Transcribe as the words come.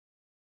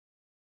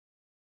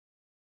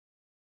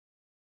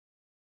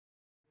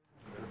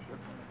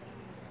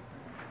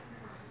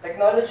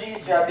Technology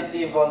is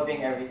rapidly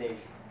evolving every day.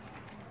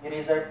 It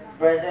is our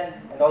present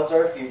and also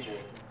our future.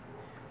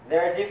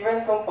 There are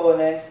different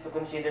components to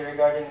consider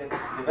regarding the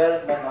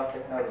development of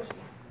technology.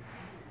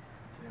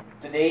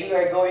 Today, we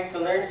are going to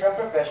learn from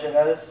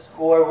professionals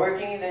who are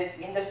working in the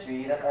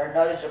industry that are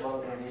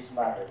knowledgeable in this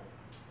matter.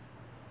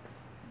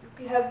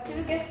 We have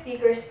two guest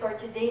speakers for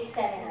today's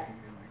seminar.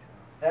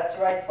 That's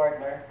right,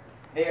 partner.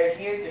 They are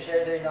here to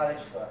share their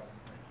knowledge to us.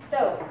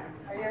 So,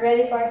 are you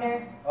ready,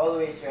 partner?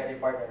 Always ready,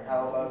 partner.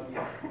 How about you?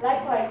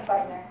 Likewise,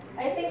 partner.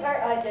 I think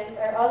our audience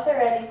are also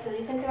ready to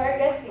listen to our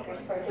guest speakers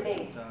for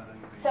today.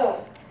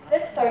 So,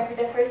 let's start with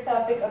the first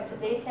topic of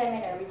today's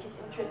seminar, which is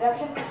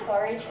Introduction to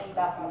Storage and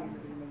Backup.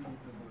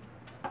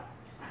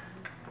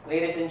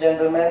 Ladies and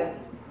gentlemen,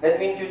 let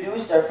me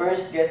introduce our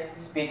first guest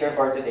speaker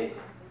for today.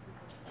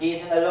 He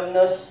is an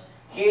alumnus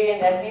here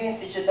in FU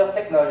Institute of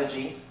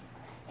Technology.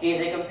 He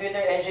is a computer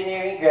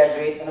engineering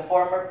graduate and a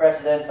former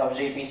president of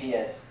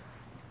JPCS.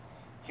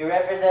 He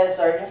represents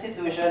our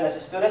institution as a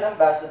student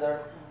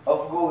ambassador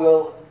of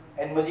Google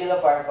and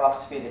Mozilla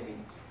Firefox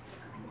Philippines.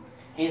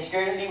 He is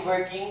currently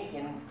working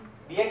in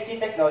DXC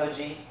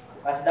Technology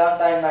as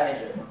downtime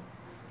manager.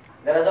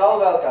 Let us all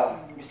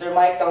welcome Mr.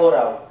 Mike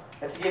Kahurao.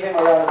 Let's give him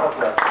a round of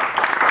applause.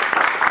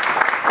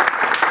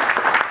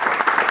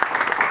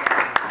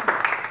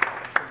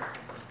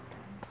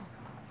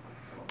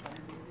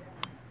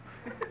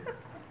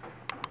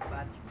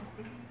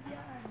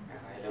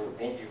 Hello,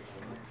 thank you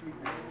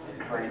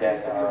for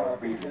that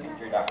brief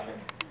introduction.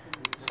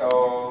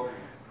 So,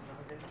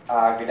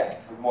 good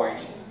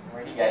morning.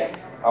 Morning, guys.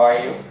 How are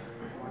you?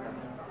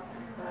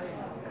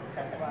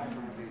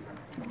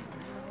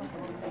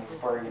 Thanks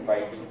for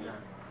inviting me.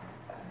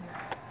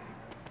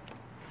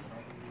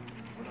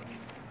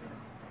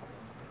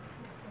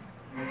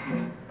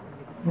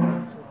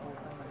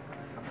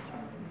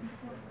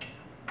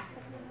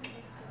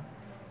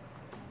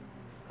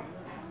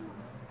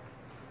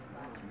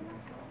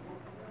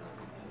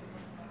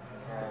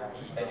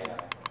 Makikita niyo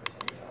naman.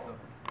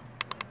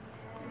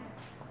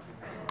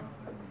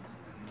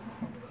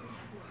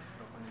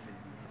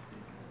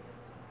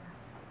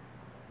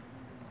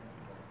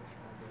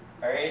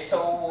 Alright, so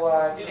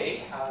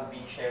today I'll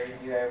be sharing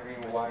you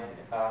everyone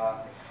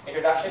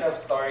introduction of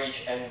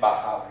storage and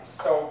backup.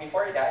 So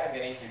before that, I'm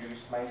gonna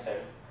introduce myself.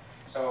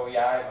 So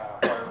yeah, I'm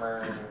a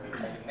former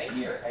alumni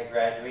here. I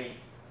graduate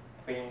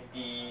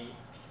 2015.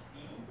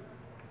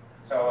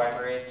 So I'm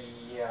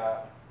already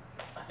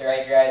after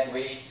I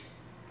graduate,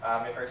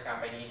 my first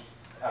company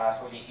is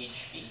solely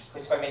HP.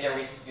 Who's familiar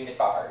with Unit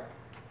Packard?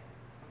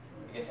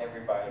 I guess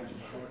everybody.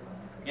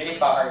 Unit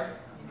Packard.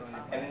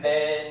 And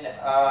then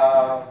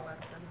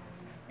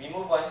we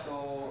move on to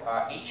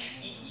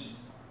HPE,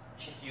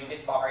 which is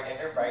Hewlett Packard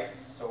Enterprise.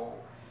 So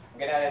I'm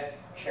gonna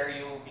share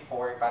you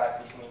before para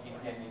at least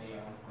maintindihan niyo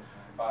yung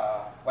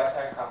what's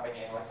our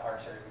company and what's our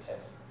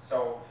services.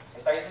 So I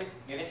started with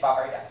Hewlett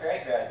Packard after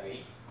I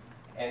graduate,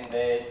 and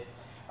then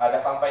the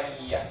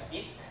company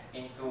split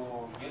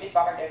into Hewlett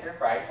Packard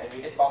Enterprise and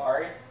Hewlett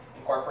Packard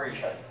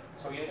Incorporation.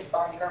 So Hewlett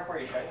Packard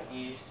Incorporation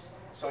is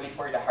solely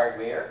for the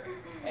hardware,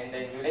 and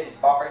then Hewlett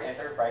Packard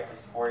Enterprise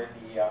is for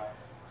the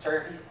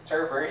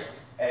servers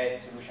and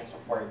solution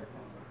support.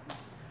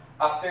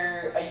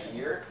 After a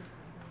year,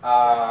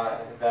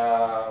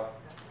 the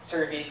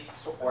service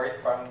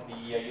support from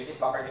the Hewlett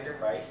Packard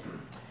Enterprise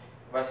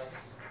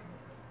was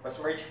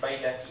merged by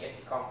the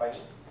CSC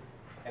company,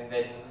 and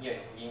then yun,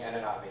 yung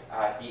ano namin,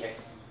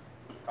 DXC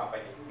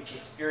company, which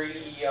is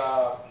purely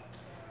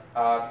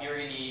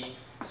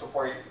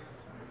support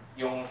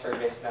yung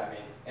service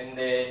namin. And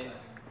then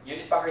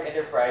Hewlett Packard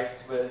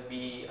Enterprise will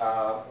be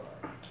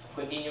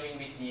continuing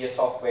with the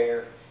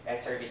software and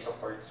service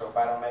support. So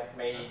parang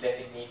may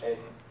designated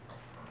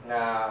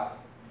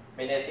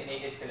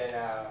sila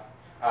na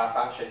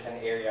functions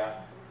and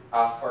area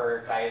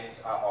for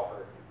clients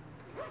offer.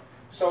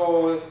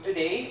 So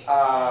today,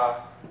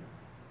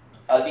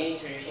 I'll be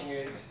introducing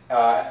you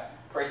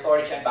for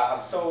storage and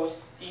backup. So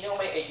sino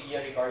may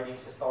idea regarding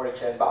sa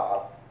storage and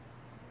backup?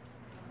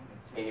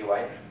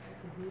 Anyone?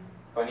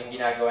 Kung anong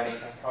ginagawa ng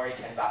isang storage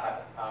and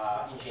backup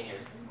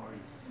engineer?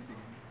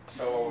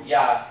 So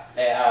yeah,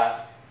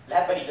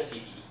 lahat ba dito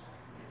CPE?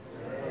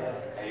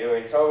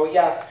 Ayun. So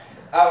yeah,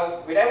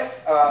 when I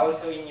was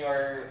also in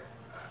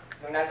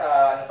nung nasa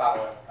ano pa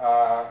ako,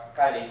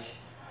 college,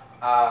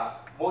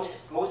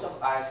 most of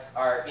us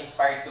are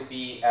inspired to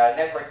be a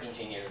network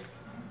engineer.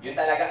 Yun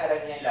talaga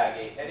alam niya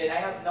lagi. And then I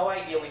have no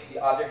idea with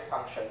the other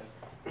functions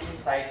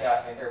inside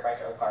the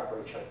enterprise or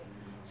corporation.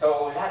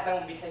 So lahat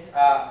ng business,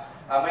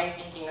 mind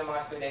thinking ng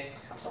mga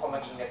students, gusto ko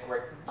maging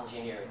network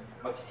engineer.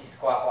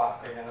 Magsisisko ako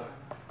after ng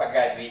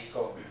pag-graduate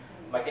ko.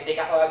 Magtitake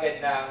ako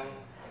agad ng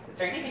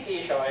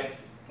certification,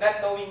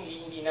 not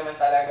knowingly, hindi naman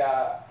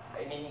talaga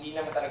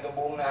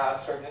buong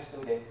na-absorb ng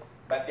students,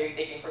 but they're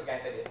taking for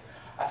granted it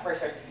as for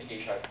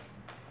certification.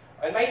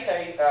 On my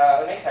side,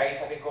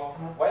 sabi ko,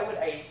 why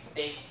would I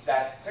take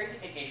that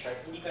certification?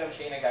 Hindi ko naman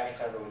siya ginagamit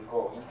sa role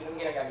ko. Hindi ko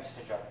naman ginagamit siya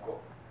sa job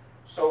ko.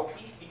 So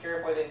please be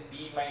careful and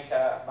be mind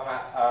sa mga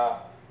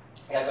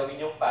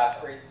gagawin yung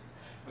path or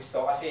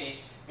gusto.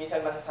 Kasi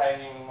minsan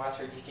masasayang yung mga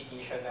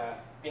certification na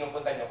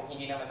pinupunta nyo kung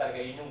hindi naman talaga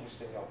yun yung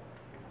gusto nyo.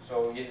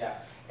 So, yun lang.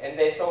 And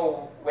then,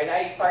 so, when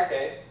I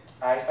started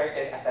as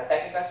a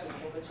technical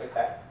solution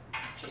consultant,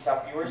 which is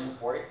a pure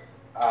support,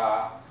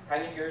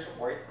 handling pure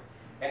support.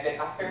 And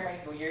then after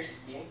my 2 years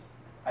stint,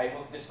 I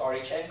moved to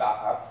storage and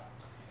backup.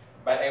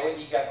 But I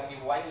only got only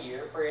 1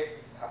 year for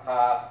it.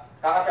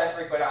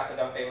 Kaka-transfer ko lang as a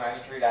downtime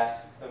manager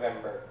last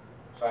November.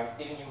 So I'm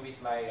still new with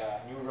my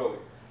new role.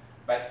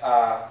 But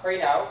for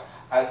now,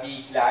 I'll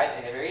be glad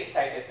and very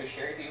excited to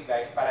share to you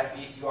guys para at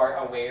least you are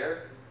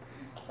aware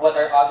what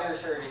are other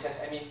services,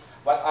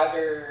 what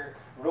other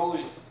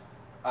role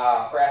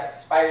for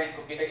aspiring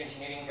computer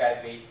engineering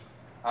graduate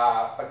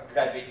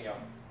pag-graduate nyo.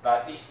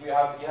 But at least you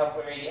have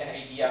already an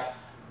idea.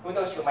 Who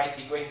knows, you might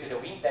be going to the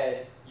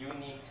Wintel,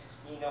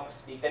 Unix,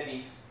 Linux,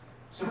 database.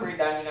 Super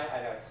dami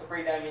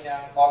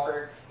ng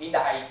offer in the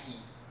IT.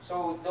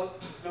 So don't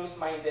be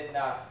close-minded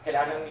na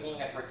kailangan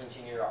maging network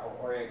engineer ako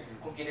or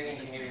computer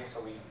engineering sa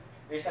way.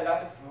 There's a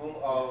lot of room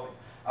of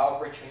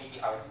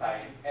opportunity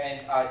outside.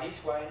 And this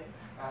one,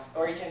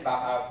 storage and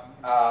backup,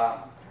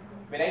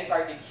 when I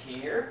started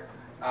here,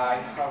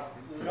 I have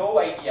no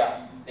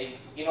idea.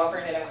 Like,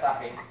 in-offer na lang sa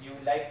akin, you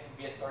like to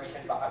be a storage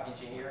and backup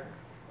engineer?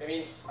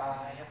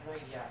 I have no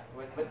idea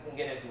what I'm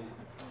gonna do.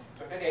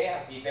 So today,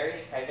 I'll be very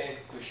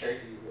excited to share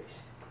to you guys.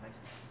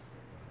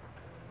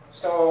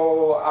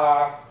 So,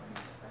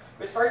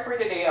 we'll start for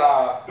today,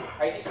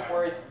 IT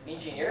support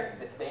engineer,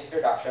 that's the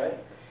introduction.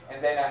 And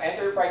then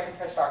enterprise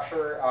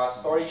infrastructure,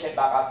 storage and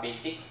backup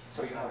basic,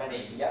 so you have an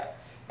idea.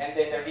 And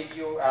then the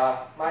review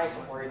my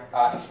support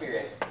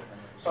experience.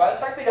 So I'll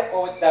start with a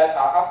quote that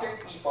after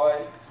people,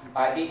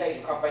 data is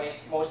company's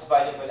most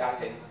valuable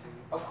assets.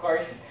 Of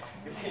course,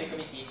 yung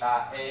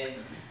kumikita and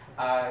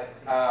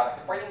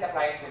supporting the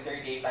clients with their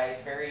data is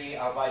very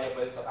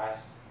valuable to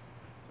us.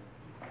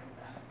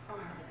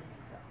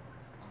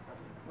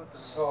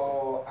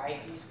 So,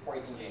 IT support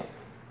engineer.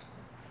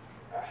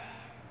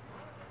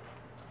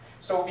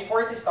 So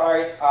before to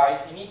start,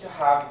 you need to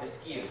have the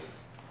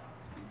skills.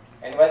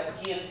 And what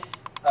skills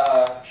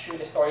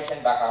should the storage and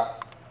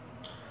backup?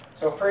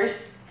 So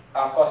first,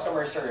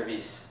 customer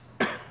service.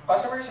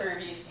 Customer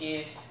service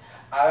is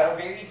a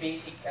very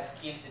basic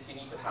skills that you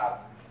need to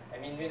have.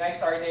 When I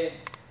started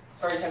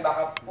storage and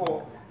backup,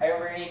 I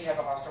already have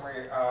a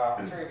customer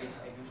service.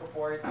 I do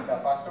support the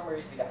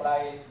customers, with the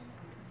clients,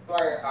 to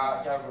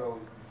our job role.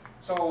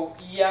 So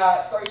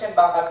yeah, storage and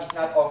backup is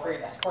not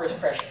offered as for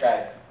fresh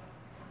grad.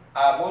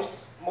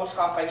 Most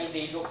company,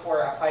 they look for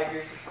a 5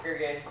 years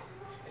experience,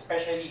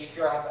 especially if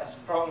you have a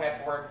strong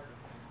network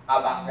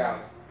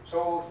background.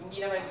 So hindi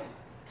naman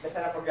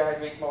basta na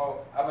pag-graduate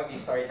mo,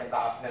 mag-storage and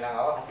backup na lang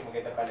ako kasi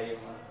maganda pala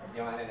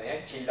yung ano na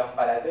yan, chill lang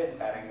pala dun,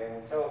 parang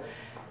ganun. So,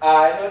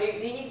 no, they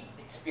need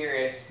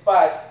experience,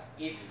 but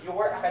if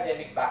your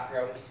academic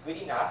background is good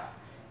enough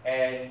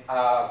and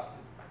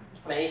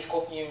may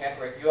scope nyo yung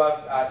network, you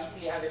have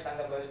easily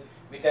understandable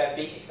with the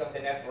basics of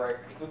the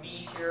network, it would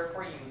be easier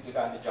for you to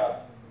learn the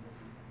job.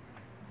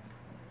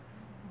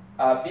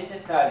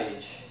 Business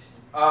knowledge.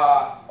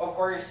 Of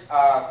course,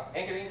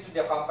 entering to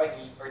the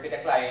company or to the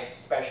client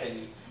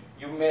especially,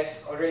 you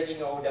must already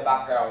know the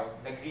background.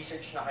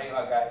 Nag-research na kayo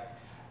agad.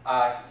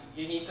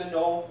 You need to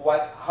know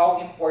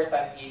how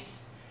important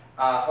is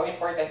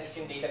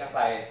yung data ng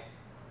clients.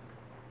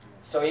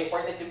 So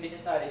important yung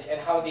business knowledge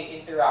and how they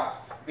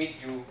interact with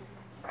you.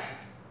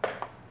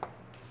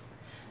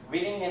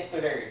 Willingness to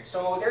learn.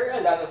 So there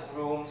are a lot of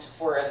rooms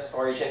for a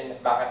storage and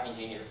backup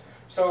engineer.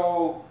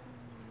 So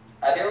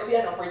there will be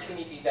an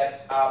opportunity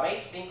that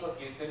might think of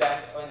you to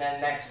land on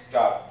a next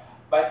job.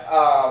 But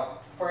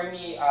for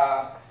me,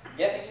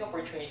 yes, naging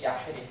opportunity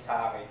actually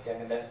sa akin.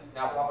 Kaya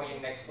nakuha ko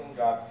yung next kong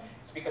job.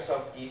 It's because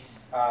of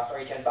this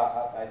storage and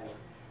backup admin.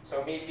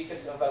 So maybe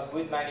because of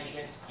good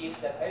management skills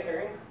that I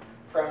learned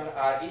from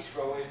this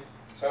role,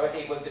 so I was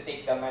able to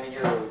take the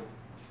manager role.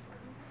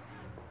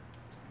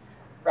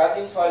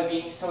 Problem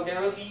solving, so there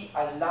will be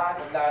a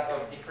lot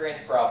of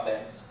different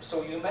problems.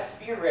 So you must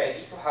be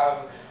ready to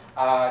have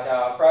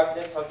the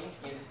problem solving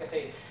skills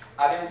kasi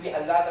there will be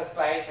a lot of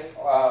clients and,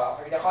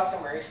 or the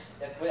customers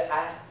that will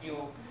ask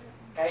you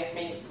kahit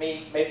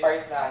may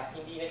part na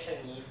hindi na siya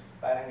need,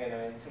 parang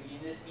gano'n. So you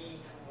just be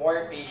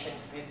more patient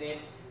with it.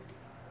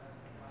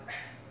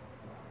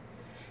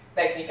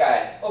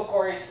 Technical. Of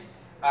course,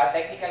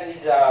 technical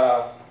is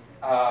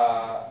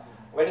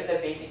one of the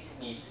basics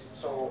needs.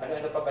 So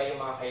ano-ano pa ba yung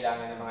mga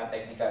kailangan ng mga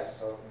technical?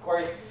 So of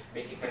course,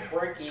 basic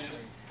networking.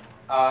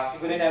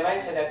 Siguro naman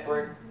sa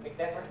network,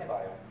 network na ba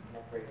kayo?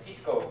 Network,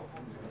 Cisco.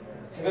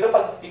 Siguro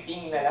pag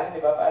piping na lang,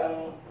 di ba?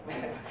 Parang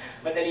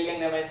madali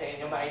lang naman sa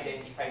inyo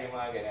ma-identify yung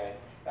mga ganun.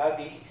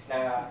 Basics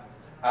na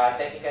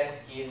technical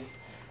skills.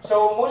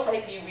 So most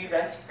likely, we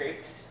run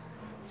scripts.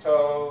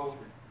 So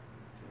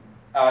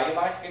yung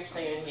mga scripts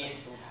na yun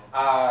is,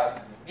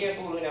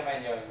 tinuturo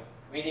naman yun.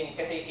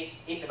 Kasi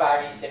it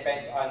varies,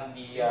 depends on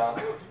the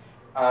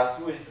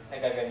tools na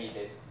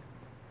gagamitin.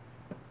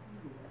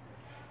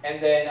 And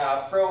then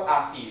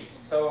proactive.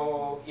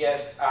 So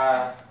yes,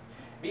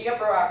 being a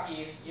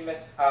proactive, you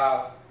must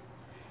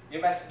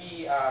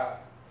be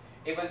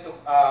able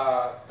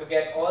to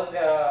get all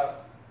the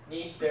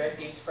needs,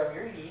 directives from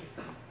your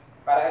leads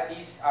para at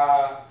least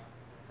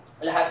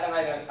lahat ng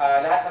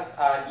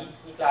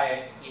needs ni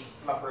clients is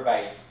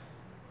ma-provide.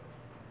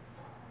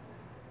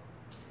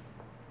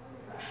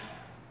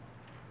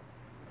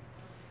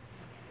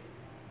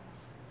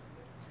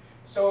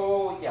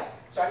 So yeah,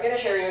 so I'm gonna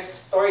share you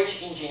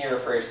storage engineer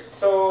first.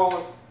 So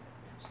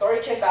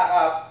storage and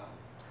backup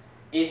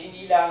is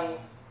hindi lang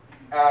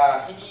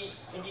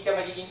hindi ka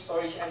magiging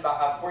storage and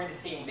backup for the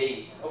same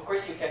day. Of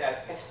course you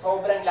cannot kasi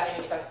sobrang laki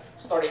ng isang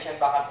storage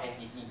and backup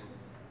entity.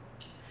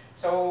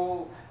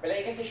 So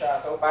malaki kasi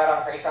siya. So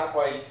parang for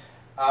example,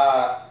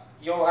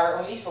 you are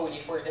only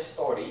solely for the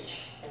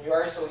storage and you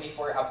are solely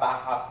for a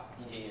backup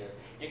engineer.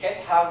 You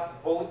can't have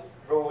both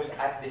role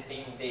at the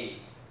same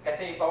day.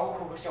 Kasi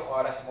mahuhubos yung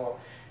oras mo.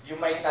 You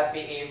might not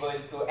be able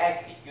to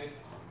execute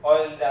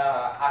all the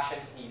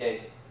actions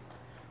needed.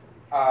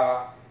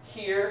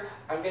 Here,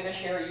 I'm gonna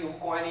share you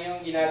kung ano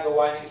yung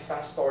ginagawa ng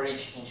isang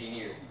storage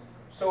engineer.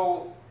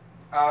 So,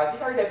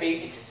 these are the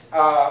basics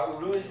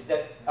rules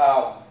that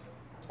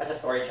as a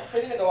storage.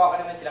 Actually, nagawa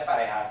ko naman sila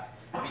parehas.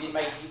 Within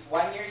my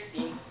 1-year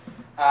stint,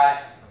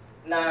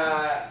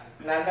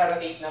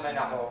 na-rotate naman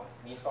ako.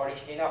 May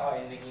storage din ako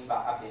and naging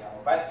backup din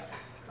ako. But,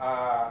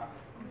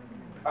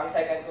 pang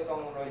second ko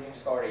tong role yung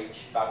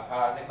storage,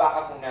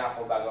 nag-backup muna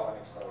ako bago ako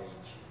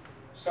nag-storage.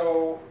 So,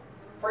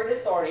 for the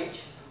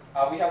storage,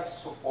 we have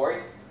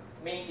support,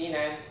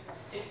 maintenance,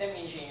 system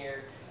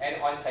engineer, and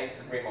on-site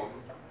remote.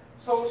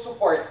 So,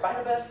 support,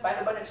 paano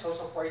ba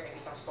nagso-support ng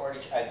isang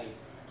storage admin?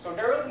 So,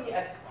 there will be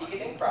a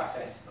ticketing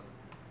process,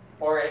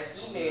 or an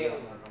email,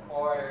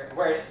 or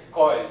worst,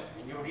 call.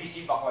 You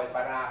receive a call,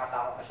 para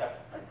nakakatakot na siya.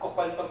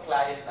 Nagko-call tong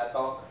client na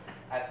to,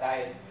 at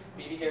dahil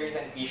maybe there is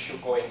an issue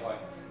going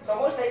on. So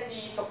most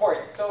likely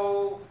support.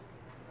 So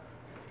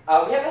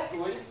we have a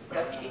tool, it's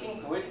a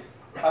ticketing tool.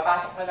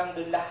 Papasok na lang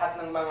dun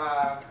lahat ng mga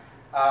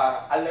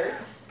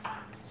alerts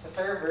sa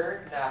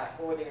server na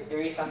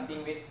there is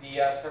something with the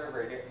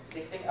server. The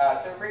system,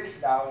 server is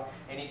down,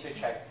 you need to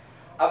check.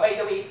 By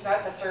the way, it's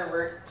not the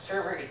server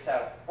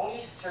itself,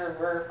 only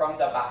server from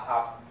the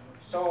backup.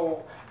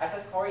 So as a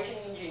storage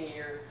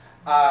engineer,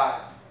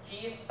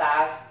 he is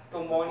tasked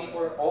to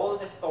monitor all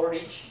the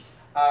storage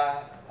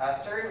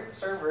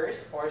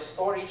servers or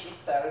storage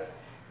itself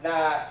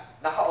na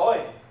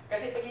naka-on.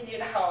 Kasi pag hindi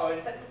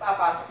naka-on, saan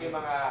papasok yung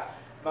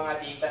mga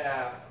data na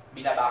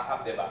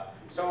binabackup, di ba?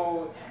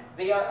 So,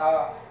 they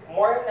are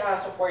more na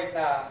support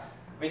na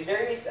when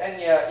there is an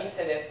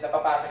incident na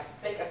papasok,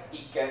 it's like a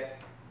ticket.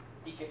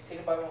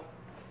 Sino bang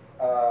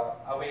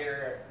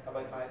aware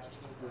about mga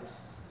ticketing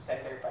tools sa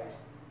enterprise?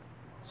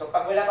 So,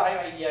 pag wala pa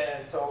kayong idea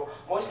nun, so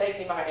most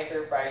likely mga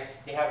enterprise,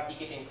 they have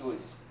ticketing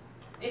tools.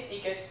 These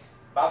tickets,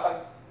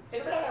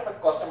 sino ba lang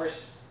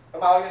mag-customers,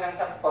 tumawag na ng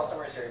sa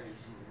customer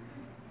service.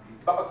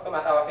 Pag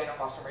tumatawag kayo ng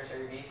customer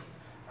service,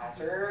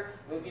 sir,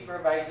 we'll be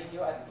providing you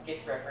a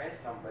ticket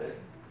reference number.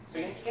 So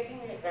yung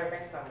ticketing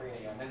reference number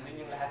na yun, nandun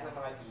yung lahat ng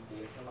mga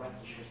details, ng mga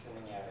issues na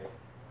nangyari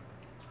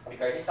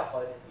regarding sa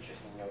calls and issues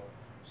ninyo.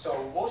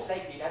 So most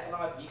likely, lahat ng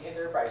mga big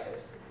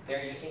enterprises,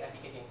 they're using a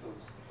ticketing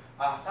tools.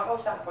 Some of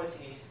samples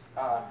is,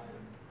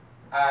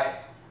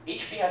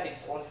 HP has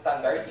its own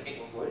standard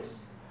ticketing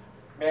tools.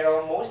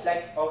 Pero most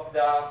of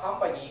the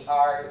company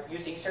are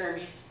using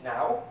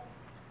ServiceNow.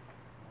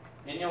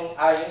 Yun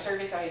yung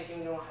service na is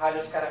yung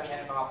halos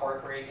karamihan ng mga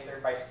corporate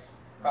enterprise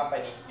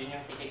company, yun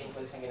yung ticketing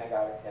tools na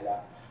ginagamit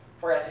nila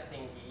for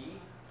assisting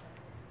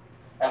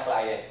the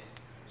clients.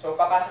 So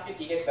papasok yung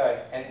ticket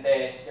doon, and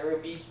then there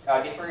will be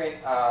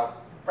different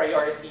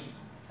priority,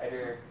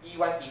 either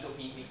P1, P2,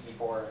 P3,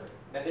 P4.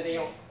 Nandun na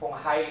yung kung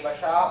high ba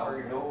siya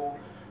or low,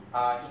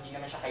 hindi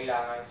naman siya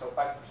kailangan. So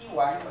pag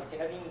P1, pag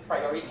sinabing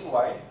priority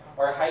 1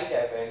 or high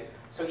level,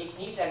 so it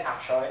needs an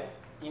action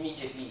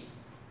immediately.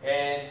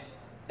 And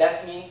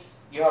that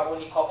means you have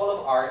only a couple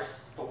of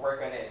hours to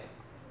work on it.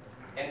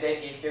 And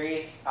then if there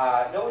is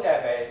low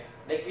level,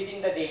 like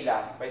within the day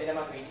lang, pwede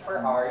naman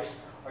 24 hours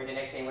or the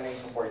next day mo na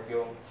i-support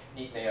yung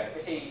need na yun.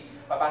 Kasi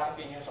papasok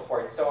yun yung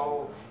support.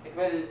 So it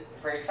will,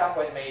 for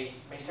example, may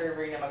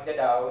server na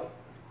magda-down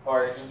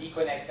or hindi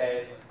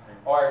connected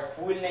or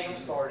full na yung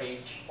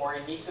storage or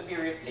need to be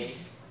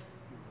replaced.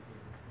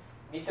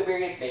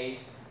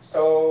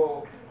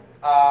 So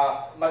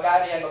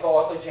mag-ano yan,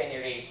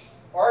 mag-auto-generate.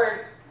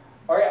 Or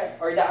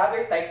the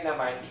other type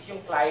naman is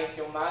yung client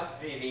yung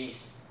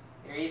mag-release.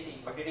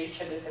 Mag-release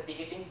siya dun sa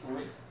ticketing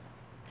tool.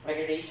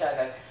 Mag-release siya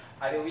that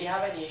we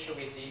have an issue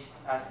with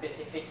this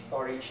specific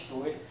storage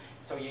tool,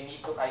 so you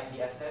need to kindly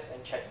assess and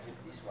check with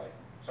this one.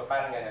 So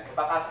parang ganun. So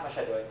papasok na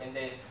siya doon. And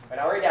then on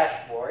our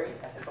dashboard,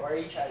 as a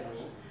storage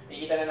admin,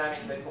 makikita na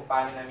namin doon kung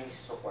paano namin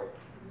isi-support.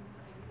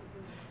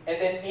 And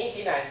then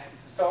maintenance.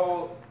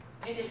 So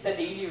this is the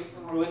daily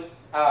route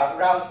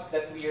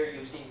that we are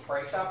using.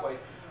 For example,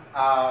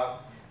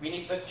 we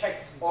need to check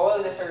all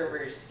the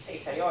servers.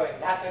 Isa-isa yun.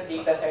 Lahat ng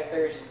data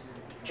centers,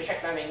 check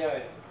namin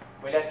yun.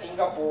 Mula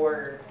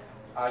Singapore,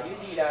 New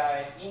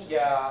Zealand,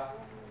 India,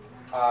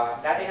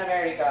 Latin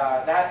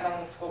America, lahat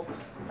ng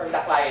scopes from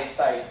the client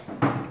sides.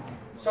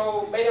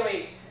 So, by the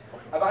way,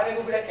 Baka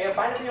nagugulat kayo,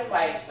 paano po yung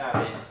clients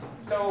namin?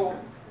 So,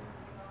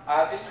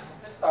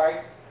 to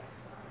start,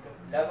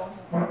 labo,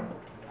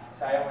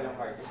 sayang walang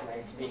part kasi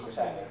ma-explain ko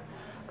sana.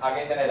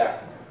 Ganito na lang.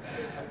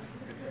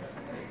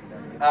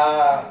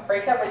 For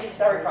example, this is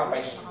our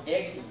company,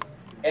 DXC.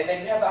 And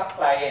then we have a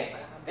client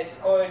that's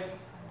called,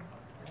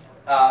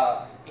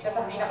 isa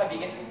sa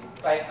pinaka-biggest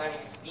client namin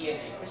is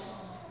PNG. Who's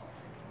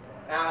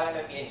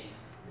nakakala ng PNG?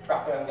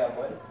 Procter &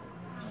 Gamble.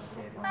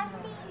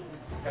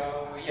 So,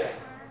 yun.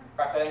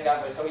 Procter &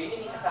 Gamble. So, yun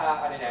yung isa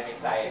sa namin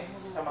client.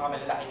 Isa sa mga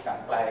malalaking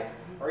client.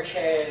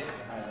 Hershey,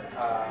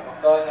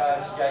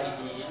 McDonald's,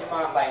 Jollibee, yun yung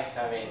mga clients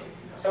namin.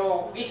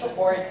 So, we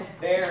support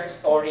their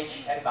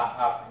storage and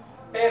backup.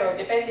 Pero,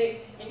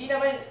 depende, hindi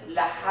naman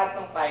lahat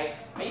ng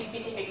clients, may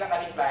specific na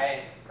kaming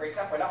clients. For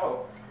example,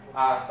 ako,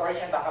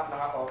 storage and backup lang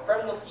ako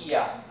from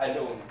Nokia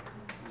alone.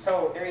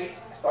 So, there is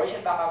storage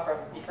and backup from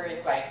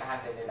different client na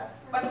handle nila.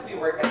 But we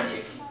work at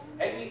DXC,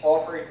 and we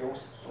offer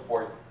those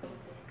support.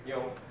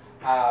 Yung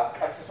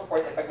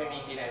pag-support at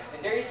pag-maintenance. And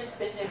there is a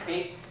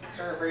specific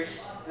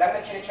servers lang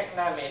na check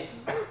namin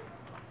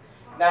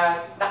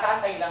na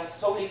naka-assign lang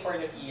solely for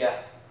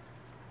Nokia.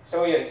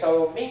 So, yun.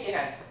 So,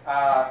 maintenance.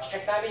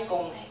 Check namin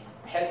kung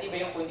healthy ba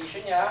yung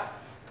condition niya,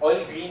 all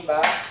green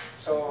ba,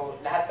 so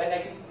lahat ba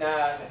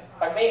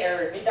pag may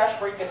error, may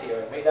dashboard kasi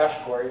yun, may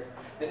dashboard,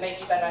 then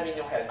makikita namin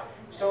yung health.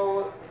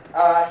 So,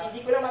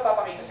 hindi ko na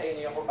mapapakita sa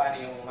inyo kung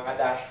paano yung mga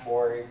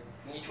dashboard,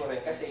 yung itsura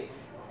kasi,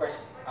 of course,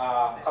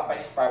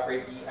 company's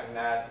property, I'm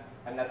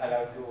not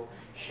allowed to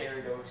share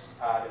those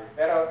other.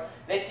 Pero,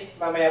 let's see,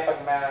 mamaya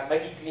pag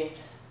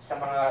mag-glimpse sa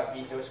mga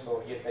videos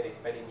ko, yun pwede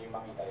nyo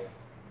makita yun.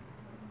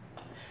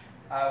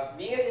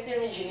 Being a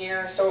system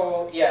engineer,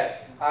 so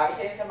yeah,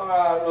 isa yun sa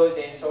mga role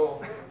din.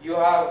 So you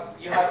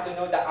have to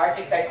know the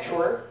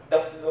architecture,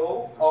 the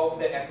flow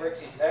of the network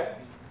system.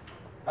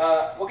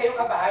 Huwag kayong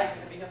kabahan,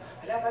 sabihin nyo,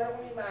 hala, paano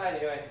kung may mga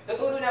yun?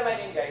 Tuturo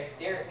naman yun, guys.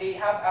 They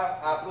have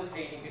a full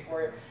training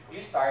before you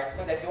start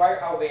so that you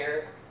are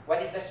aware what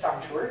is the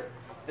structure,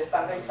 the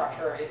standard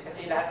structure of it.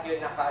 Kasi lahat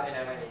yun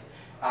naman eh.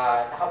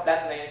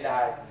 Naka-plat na yun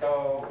lahat.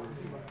 So,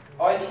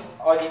 all is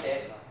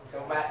audited. So,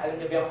 alam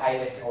nyo ba yung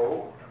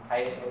ISO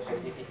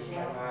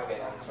certification, mga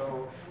ganun.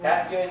 So,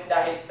 lahat yun,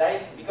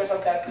 dahil because of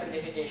that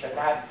certification,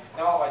 lahat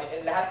naka-audit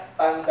and lahat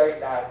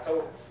standard lahat.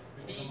 So,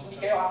 hindi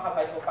kayo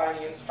kakabal kung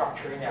paano yung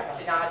structure niya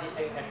kasi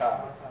naka-design na siya.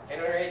 And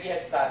already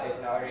had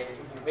plotted na already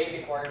way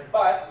before.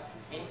 But,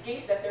 in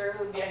case that there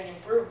will be an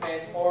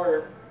improvement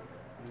or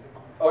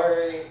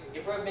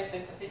improvement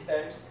din sa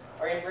systems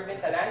or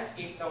improvement sa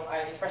landscape ng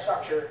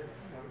infrastructure,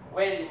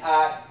 well,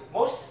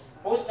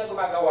 most na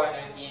gumagawa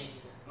nun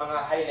is mga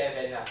high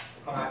level na,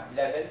 mga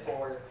level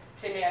 4.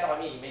 Kasi may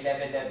may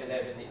level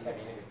din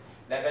kami.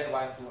 Level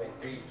 1, 2, and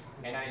 3.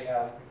 And I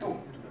 2.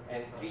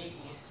 And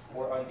 3 is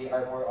they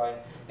are more on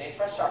the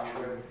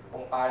infrastructure,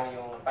 kung paano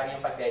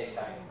yung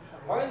pag-design.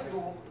 More on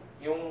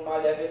 2, yung mga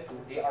level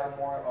 2, they are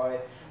more on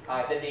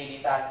the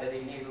daily tasks, the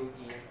daily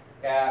routine.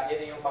 Kaya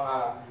yun yung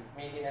mga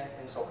maintenance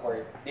and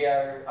support. They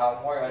are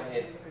more on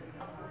it.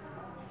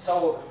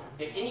 So,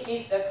 if in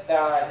case that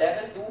the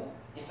level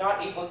 2 is not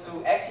able to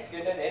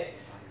execute on it,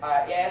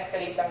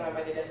 i-escalate lang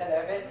naman nila sa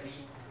level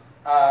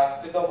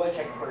 3 to double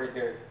check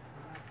further.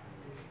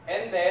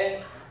 And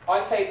then,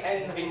 on-site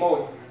and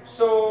remote.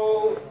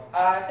 So,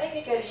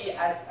 technically,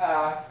 as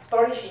a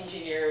storage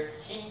engineer,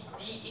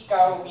 hindi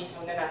ikaw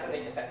mismo na nasa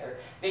data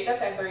center. Data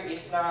center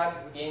is not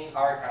in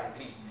our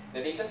country. The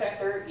data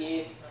center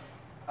is,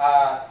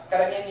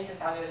 karamihan minsan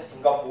sa kanila sa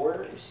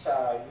Singapore,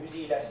 sa New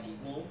Zealand,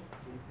 Sydney,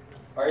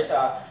 or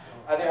sa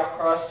other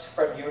across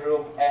from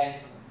Europe and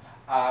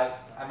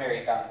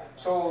America.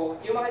 So,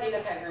 yung mga data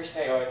centers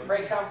na yun, for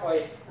example,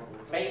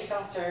 may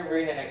isang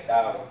server na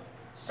nag-down.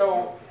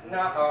 So,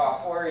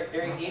 or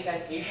there is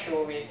an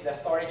issue with the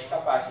storage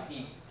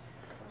capacity.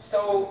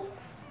 So,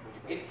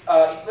 it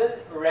will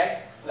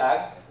red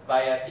flag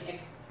via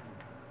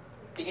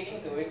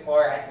ticketing tool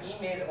or an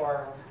email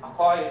or a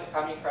call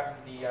coming from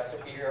the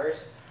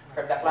superiors,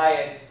 from the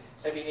clients.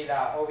 Sabi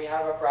nila, oh, we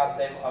have a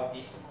problem of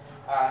these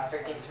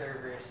certain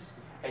servers.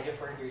 Can you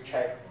further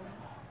check?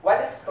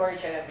 What a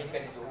storage admin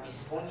can do is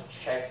only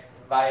check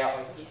via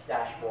on his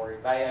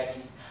dashboard, via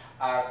his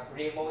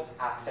remote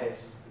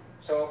access.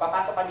 So,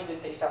 papasok kami dun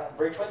sa isang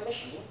virtual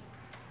machine.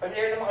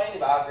 Familiar naman kayo,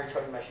 di ba?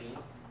 Virtual machine.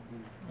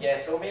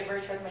 Yes, so may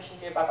virtual machine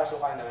kayo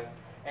papasukan nun.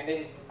 And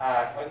then,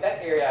 on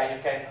that area,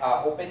 you can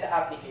open the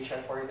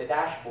application for the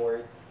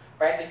dashboard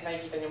para at least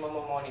nakikita nyo,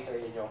 mamamonitor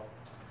nyo.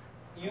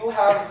 You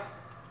have,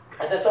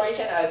 as a storage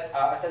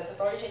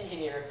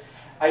engineer,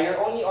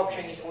 your only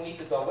option is only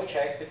to double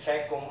check, to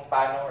check kung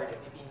paano or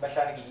ba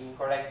siya nagiging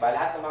correct ba.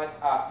 Lahat ng mga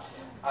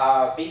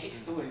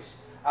basics tools,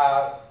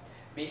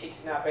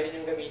 basics na pwede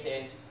nyo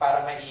gamitin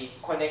para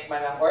ma-connect man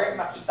lang or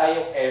makita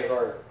yung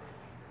error.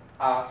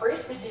 For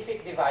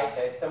specific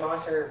devices, sa mga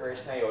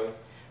servers na yun,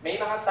 may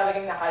mga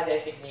talagang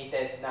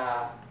naka-designated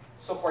na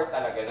support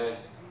talaga nun.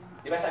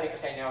 Di ba sabi ko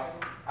sa inyo,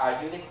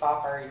 Hewlett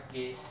Packard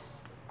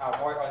is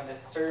more on the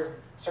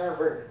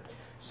server.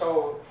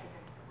 So,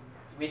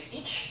 with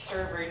each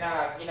server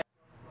na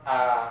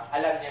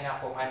alam niya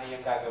na kung ano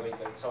yung gagawin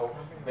doon. So,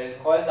 we'll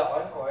call the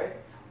on-call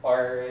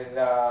or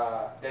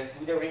they'll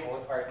do the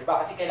remote or, di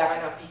ba, kasi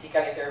kailangan ng physical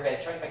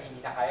intervention pag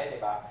hindi na kaya,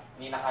 di ba?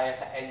 Hindi na kaya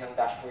sa end ng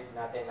dashboard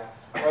natin na,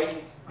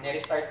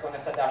 nirestart ko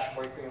na sa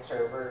dashboard ko yung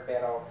server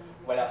pero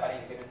wala pa rin,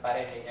 ganun pa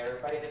rin, may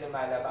error pa rin na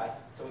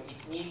lumalabas. So, it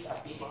needs a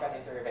physical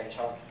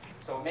intervention.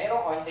 So,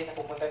 merong on-site na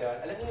pupunta doon.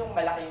 Alam niyo yung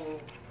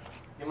malaking,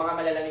 yung mga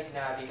malalamig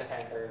na data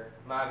center,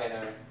 mga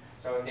ganun.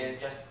 So, they'll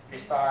just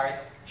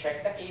restart,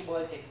 check the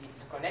cables if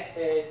it's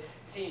connected.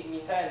 Kasi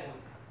minsan,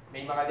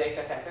 may mga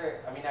data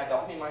center, aminado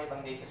ako, may mga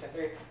ibang data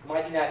center,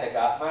 mga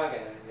dinadaga, mga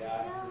ganun.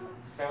 Yeah.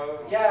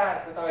 So,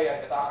 yeah, totoo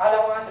yan. Totoo.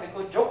 Akala ko nga sabi ko,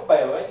 joke ba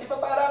yun? Di ba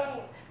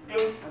parang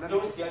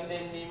closed yun,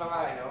 then may mga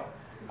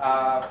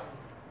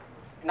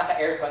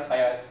naka-aircon pa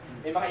yun.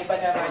 May mga iba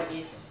naman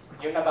is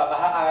yung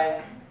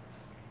nababahaan.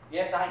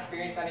 Yes,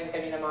 naka-experience na rin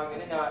kami ng mga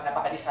ganun na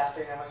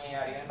napaka-disaster na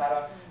mangyayari yun.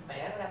 Parang,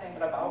 bayan, wala tayong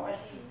trabaho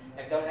kasi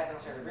nag-down lahat ng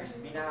servers,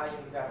 binaha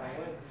yung lugar na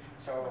yun.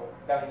 So,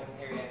 down yung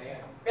area na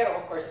yun. Pero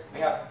of course, we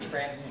have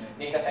different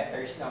data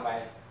centers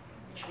naman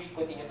which we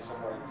continue to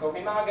support. So,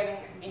 may mga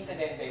ganung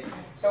incident.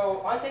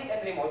 So, on-site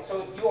and remote,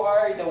 so you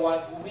are the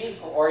one who will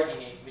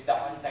coordinate with the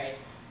on-site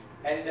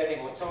and the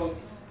remote. So,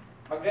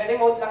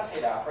 magre-remote lang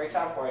sila. For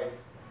example,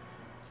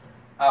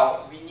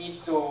 we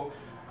need to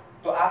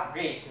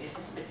upgrade this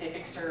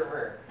specific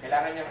server.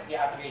 Kailangan niya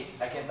i-upgrade.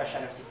 Lagyan ba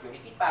siya ng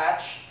security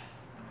patch?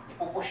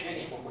 Ipupush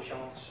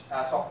yung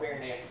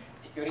software na yun.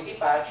 Security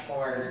patch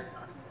or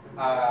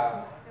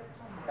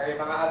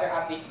mga other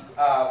updates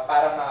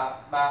para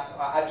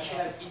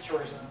additional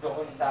features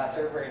doon sa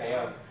server na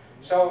yun.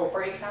 So,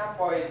 for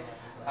example,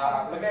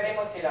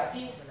 magre-remote sila.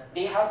 Since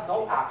they have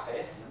no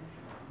access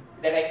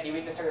directly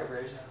with the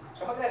servers,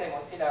 so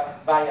magre-remote sila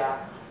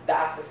via the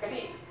access.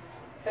 Kasi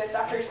sa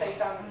structure sa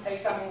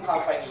isang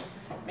company,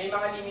 may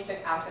mga limited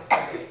access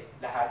kasi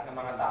lahat ng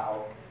mga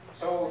tao.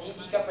 So,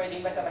 hindi ka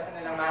pwedeng basta-basta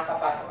na lang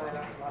makakapasok na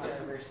lang sa mga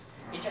servers.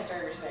 Each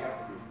servers na yun.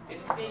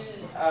 It's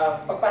still,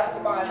 pagpasok ko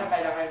pa nga lang,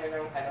 kailangan na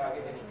ng,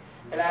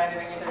 kailangan na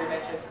ng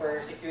interventions for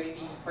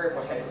security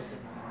purposes.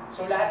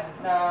 So, lahat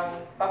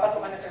ng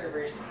papasokan na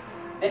servers,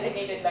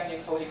 designated lang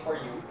yung solely for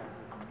you.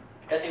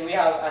 Kasi we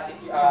have a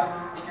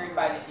security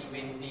policy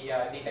with the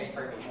data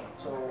information.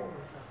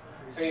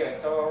 So yun.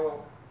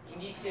 So,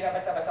 hindi sila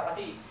basta-basta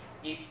kasi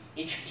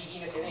HPE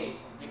na sila eh.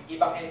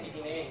 Ibang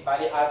entity na yun.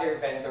 Bali, other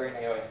vendor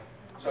na yun.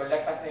 So,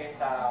 lagpas na yun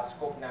sa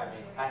scope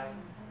namin as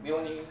we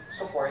only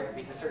support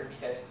with the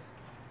services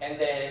and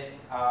then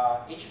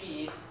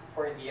HPE is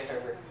for the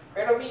server.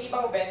 Pero may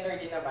ibang vendor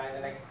din naman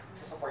na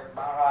nag-support.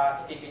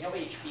 Baka isipin nyo,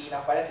 may HPE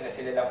lang pala, sila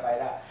lang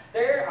pala.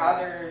 There are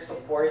other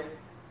support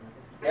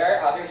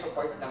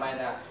naman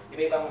na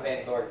iba-ibang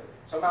vendor.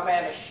 So,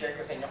 mamaya share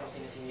ko sa inyo kung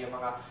sino-sino yung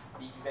mga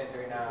big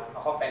vendor na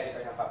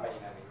competitor ng company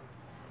namin.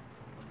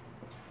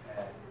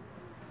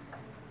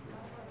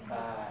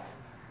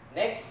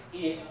 Next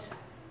is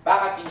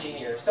backup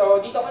engineer.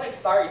 So, dito ako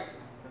nag-start,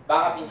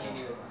 backup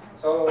engineer.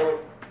 So,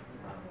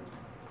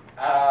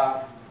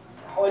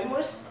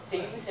 almost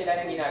same sila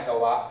na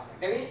ginagawa.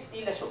 There is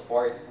still a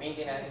support,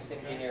 maintenance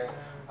system engineer,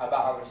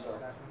 backup restore.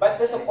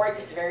 But the support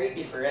is very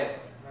different.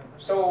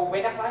 So,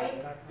 when a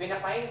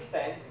client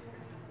send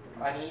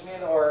an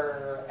email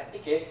or a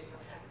ticket,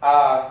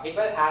 it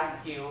will ask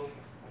you,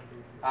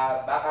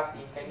 backup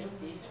team, can you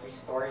please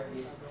restore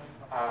this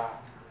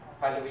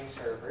following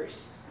servers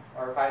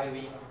or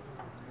following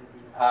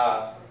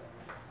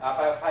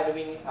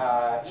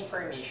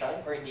information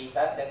or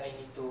data that I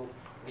need to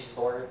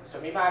restore.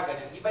 So may mga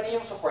ganun. Iba na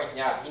yung support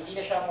niya. Hindi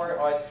na siya more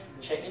on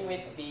checking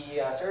with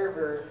the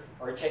server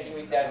or checking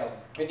with the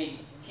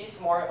kundi he's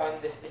more on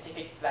the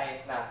specific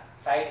client na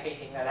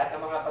client-facing na lahat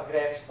ng mga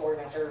pagre-restore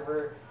ng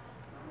server.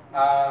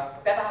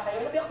 Tataka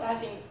kayo, ano ba yung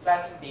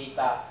klaseng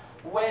data?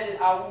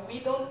 Well,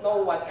 we don't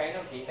know what kind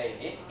of data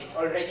it is. It's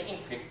already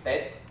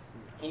encrypted.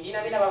 Hindi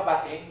namin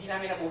nababasa yun, hindi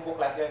namin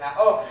nabubuklat yun na,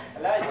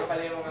 ito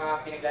pala yung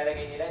mga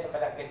pinaglalagay nila, ito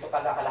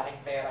pala kalaking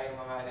pera yung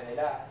mga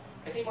nila.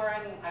 Kasi more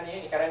on,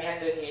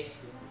 karamihan doon is,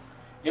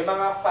 yung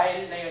mga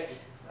file na yun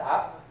is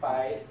SAP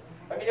file.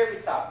 Familiar with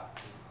SAP?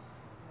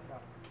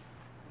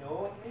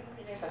 No, hindi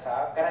familiar sa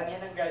SAP. Karamihan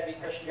ng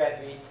fresh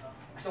graduate,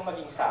 gusto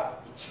maging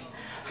SAP.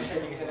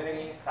 Actually, gusto na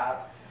naging SAP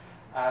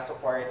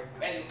support.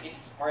 Well,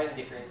 it's more on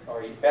different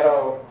story.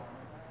 Pero,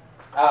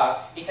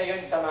 isa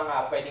yun sa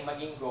mga pwedeng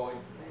maging goal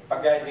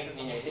pag-graduate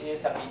ninyo, isa yun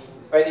sa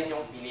pwede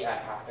nyong pilian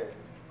after.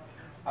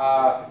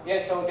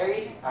 So there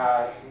is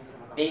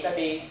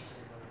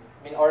database,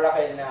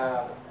 Oracle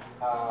na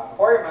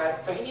format.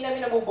 So hindi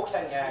namin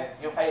nabubuksan yan,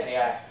 yung file na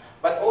yan.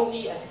 But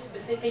only as a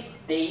specific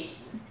date,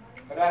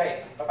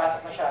 kunwari,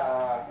 papasok na siya,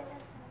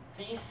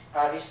 please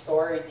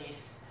restore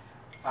this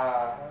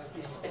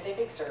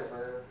specific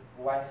server,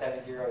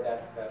 170, blah,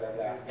 blah,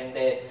 blah. And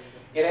then,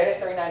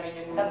 i-restore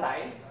namin yun sa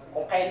time,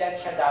 kung kailan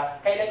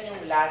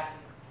yung last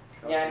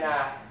niya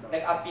na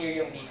nag-appear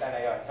yung data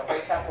na yon. So for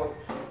example,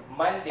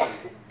 Monday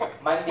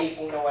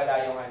kung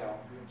nawala yung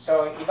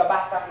So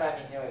iba-backtrack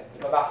namin yun.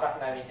 Iba-backtrack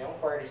namin yung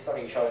for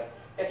restoration.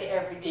 Kasi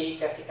everyday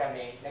kasi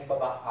kami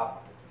nagba-backup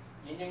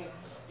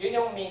Yun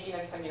yung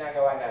maintenance na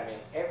ginagawa namin.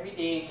 Every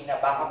day,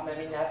 bina-backup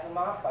namin lahat ng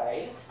mga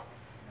files.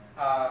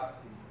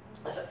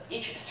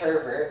 Each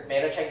server,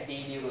 meron siyang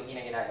daily routine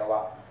na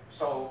ginagawa.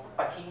 So,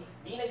 pag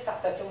hindi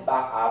nag-success yung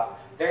backup,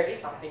 there is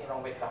something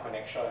wrong with the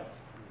connection.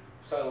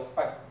 So,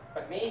 pag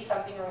may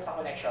something wrong sa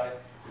connection,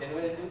 then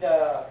we'll do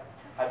the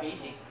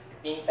basic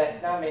ping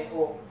test namin,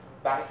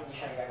 bakit hindi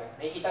siya gano'n?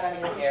 Nakikita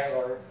namin yung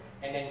error,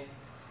 and then,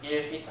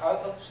 if it's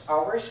out of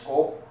our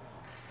scope,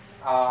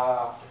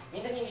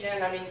 minsan hindi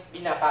na namin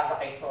binapasa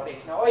kay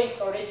storage na,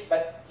 storage,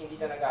 but hindi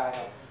ito nag-ano?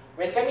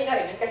 Well, kami na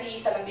rin, kasi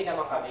isa lang din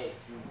naman kami.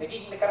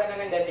 Nagkaroon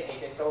na ng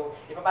designated, so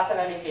ipapasa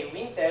namin kay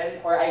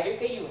Wintel or either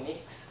kay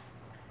Unix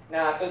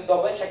na to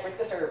double check with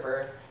the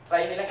server,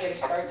 try nilang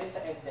i-restart yun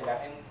sa end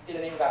nila, and sila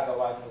na yung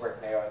gagawa ng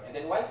work na yun. And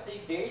then once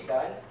they're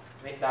done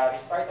with the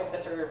restart of the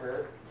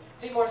server,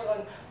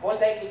 most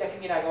likely kasi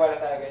ginagawa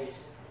lang talaga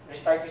is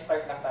restart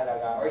lang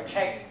talaga, or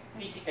check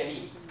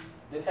physically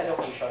dun sa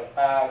location.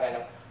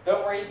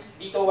 Don't worry,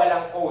 dito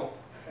walang code.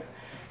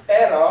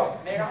 Pero,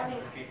 meron kaming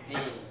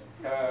scripting.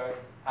 So,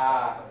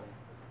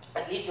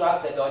 at least you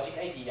have the logic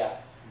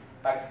idea.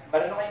 Pag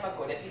marunong kayo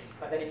mag-code, at least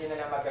madali nyo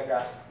na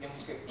mag-grasp yung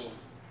scripting.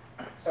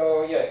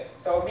 So, yun.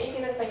 So,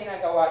 maintenance na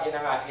ginagawa, yun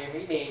na nga,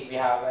 every day, we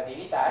have a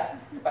daily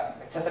task.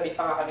 Nagsasabit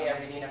pa nga kami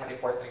every day ng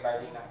report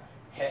regarding na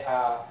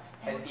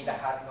healthy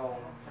lahat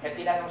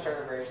ng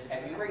servers, and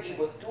we were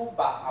able to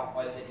back up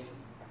all the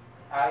dates.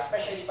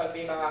 Especially pag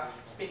may mga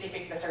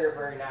specific na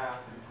server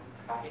na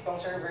itong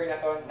server na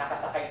to,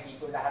 nakasakay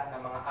dito lahat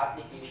ng mga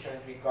application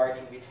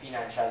regarding with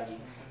financial ni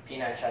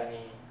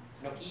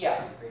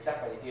Nokia. For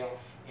example, ito yung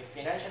if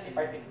financial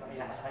department may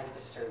nakasakay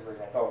dito sa server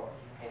na to.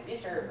 And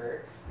this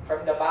server,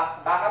 from the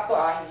backup to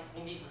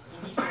hindi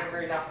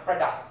server na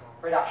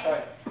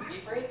production.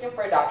 Different yung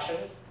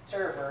production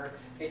server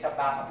kaysa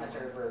backup na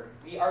server.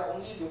 We are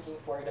only looking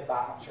for the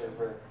backup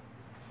server.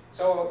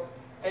 So,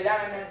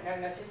 kailangan na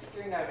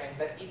nasi-secure namin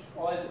that it's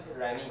all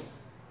running.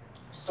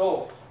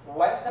 So,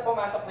 once na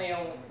pumapasok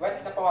na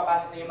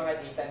yung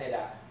mga data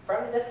nila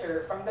from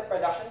the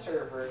production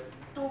server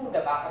to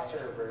the backup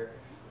server,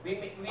 we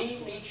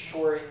made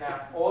sure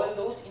na all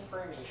those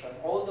information,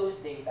 all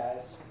those data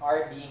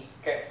are being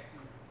kept.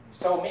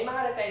 So, may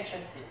mga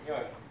retentions din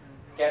yun.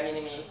 Kaya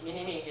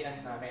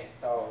mini-maintenance namin.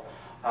 So,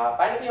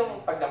 paano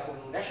yung pag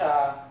napuno na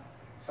siya?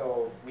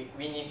 So, we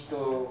need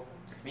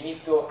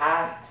to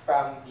ask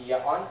from the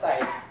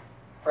on-site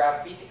for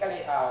a physical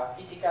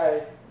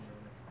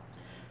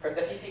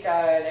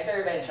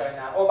intervention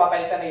na,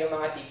 papalitan na yung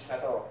mga tips na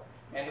to.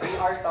 And we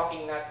are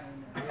talking not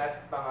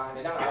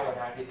mga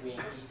 120.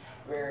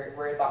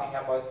 We're talking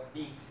about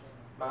gigs,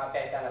 mga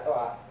peta na to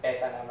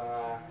peta na mga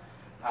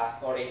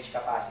storage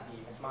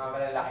capacity. Mas mga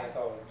malalaki na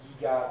to,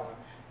 giga,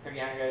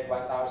 mga 300,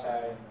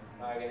 1,000,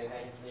 mga ganun na,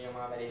 hindi na yung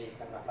mga maliliit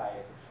lang na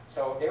file.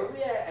 So there will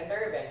be an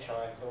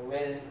intervention. So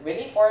we'll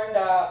inform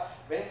na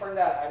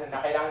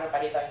kailangan na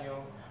palitan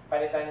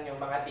yung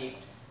mga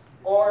tapes.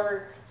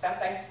 Or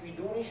sometimes we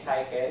do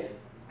recycle.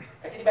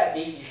 Kasi diba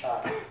daily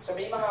siya. So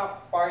may mga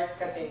part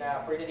kasi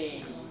na for the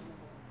daily,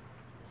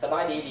 sa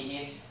mga daily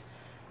is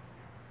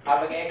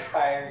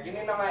mag-expire. Yung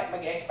may mga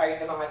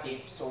mag-expire na mga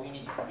tapes, so we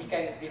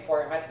can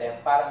reformat them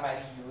para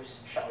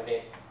ma-reuse siya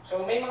ulit.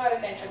 So may mga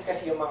retention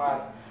kasi yung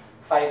mga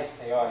files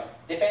na yon.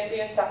 Depende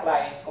yun sa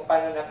clients kung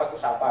paano na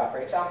pag-usapan.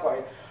 For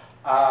example,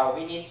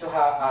 we need to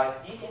have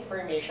this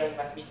information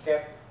must be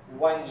kept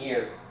 1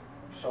 year.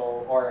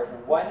 So, or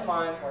 1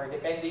 month, or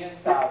depende yun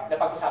sa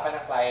napag-usapan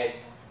ng client.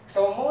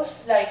 So,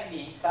 most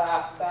likely,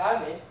 sa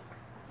amin,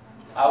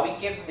 we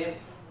keep them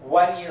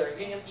 1 year.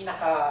 Yun yung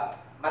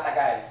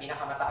pinakamatagal,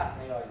 pinakamataas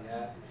na yun,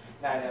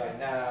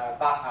 na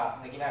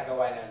backup na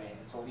ginagawa namin.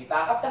 So, we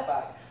back up the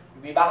file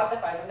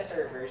from the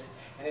servers,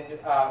 and then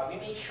we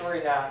make sure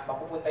na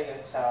mapupunta yun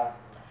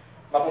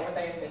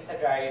dun sa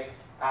drive.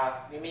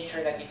 We make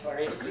sure that it's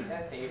already kept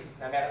and safe,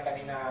 na meron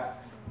kami na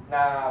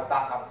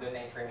backup dun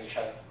na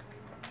information.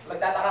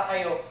 Magtataka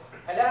kayo,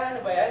 hala, ano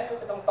ba yan?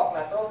 Itong talk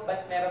na to,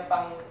 ba't meron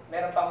pang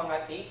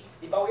mga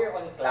tapes? Di ba we're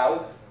on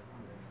cloud?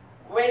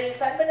 Well,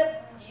 saan ba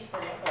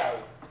nag-i-store yung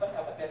cloud? Di ba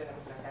dapat meron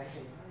naman sila sa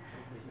akin?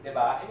 Di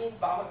ba? I mean,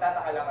 baka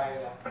magtataka lang kayo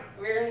na,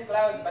 we're on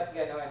cloud, ba't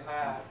gano'n?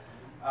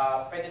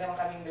 Pwede naman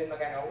kaming doon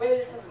magano. Well,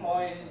 sa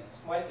small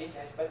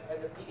business, but at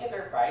the big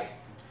enterprise,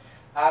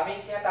 may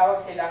sinatawag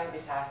silang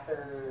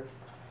disaster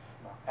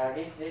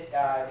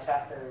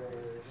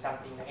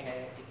something na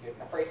ina-execute.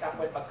 For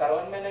example,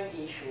 magkaroon man ng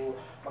issue,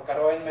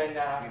 magkaroon man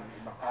na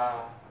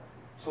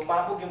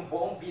sumabog yung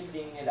buong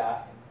building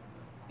nila,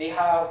 they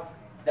have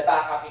the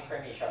backup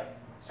information.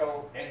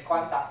 So, they'll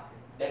contact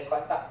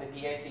the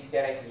DNC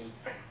directly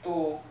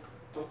to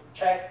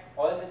check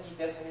all the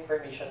details and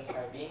information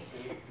are being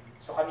saved.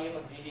 So, kami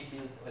yung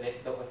mag-rebuild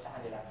ulit doon sa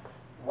kanila.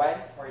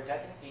 Once or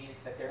just in case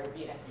that there will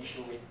be an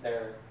issue with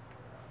their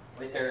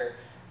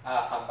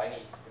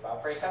company.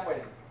 Diba? For example,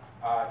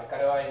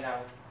 nagkaroon ng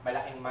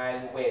malaking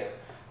malware.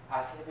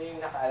 Sino ba yung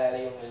nakaalala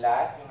yung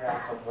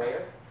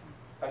ransomware?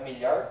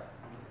 Familiar?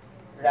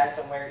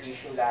 Ransomware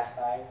issue last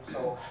time.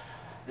 So,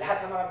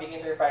 lahat ng mga big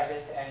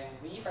enterprises and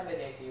we from the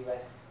DXA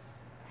was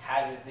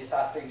had a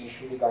disaster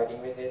issue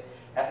regarding with it.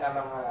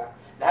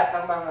 Lahat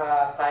ng mga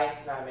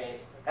clients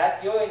namin, lahat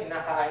yun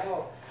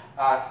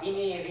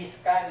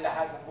ini-riskan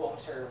lahat ng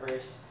buong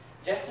servers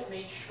just to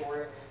make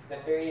sure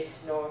that there is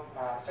no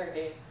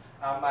certain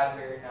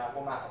malware na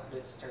pumasok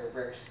dun sa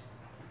servers.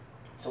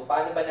 So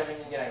paano ba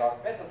namin yung ginagawa?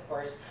 But of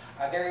course,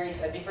 there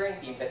is a different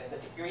team, that's the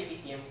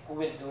security team who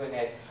will do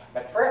it.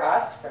 But for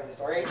us, from the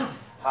storage,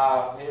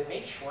 we'll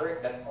make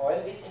sure that all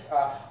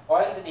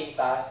the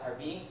data are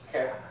being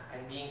kept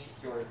and being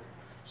secured.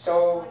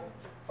 So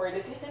for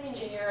the system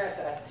engineer, as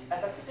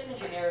a system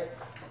engineer,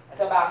 as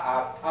a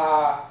backup,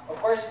 of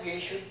course, we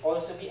should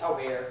also be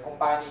aware kung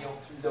paano yung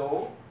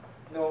flow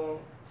ng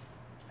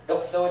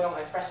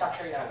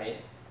infrastructure namin.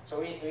 So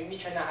we make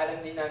sure na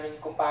alam din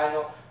namin kung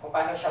paano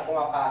siya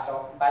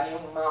pumapasok, paano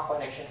yung mga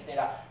connections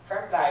nila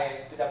from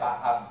client to the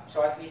backup.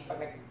 So at least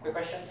pag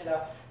nag-question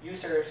sila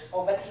users,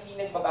 ba't hindi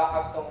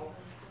nagba-backup tong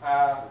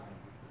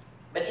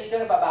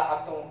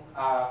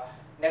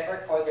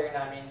network folder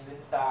namin dun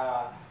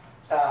sa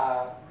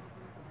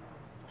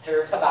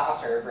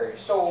backup server.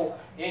 So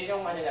yun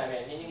yung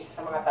yun yung isa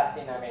sa mga task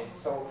din namin.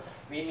 So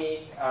we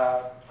made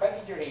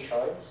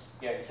configurations,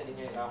 isa din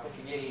yung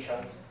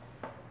configurations.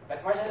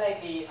 But more than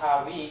likely,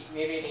 we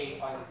rely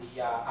on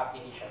the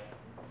application.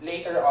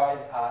 Later on,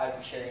 I'll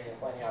be sharing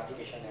yung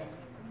application namin.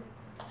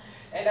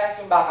 And last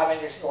yung backup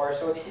and restore.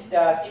 So this is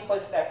the simple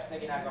steps na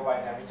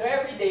ginagawa namin. So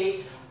every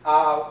day,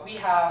 we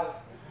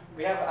have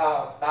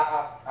a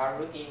backup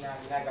routine na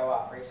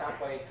ginagawa. For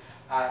example,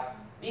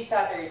 this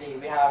Saturday,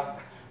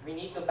 we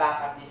need to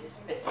back up this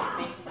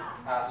specific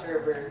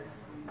server.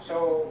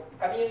 So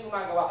kami yung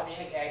gumagawa, kami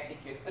yung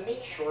nag-execute to make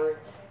sure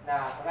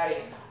na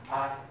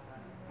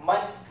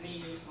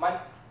monthly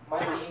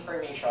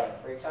information.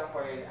 For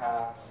example,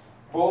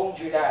 buong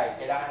July,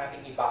 kailangan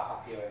natin i-back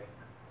up yun.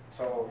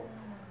 So,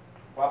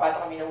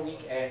 pumapasok kami ng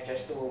weekend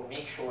just to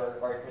make sure,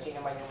 or kung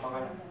sino man yung mga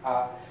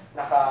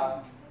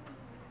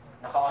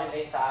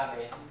naka-online sa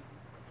amin,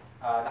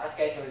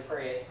 naka-schedule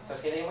for it. So,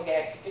 sila yung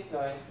mag-execute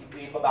nun,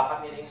 i-back up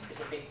nila yung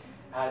specific,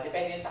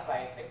 depende sa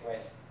client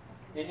request.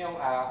 Yun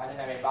yung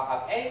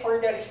backup. And for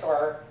the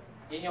restore,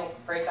 yun yung,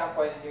 for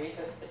example, there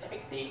is a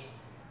specific date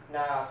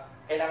na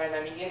kailangan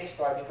namin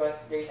i-restore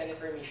because there is an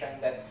information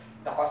that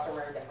the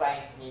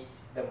client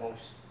needs the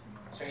most.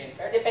 So yun.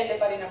 Pero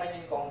depende pa rin naman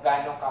yun kung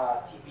gaano ka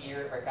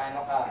severe or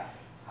gaano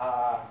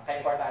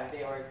ka-importante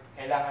or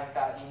kailangan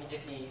ka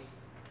immediately,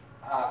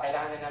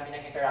 kailangan na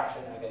namin ng interaction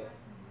agad.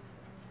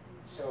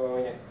 So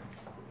yun.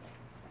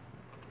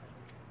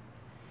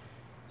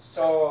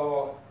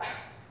 So,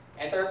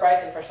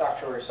 enterprise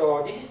infrastructure.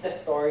 So this is the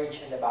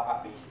storage and the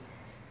backup basics.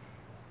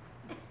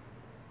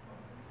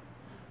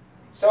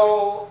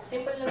 So,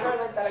 simple lang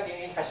naman talaga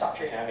yung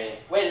infrastructure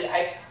namin. Well,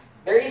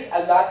 there is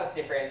a lot of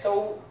difference.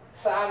 So,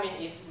 sa amin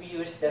is we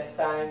use the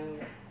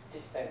SAN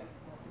system.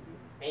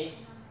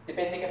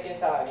 Depende kasi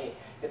yun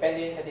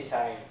depende yun sa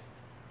design.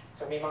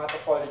 So, may mga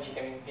topology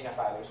kaming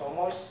pina-follow. So,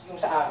 most yung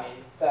sa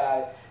amin,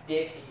 sa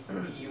DXC,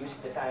 we use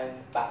the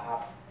SAN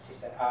backup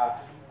system,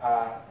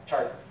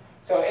 chart.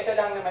 So, ito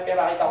lang naman,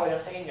 pinapakita ko lang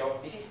sa inyo.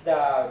 This is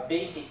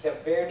the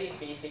very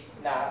basic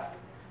na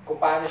kung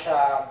paano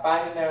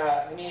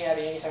na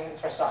nangyayari yung isang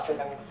infrastructure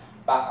ng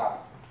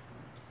backup.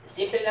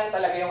 Simple lang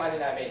talaga yung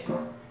namin.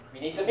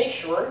 We need to make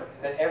sure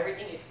that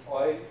everything is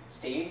all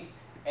saved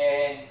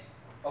and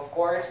of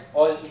course,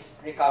 all is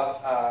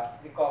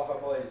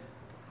recoverable.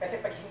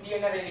 Kasi pag hindi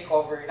yun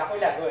na-recover,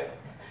 lagot.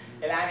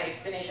 Kailangan na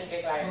explanation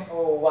kay client,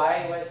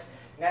 why was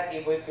not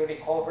able to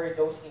recover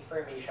those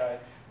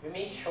information. We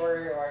made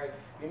sure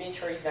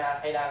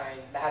na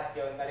kailangan lahat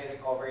yun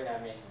na-recover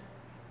namin.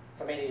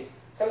 So may list.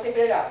 So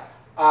simple lang.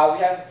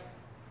 We have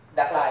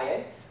the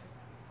clients,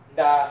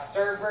 the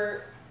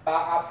server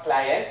backup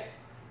client.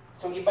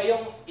 So iba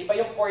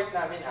yung port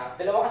namin ha.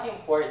 Dalawa kasi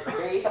yung port.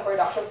 There is a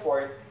production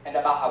port and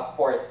a backup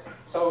port.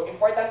 So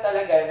important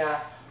talaga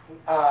na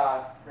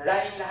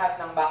running lahat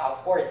ng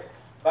backup port.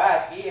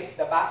 But if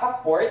the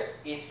backup port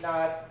is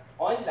not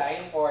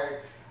online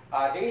or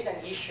there is an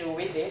issue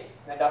with it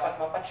na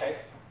dapat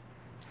mapacheck,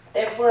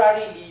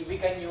 temporarily we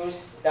can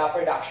use the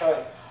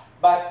production.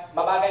 But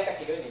mabagal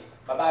kasi yun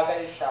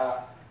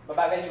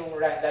mabagal yung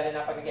run, lalo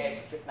na pag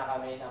nag-execute na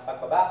kami ng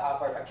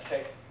pagba-backup or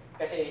pag-check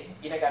kasi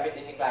ginagamit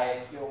din ni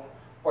client yung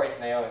port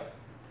na yun.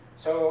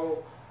 So,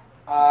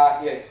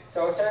 yun.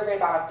 So, server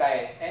backup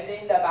clients. And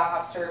then the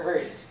backup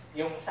servers,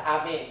 yung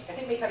sa amin.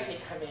 Kasi may sarili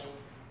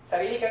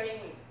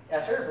kaming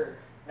server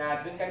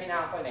na dun kami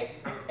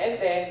nakakonect. And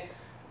then,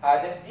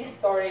 this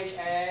storage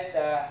and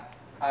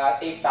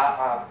tape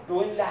backup,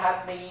 dun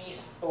lahat na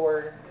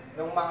i-store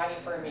ng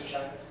mga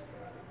informations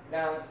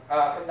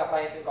from the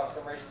clients and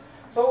customers.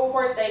 So,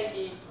 more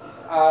likely,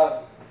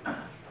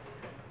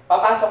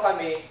 papasok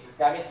kami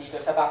gamit dito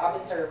sa backup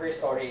and server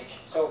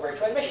storage. So,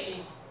 virtual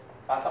machine,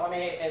 pasok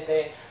kami and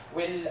then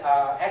we'll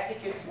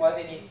execute all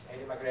the needs.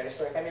 And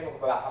magre-restore kami,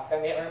 mag-backup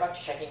kami, or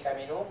mag-checking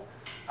kami ng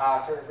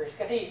servers.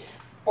 Kasi,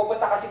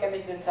 pupunta kasi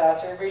kami dun sa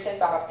servers and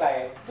backup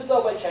client to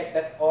double check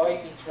that all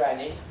is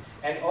running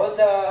and all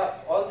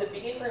the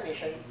big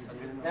informations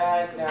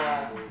na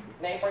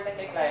na important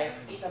kay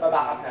clients is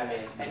nababackup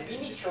namin. And we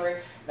make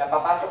sure na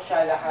papasok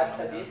siya lahat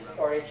sa disk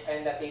storage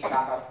and the tape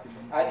backup.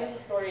 Disk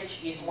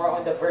storage is more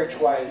on the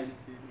virtual.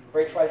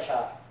 Virtual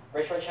siya.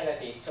 Virtual siya na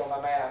tape. So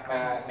mamaya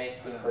may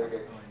explain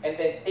further. And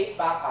then tape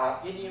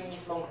backup, yun yung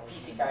mismong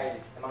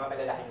physical ng mga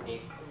malalaking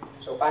tape.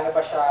 So paano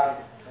ba siya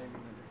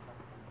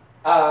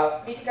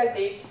physical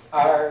tapes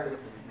are,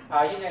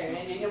 yun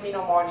yung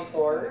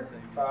minomonitor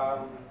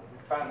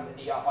from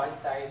the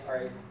on-site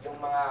or yung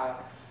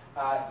mga,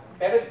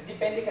 pero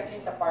depende kasi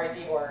yun sa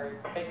party or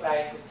kay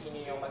client kung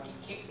sino yung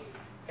mag-keep.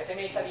 Kasi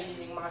may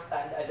sarili ng mga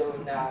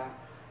stand-alone na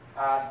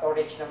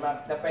storage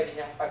na pwede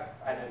niyang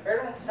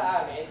pero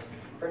sa amin,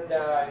 from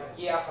the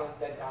key account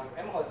that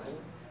I'm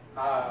holding,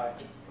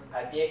 it's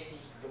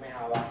DXC yung may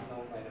hawak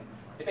nung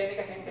Depende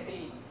kasi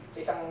sa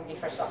isang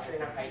infrastructure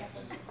ng IT,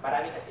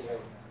 marami kasi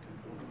yun.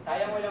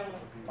 Sayang mo lang,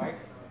 Mark,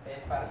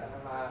 para sana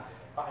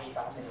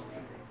mapakita ko sa inyo.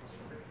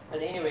 But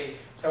anyway,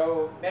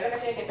 so meron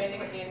kasi, depende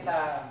kasi yun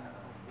sa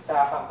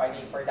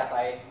company for the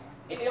client.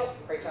 Ito yung,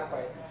 for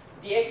example,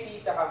 DXC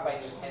is the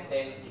company and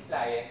then si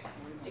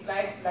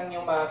client lang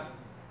yung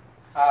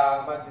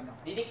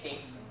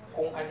mag-dictate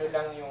kung ano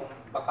lang yung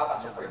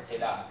magpapasupport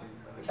sila.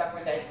 For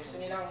example, dahil gusto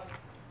nilang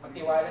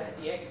magtiwala sa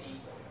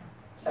DXC,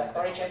 sa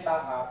storage and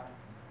backup,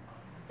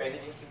 pwede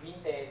din si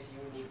Wintel, si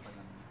Unix,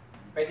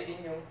 pwede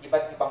din yung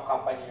iba't ibang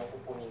company yung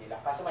kukunin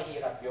nila. Kaso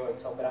mahirap yun,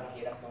 sobrang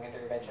hirap ng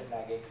intervention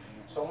lagi.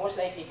 So most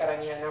likely,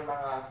 karamihan ng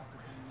mga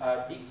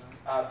big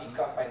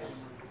company,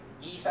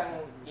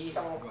 iisang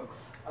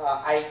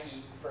IT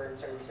firm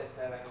services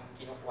na lang yung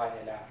kinukuha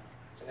nila.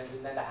 So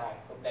nandun na lahat,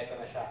 kompleto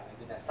na siya.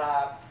 Nandun na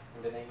SAP,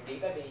 nandun na yung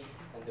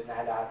database, nandun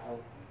na lahat ng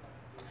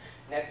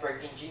network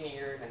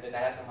engineer, nandun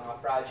na lahat ng mga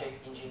project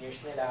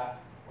engineers nila.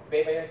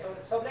 Iba yun. So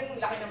sobrang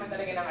laki naman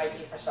talaga ng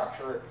IT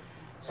infrastructure.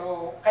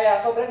 So kaya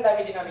sobrang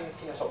dami din namin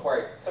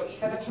sinusupport. So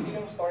isa na dito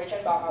yung storage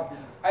and backup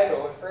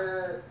alone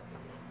for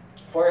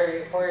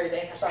the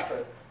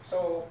infrastructure.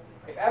 So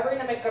if ever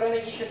na magkaroon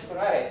ng issues,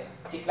 kunwari,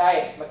 si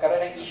clients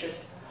magkaroon ng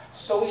issues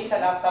solely sa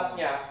laptop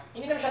niya,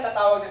 hindi naman siya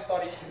tatawag ng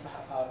storage and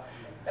backup.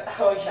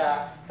 Tatawag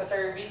siya sa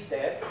service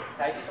desk,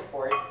 sa IT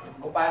support,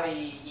 kung paano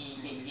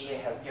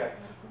i-help yun.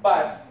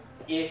 But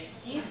if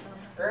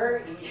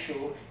her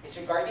issue is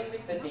regarding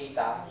with the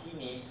data he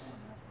needs,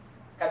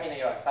 kami na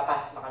yun,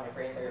 papasok na kami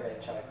for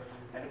intervention.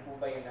 Ano po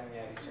ba yung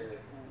nangyari, sir?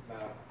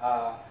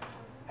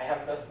 I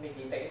have lost my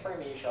data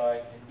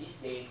information in this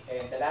date,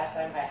 and the last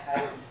time I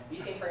had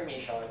this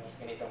information is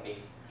ganitong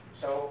date.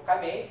 So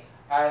kami,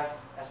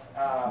 as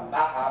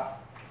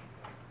backup,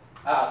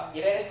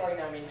 i-restore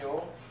namin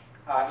yung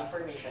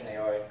information na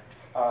yun,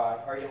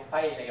 or yung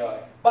file na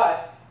yun.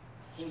 But,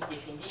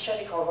 if hindi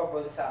siya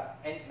recoverable sa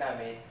end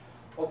namin,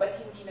 o ba't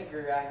hindi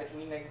nag-run, ba't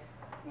hindi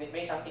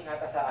may something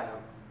ata sa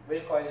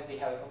we'll call the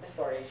help of the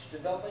storage to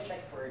double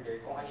check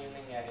further kung ano yung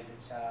nangyari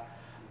dun sa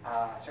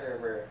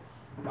server.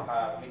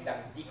 Baka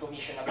biglang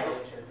decommission na ba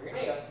yung server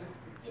na yun,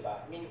 di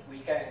ba? I mean,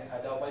 we can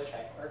double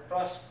check or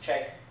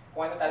cross-check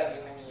kung ano talaga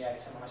yung nangyayari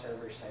sa mga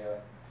servers na yun.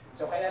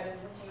 So kaya din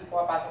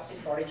pumapasok si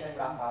storage and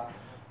backup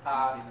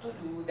to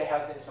do the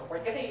help and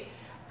support. Kasi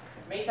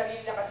may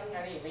sarili na kasi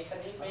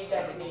may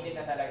designated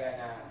na talaga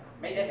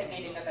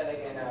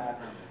na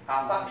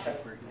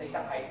functions sa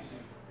isang IT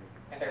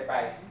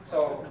enterprise.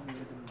 So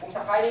kung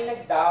sakaling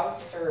nag-down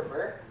si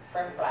server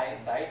from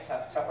client side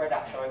sa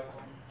production,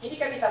 hindi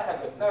kami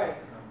sasagot nun.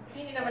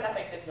 Kasi hindi naman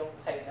affected yung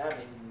side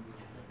namin.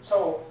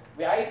 So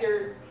we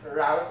either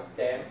route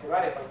them,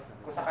 kunwari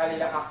kung sakali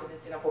lang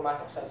accident silang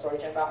pumasok sa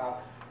storage and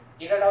backup,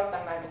 i-route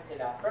lang namin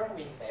sila from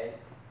Wintel,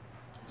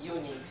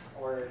 Unix,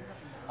 or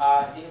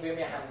sino ba yung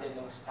may handle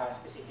ng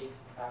specific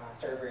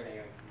server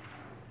na yun.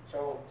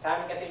 So, sa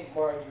amin kasi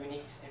more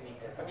Unix and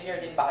Wintel.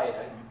 Familiar din ba kayo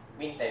nun?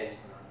 Wintel.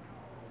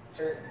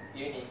 Sir,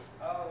 Unix.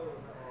 Oh.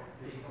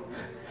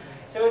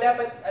 So,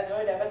 dapat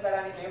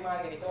marami kayo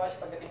mga ganito kasi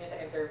pagdating niya sa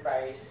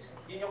enterprise,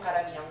 yun yung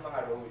karamihang mga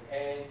role.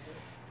 And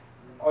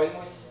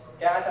almost,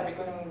 kaya nga sabi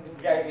ko nung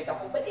graduate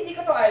ako, ba't hindi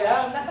ko to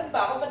alam? Nasaan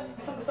ba ako? Ba't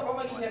gusto ko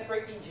maging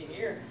network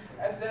engineer?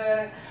 At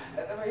the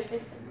first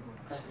place,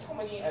 gusto ko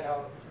maging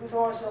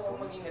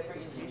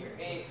network engineer.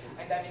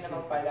 Ang dami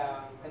naman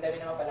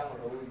palang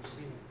roles.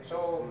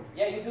 So,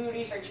 yeah, you do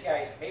research,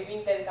 guys. May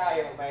Wintel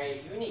tayo,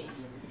 may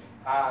Unix.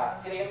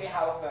 Sila yung may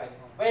hawak nun.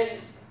 Well,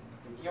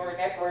 your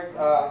network,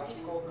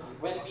 Cisco,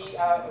 will be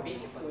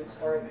basic tools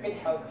or can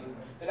help you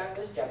to land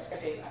those jobs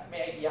kasi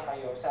may idea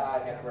kayo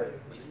sa network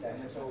system.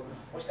 So,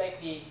 most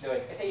likely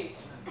doon. Kasi,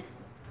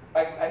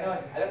 pag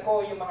alam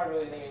ko yung mga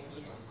role na yun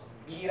is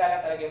bihira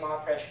lang talaga yung mga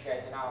fresh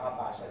grad na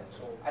nakakapasok.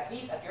 So, at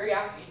least at your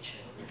young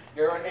age,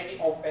 you're already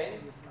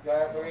open,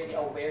 you're already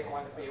aware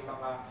kung ano pa yung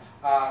mga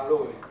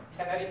role.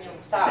 Isa na rin yung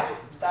SAP.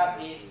 SAP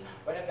is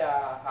one of the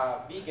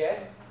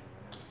biggest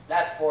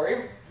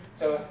platform.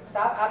 So,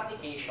 SAP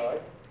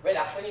application, well,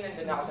 actually,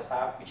 nandun ako sa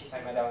SAP, which is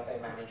I'm a downtime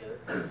manager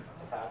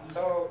sa SAP.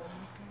 So,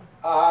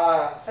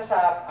 sa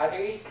SAP,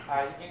 there is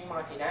yung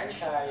mga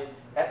financial,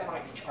 lahat ng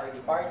mga HR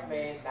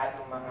department, lahat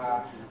ng mga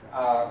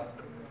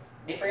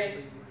different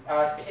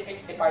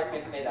specific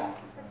department nila,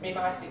 may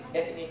mga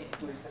designated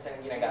tools na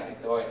silang ginagamit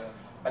doon.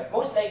 But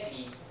most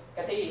likely,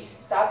 kasi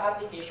SAP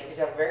application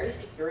is a very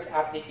secured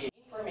application.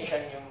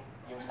 Information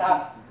yung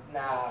SAP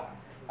na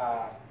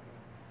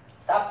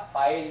SAP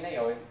file na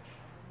yon,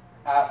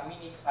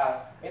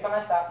 may mga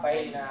SAP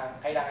file na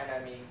kailangan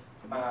namin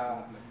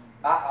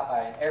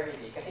backupan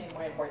everyday kasi yung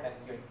mga important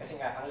yun. Kasi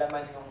nga, ang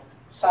laman ng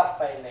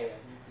SAP file na yun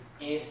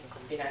is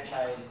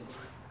financial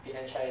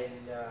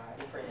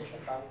information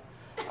from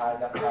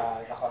the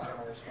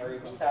customers or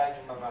minsan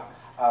yung mga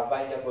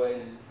valuable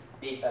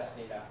data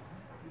nila.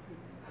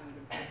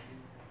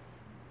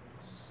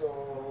 So,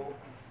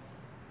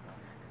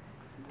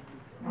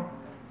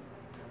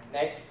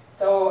 next.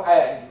 So,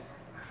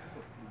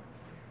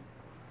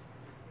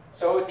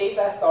 So,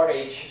 data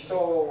storage. So,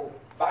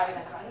 baka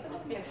nagtataka, ano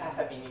ba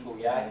pinagsasabi ni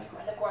Kuya? Hindi ko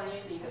alam kung ano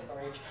yung data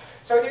storage.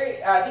 So,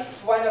 this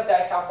is one of the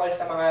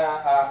examples ng mga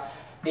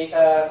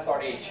data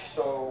storage.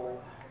 So,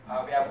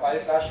 we have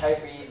all-flash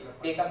hybrid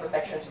data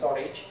protection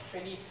storage.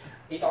 Actually,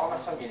 dito ako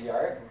mas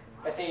familiar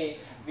kasi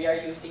we are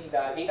using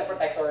the data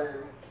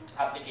protector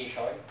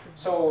application.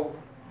 So,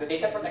 the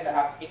data protector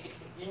app,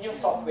 yun yung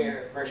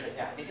software version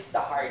niya. This is the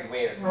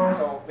hardware.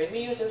 So, when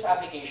we use those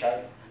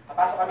applications,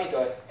 papasok kami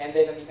doon, and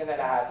then nandito na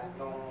lahat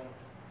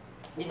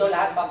dito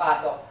lahat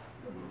papasok.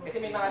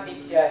 Kasi may mga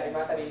tips yan, may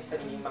mga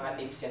sariling mga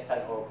tips yan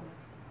sa loob.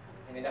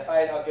 And then the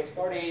file object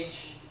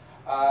storage,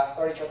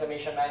 storage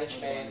automation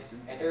management,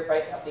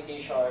 enterprise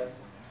application,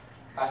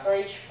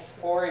 storage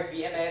for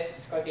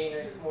VMS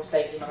containers, most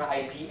likely mga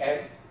IBM,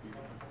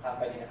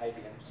 company ng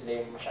IBM,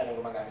 sila yung masyadong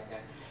gumagamit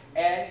yan.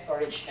 And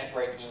storage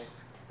networking.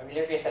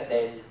 Familiar kayo sa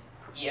Dell,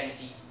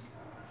 EMC.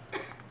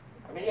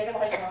 Familiar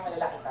naman kayo sa mga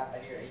malalaking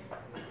company, right?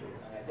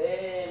 Mga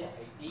Dell,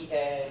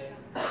 IBM.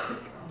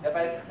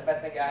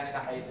 Dapat nag-aano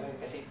na kayo doon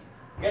kasi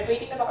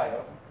graduating na ba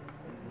kayo?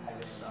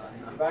 Halos.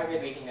 Diba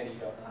graduating na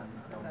dito?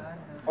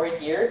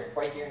 Fourth year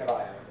na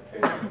ba kayo?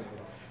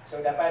 So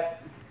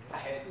dapat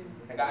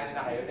nag-aano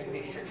na kayo,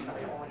 nag-research na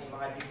kayo kung ano yung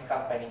mga dream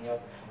company nyo.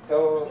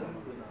 So,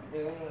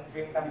 yung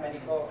dream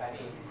company ko,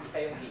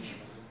 isa yung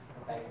HP.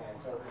 Time na.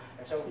 So,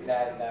 I'm so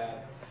glad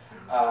that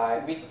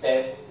with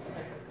them,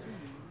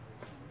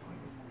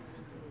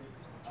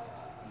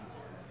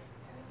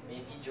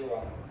 may video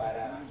ako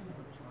para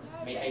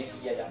may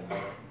idea lang.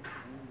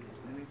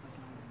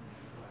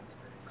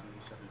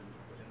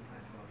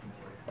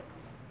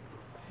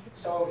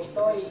 So, ito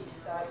ay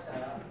isa sa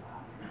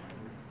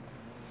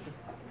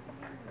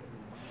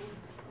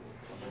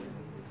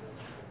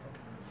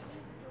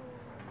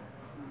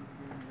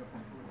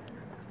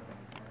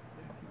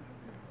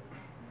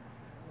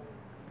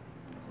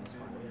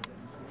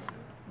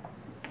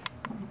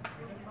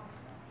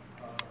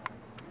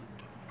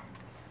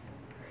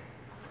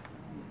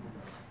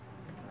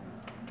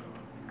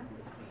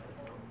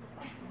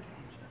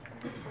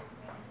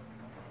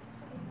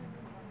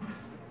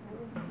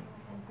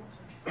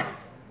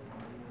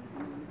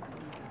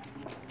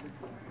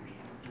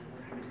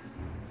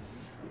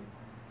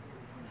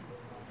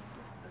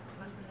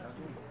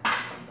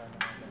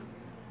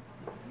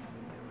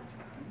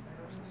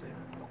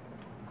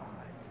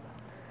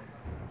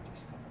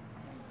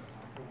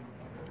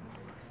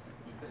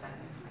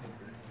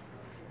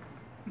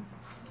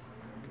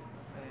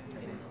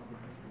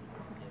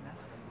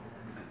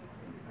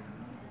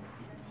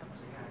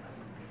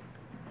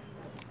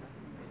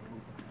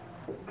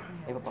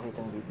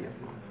ipapakita ng video.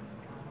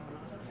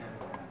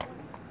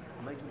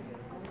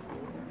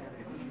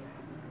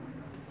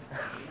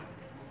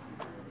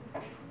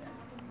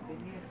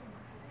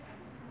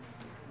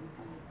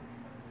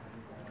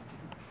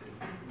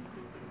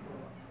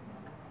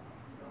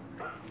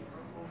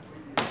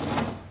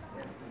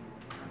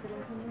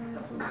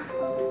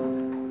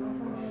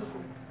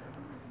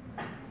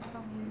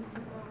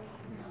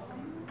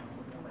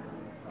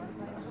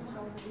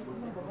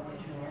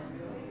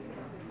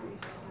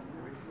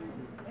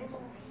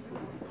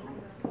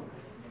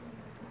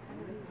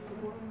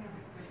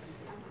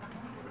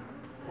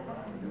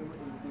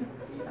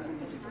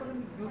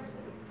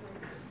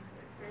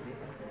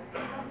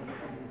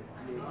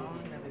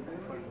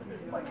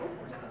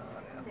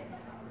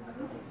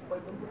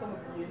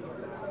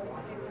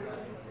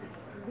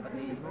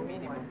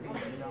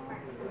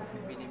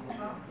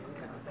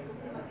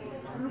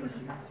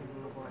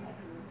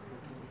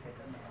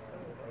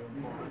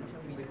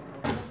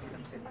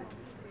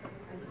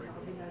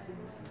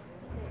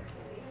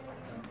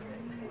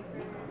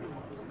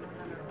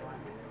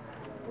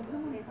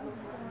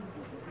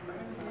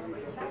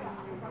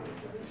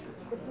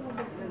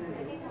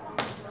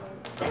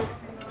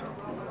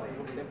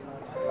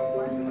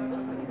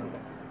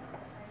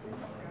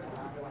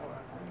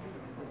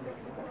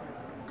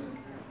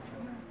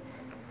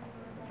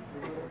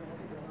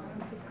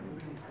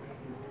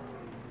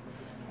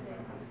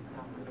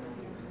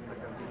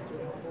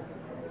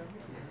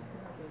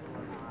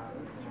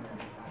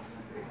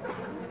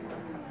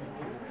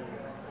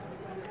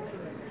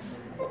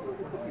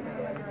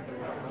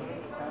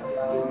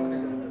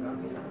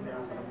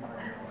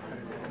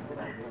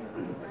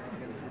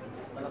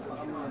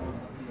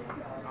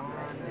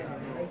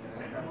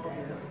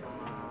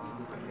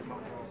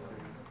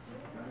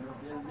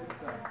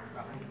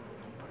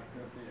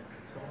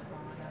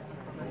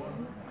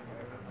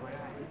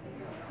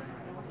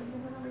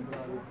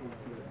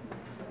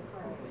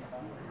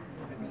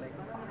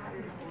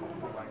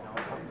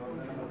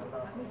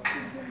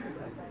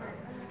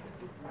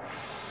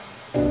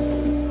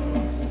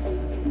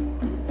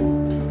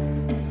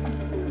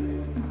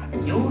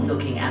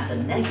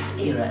 the next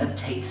era of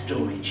tape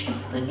storage,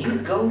 the new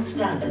gold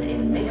standard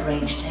in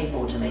mid-range tape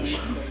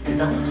automation,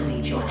 designed to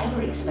meet your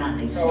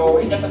ever-expanding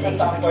storage, isa to sa data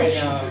sample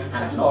protection, ng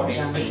and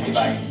storage long-term retention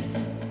device.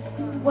 needs.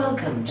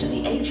 Welcome to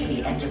the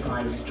HP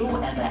Enterprise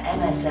Store Ever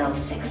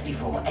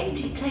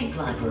MSL6480 tape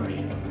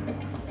library.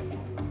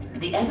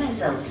 The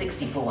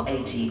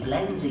MSL6480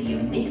 blends a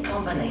unique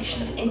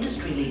combination of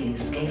industry-leading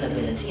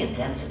scalability and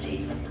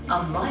density,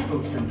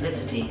 unrivaled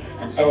simplicity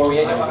and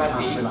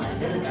enterprise-class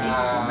reliability,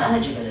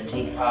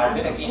 manageability,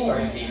 and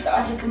performance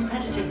at a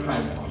competitive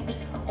price point,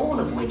 all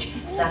of which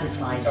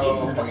satisfies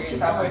even the most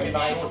demanding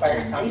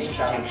short-term data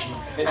protection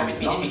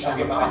and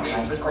long-term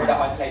archive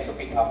requirements.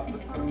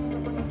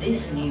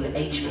 This new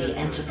HP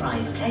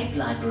Enterprise tape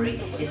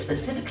library is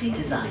specifically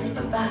designed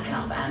for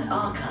backup and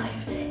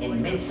archive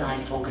in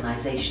mid-sized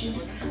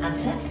organizations and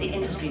sets the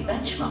industry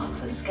benchmark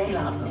for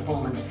scale-out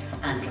performance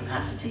and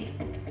capacity.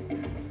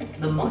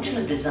 The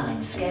modular design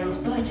scales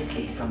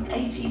vertically from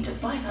 80 to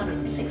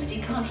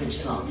 560 cartridge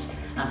slots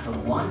and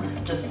from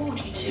 1 to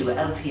 42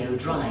 LTO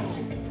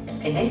drives,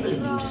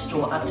 enabling you to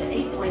store up to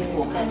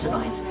 8.4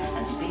 petabytes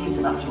at speeds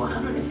of up to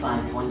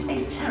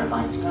 105.8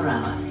 terabytes per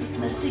hour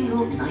in a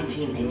single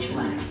 19-inch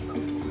rack.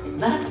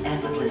 That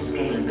effortless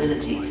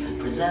scalability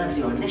preserves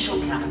your initial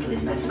capital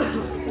investment,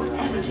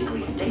 whatever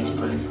degree of data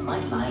growth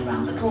might lie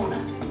around the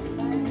corner.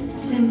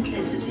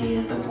 Simplicity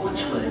is the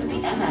watchword of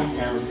the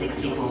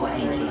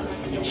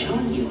MSL6480,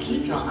 ensuring you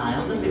keep your eye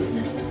on the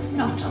business,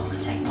 not on the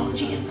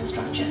technology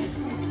infrastructure.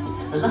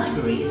 The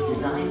library is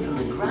designed from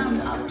the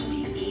ground up to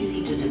be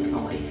easy to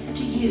deploy,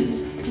 to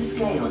use, to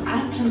scale,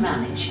 and to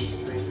manage.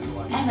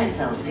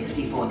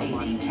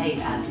 MSL6480 Tape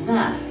as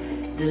NAS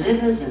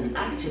delivers an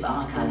active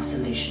archive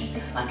solution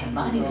by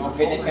combining the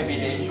performance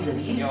and ease of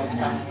use of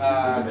NAS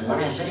with the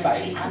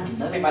reliability and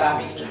low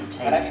cost of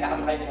tape.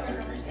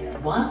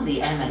 While the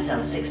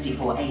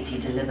MSL6480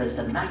 delivers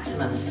the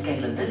maximum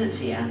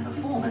scalability and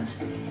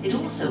performance, it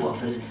also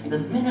offers the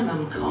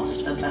minimum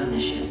cost of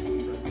ownership.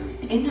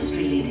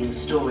 Industry-leading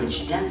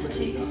storage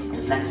density,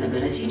 the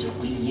flexibility to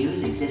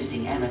reuse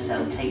existing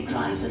MSL tape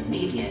drives and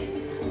media,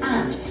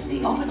 and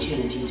the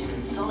opportunity to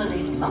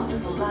consolidate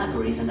multiple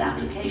libraries and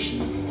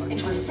applications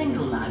into a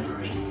single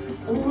library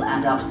all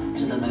add up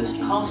to the most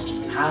cost,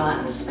 power,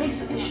 and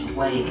space-efficient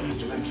way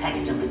to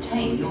protect and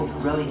retain your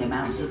growing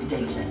amounts of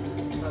data.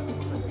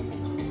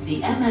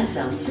 The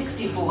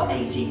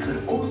MSL6480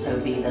 could also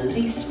be the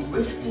least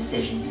risk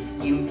decision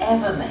you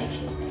ever make.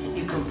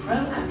 You can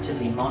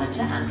proactively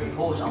monitor and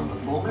report on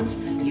performance,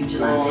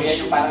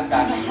 utilization, and the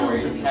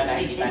health of your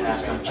tape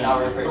infrastructure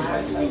via a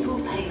single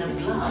pane of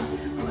glass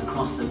from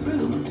across the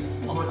room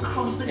or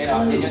across the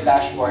globe. Indeed, your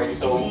data is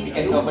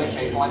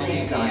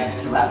safeguarded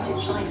throughout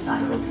its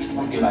lifecycle with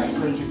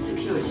integrated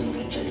security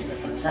features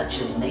such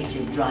as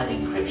native drive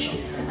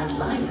encryption and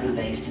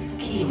library-based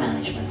key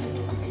management.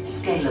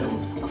 Scalable,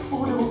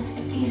 affordable,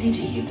 easy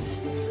to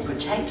use.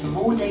 Protect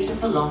more data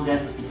for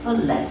longer, for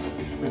less,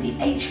 with the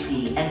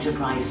HP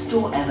Enterprise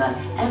Store Ever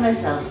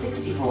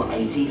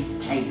MSL6480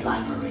 Tape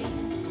Library.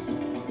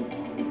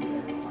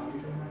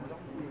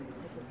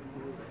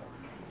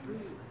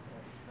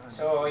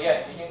 So,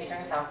 yeah, yun yung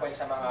isang sample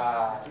sa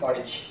mga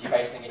storage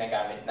device na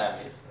ginagamit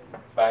namin.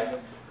 But,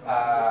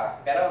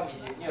 pero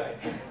medium yun.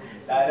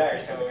 Dollar,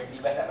 so hindi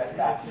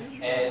basta-basta.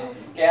 And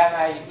kaya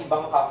nga yung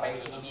ibang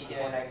company, hindi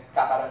sila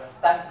nagkakaroon ng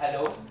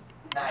stand-alone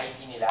na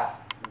ID nila,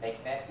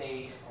 like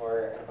Nestle's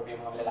or ano pa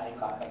yung mga lalaking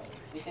company.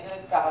 Hindi sila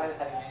nagkakaroon ng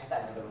sarili ng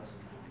standalones.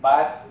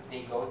 But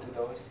they go to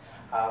those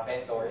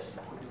vendors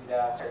who do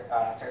the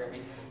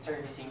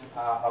servicing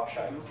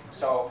options.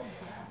 So,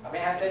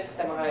 may handle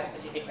sa mga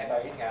specific na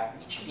to, yun nga,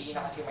 HP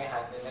na kasi may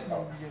handle na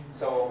to.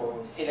 So,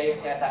 sila yung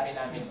sinasabi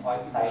namin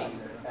on-site,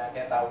 na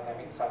tinatawag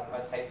namin sa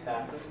on-site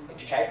na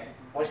check.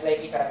 Most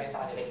likely karamihan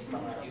sa kanila is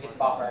mga Hewlett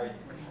Packard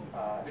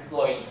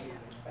employee.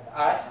 But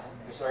us,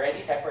 because we're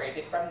already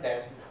separated from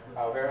them,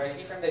 we're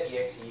already from the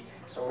DXC,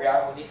 so we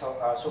are only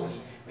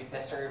solely with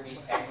the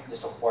service and the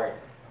support.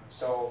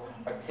 So,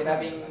 pag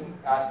sinabing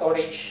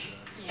storage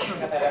issue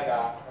na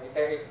talaga, or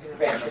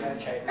interventional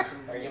check,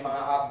 or yung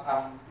mga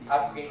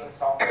upgrade on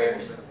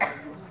software,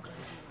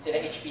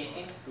 sila HP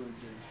since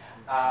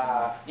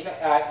yun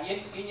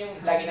yung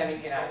lagi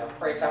namin inaano.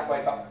 For example,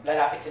 pag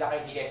lalapit sila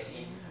kay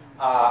DXC,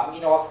 ang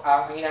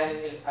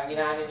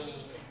inaano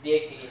ni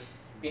DXC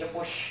is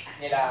pinupush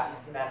nila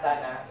na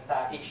sana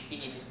sa HP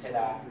din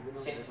sila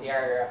since they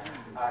are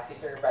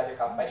sister brother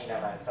company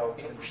naman. So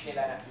pinupush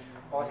nila na,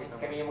 since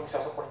kami yung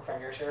magsusupport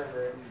from your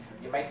server,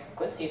 you might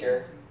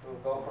consider to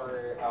go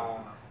for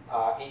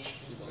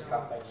HPE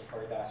company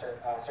for the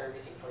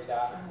servicing for the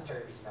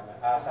service naman,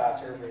 sa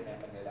server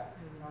naman nila.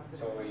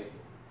 So yun.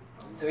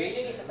 So yun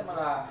yung isa sa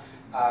mga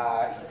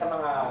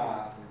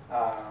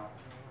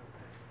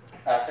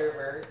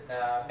server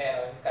na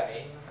meron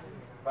kami.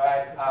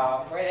 But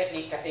more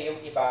likely kasi yung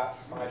iba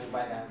is mga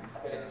luma na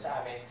katulad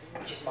sa amin,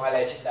 which is mga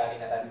legendary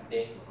na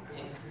din.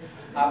 Since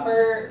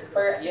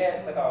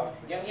yes, totoo.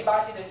 Yung iba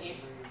kasi dun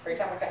is, for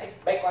example, kasi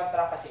by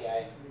contract kasi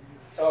yan.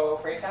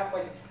 So, for example,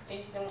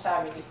 since yung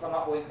sa amin is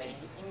mga old na,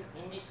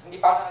 hindi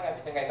pa ako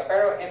nakagamit ng ganito,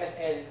 pero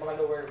MSL, mga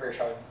lower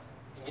version,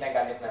 yung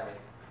ginagamit namin.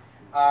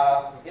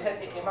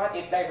 Yung mga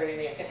tape library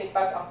na yun, kasi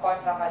pag ang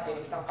contract kasi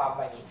ng isang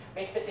company,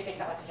 may specific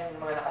na kasi siyang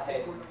mga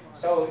nakaset.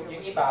 So,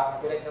 yung iba,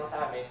 katulad ng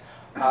sa amin,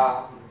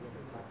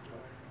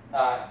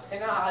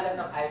 sinakakalan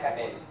ng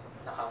Alcatel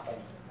na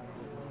company,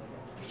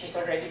 which is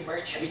already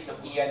merged with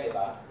Nokia, di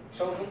ba?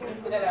 So,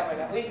 doon ko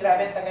nalaman na, uy,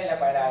 grabe ang tagal na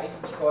pala. It's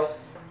because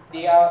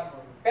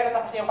pero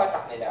tapos yung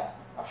contract nila.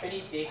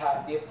 Actually,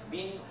 they've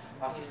been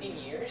 15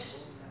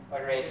 years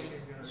already.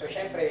 So,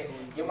 syempre,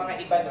 yung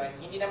mga iba nun,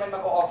 hindi naman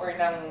mag-o-offer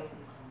ng,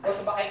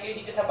 sumakay kayo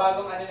dito sa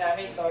bagong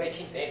namin, storage,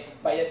 hindi.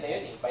 Bayad na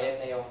yun eh.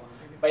 Bayad na yung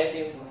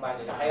luma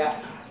nila.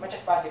 Kaya, as much as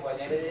possible,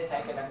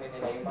 nire-recycle lang din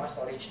nila yung mga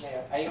storage na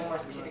yun, ay yung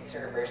mga specific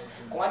servers,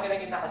 kung ano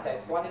lang yung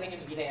nakaset, kung ano lang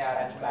yung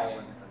binayaran ni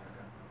client.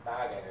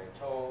 Ganun.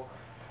 So,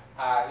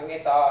 yung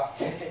ito,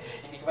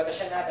 hindi ko pa ito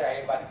siya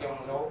na-try, but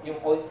yung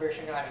old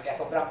version ng amin, kaya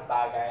sobrang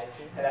bagal.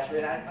 Sa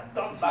dashboard na,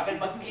 bagal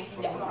mag-click,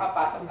 hindi ako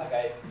makapasok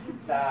agad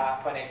sa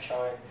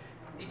connection.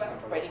 Hindi pa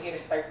pwedeng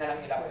i-restart na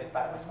lang nila ulit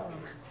para mas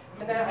mabilis.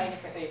 Isa na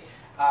nakainis kasi,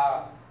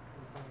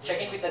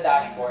 checking with the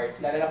dashboards,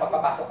 lalo na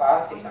pagpapasok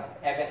ka sa isang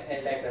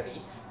MSL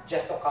library,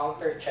 just to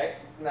counter-check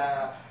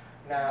na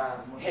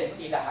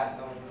healthy lahat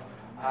ng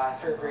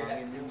server na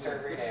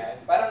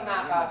yan. Parang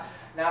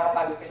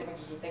nakakapagod kasi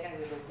maghihintay ka,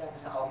 nag-load lang,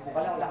 tapos nakaupo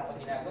ka lang, wala ka pang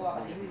ginagawa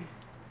kasi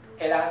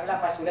kailangan lang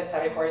masulat sa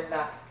report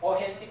na,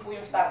 healthy po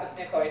yung status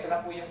nito, ito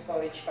na po yung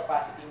storage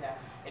capacity na,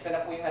 ito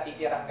na po yung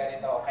natitirang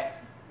ganito. Okay,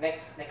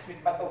 next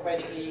week pa to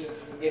pwedeng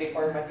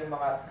i-reformat yung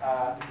mga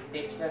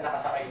tapes na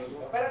nakasakay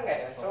dito. Parang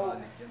ganun. So,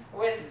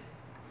 well,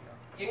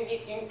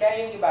 kaya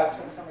yung iba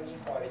gusto maging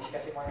storage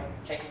kasi more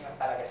checking lang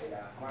talaga sila.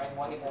 More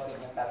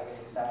monitoring lang talaga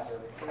sila sa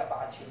server. Kasi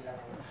napaka-chill lang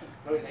yung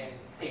rule na yun.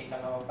 State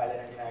lang naman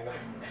pala na ginagawa.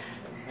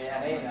 May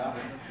yun, no?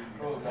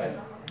 So, good.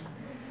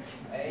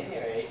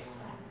 Anyway.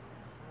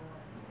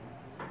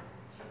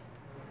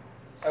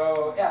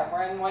 So, yeah,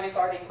 more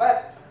monitoring.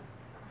 But,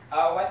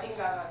 one thing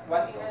na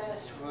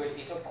is good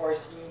is, of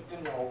course, you need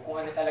to know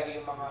kung ano talaga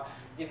yung mga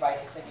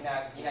devices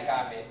na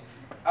ginagamit.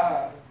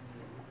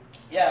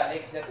 Yeah,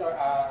 like the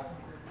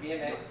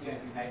BMS, yun,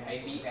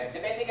 IBM.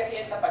 Depende kasi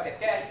yan sa patent.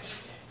 Kaya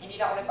hindi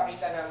na ako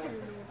nagpakita ng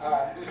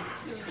tools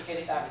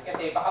specifically sa amin.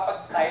 Kasi baka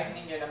pag time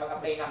ninyo na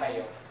mag-apply na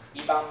kayo,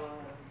 ibang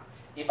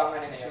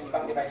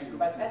devices.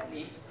 But at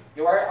least,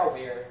 you are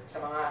aware sa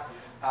mga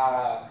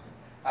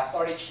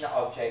storage na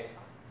object.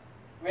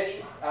 Well,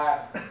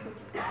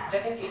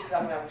 just in case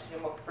lang na gusto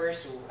nyo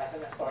mag-pursue as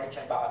a storage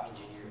and backup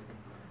engineer.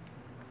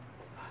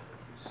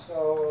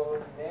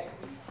 So,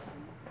 next.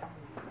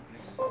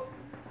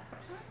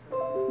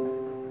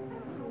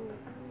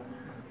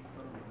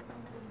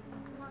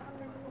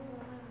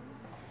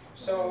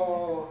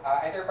 So,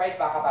 enterprise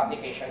backup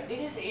application. This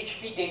is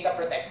HP Data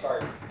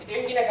Protector. Ito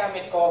yung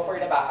ginagamit ko for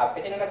the backup.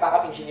 Kasi nung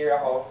nag-backup engineer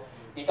ako,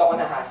 dito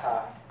ako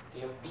nahasa.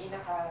 Ito yung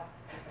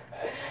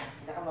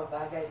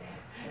pinakamabagay.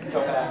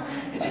 Joke lang.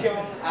 Ito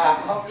yung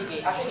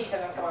complicated. Actually,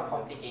 isa lang sa mga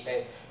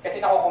complicated. Kasi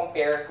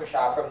nako-compare ko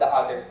siya from the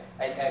other,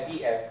 like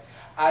BM.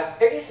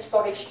 There is a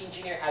storage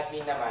engineer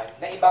admin naman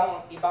na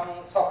ibang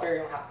software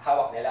yung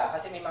hawak nila.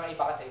 Kasi may mga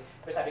iba kasi,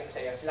 pero sabi ko sa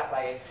iyo, sila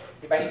client,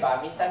 iba-iba.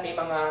 Minsan may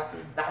mga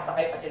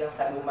nakasakay pa silang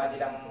sa luma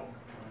nilang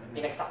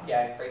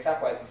pinagsakyan. For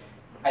example,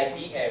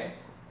 IBM.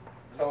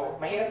 So,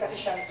 mahirap kasi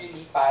siyang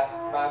ilipat,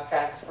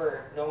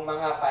 mag-transfer ng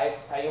mga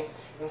files,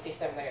 yung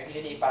system na yun,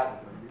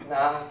 ililipat na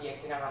ang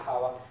DXC na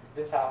hawak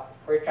dun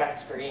for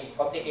transferring.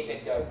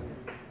 Complicated yun.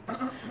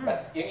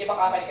 But yung ibang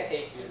company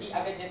kasi, hindi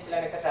agad yan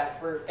sila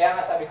nagta-transfer. Kaya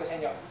nga sabi ko sa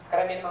inyo,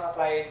 karamihan ng mga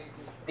clients,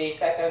 they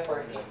settle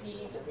for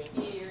 15 to 20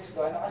 years.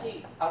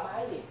 Kasi ang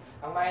mahal eh.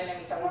 Ang mahal ng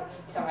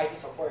isang IT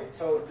support.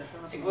 So,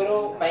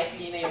 siguro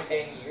maikli na yung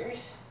 10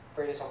 years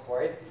for the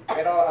support.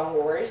 Pero ang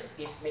worst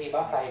is may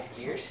iba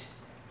 5 years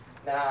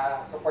na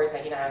support na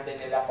hinahandle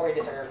nila for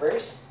the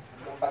servers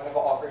yung pag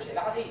nag-o-offer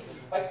sila. Kasi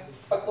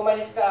pag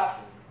umalis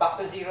ka, back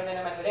to zero na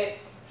naman ulit.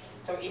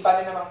 So, iba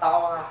na namang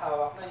tao ang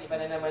hawak nun, iba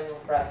na naman yung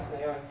process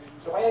na yun.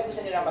 So, kaya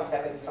gusto nila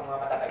mag-settle sa mga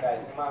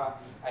matatagal. Yung mga,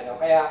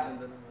 kaya,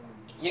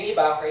 yung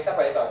iba, for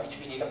example, ito,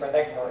 HP Data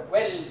Protector,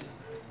 well,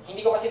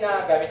 hindi ko kasi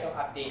nagamit yung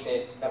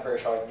updated na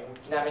version. Yung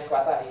ginamit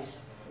ko ata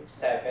is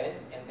 7,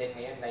 and then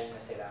ngayon 9 na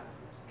sila.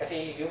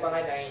 Kasi yung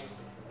mga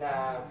 9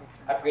 na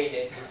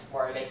upgraded is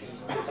more likely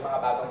sa mga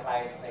bagong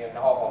clients na yun na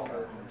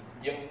offer.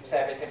 Yung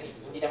 7 kasi,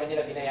 hindi naman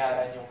nila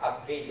binayaran yung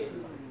upgraded.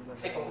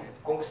 Kasi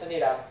kung gusto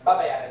nila,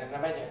 babayaran na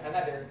naman yun.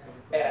 Another,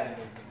 pera na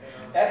yun.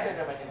 Pera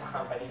na naman yun sa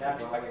company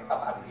namin pag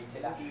papa-upgrade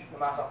sila ng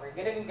mga software.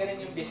 Ganun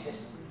yung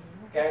business.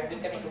 Kaya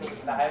doon kami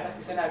kumikita. Kaya mas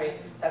gusto namin,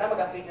 sana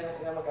mag-upgrade na lang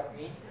sila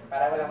mag-upgrade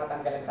para walang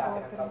matanggalan sa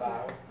atin ng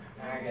trabaho.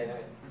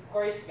 Ganun. Of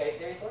course, guys,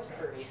 there is also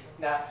a risk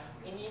na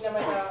hindi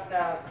naman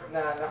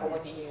na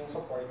continue yung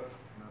support.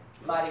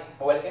 Maaaring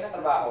bawal ka ng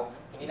trabaho,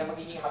 hindi na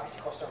magiging happy si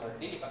customer,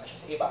 lilipat na siya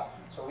sa iba.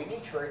 So we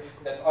make sure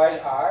that all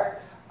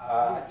are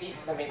at least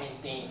na may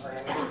maintain or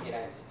na may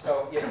maintenance.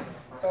 So, yun.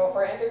 So,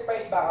 for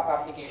enterprise backup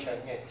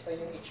application, yun, isa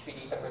yung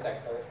HP Data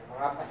Protector.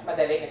 Mga mas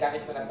madali,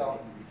 nagamit ko na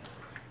itong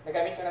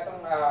nagamit ko na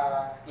itong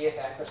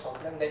ESM, pero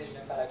sobrang dali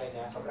lang talaga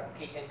niya. Sobrang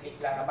click and click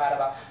lang na para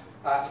ba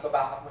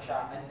ibabackup mo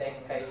siya.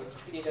 Unlike kay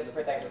HP Data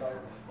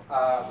Protector,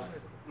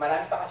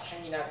 marami pa kasi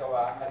siyang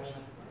ginagawa. I mean,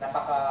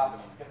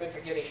 yung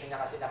configuration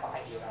niya kasi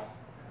napakahirap.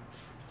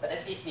 But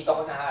at least dito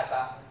ako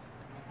nahasa.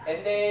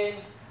 And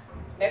then,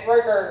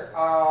 networker,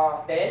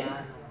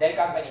 Dell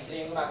company, sila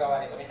yung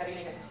gumagawa nito. May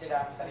sarili kasi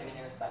sila, sarili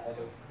niya na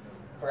standalone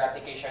for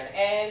application.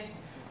 And,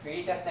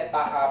 Veritas Net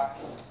Backup,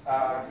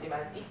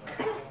 Symantec,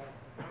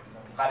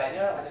 yung kala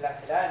nyo, ano lang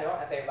sila, no?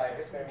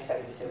 Antivirus, pero may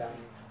sarili silang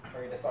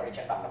for the storage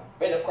and backup.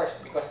 Well, of course,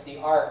 because they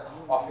are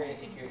offering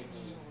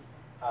security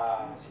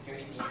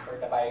for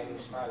the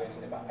virus, mga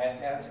ganun, diba? Kaya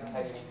meron silang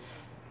sarili.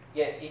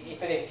 Yes,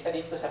 ito rin, isa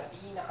dito sa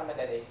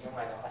pinakamadali yung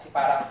ano, kasi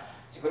parang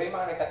siguro yung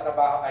mga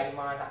nagtatrabaho ay yung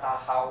mga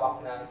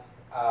nakahawak ng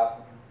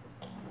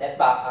net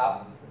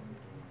backup.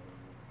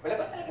 Wala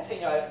ba talaga sa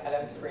inyo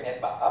alam for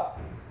net backup?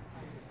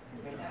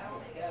 Wala,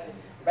 oh my God.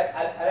 But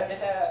alam niyo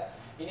sa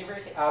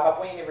university,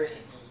 Papua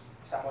University,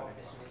 some of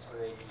the students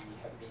already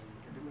have been,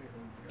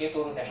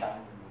 ituro na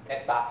siya,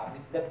 net backup.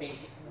 It's the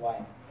basic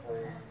one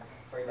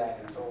for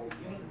that. So,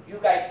 you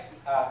guys,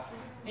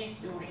 please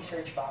do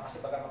research pa kasi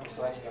baka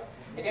magustuhan niyo.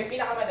 Ito yung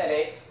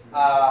pinakamadali,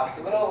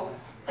 siguro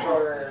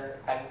for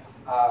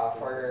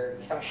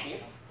isang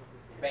shift,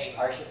 may 8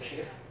 hours yung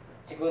shift,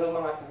 siguro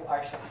mga 2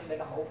 hours lang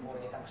sila nakaupo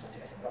niya, tapos na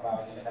sila sa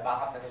trabaho nila,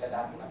 na-backup na nila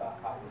lahat yung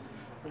na-backup.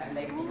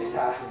 Unlike dito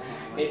sa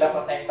data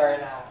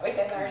protector na,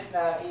 10 hours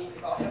na,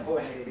 iitim ako sa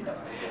post.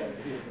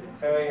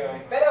 So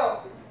yun.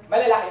 Pero,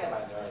 malalaki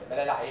naman yun.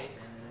 Malalaki.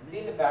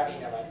 Still vary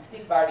naman.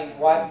 Still vary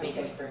what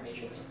data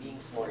information is being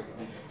stored.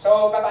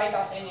 So, papakita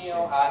ko sa inyo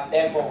yung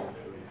demo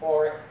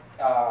for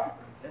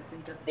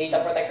data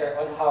protector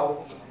on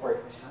how it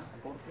works.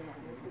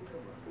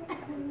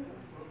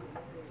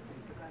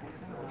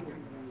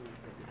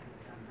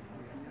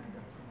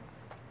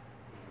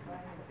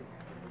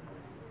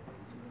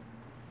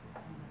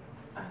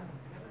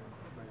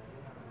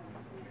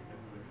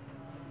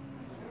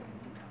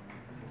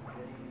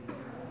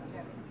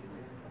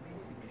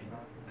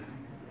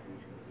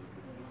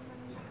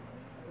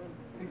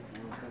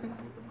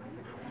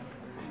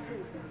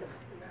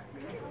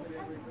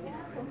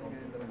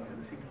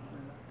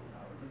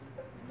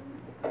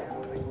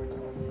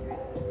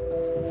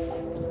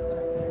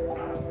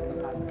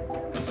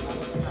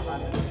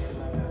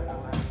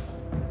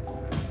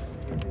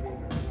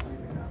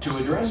 To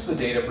address the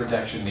data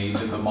protection needs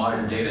of the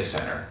modern data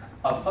center,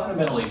 a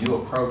fundamentally new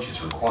approach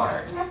is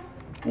required.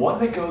 One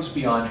that goes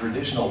beyond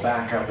traditional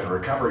backup and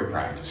recovery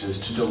practices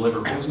to deliver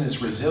business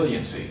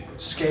resiliency,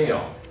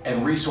 scale,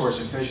 and resource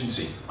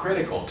efficiency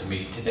critical to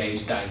meet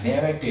today's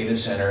dynamic data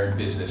center and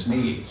business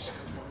needs.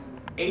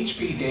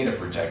 HP Data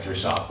Protector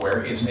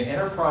software is an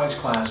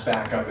enterprise-class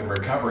backup and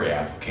recovery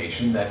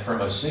application that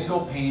from a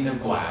single pane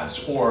of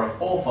glass or a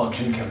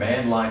full-function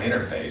command line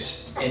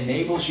interface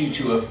enables you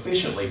to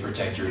efficiently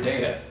protect your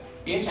data,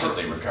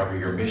 instantly recover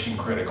your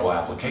mission-critical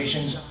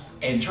applications,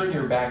 and turn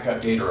your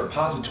backup data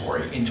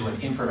repository into an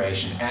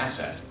information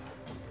asset.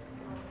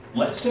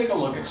 Let's take a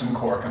look at some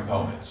core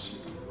components.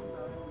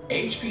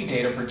 HP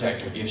Data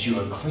Protector gives you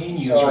a clean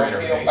user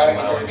interface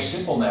allowing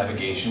simple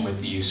navigation with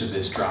the use of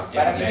this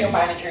drop-down menu,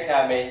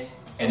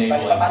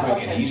 enabling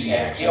quick and easy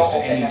access to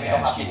any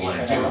task you want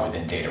to do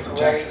within Data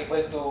Protector.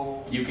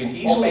 You can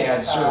easily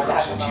add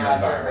servers into your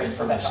environment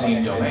from the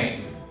same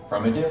domain,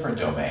 from a different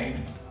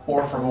domain,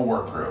 or from a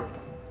work group.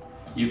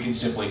 You can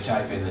simply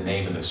type in the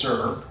name of the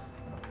server,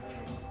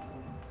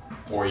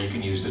 or you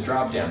can use the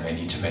drop-down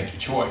menu to make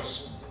your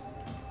choice.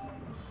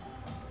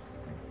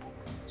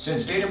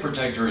 Since Data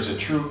Protector is a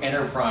true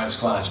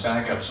enterprise-class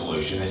backup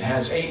solution, it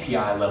has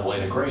API-level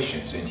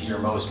integrations into your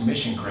most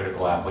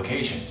mission-critical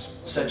applications,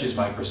 such as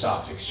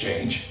Microsoft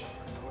Exchange,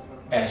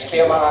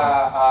 SQL,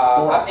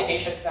 or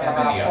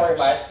many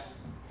others.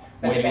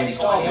 When you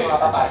install Data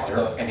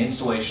Protector, an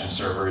installation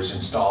server is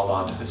installed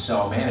onto the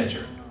Cell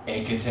Manager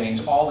and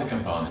contains all the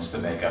components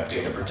that make up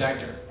Data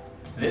Protector.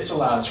 This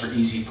allows for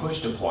easy push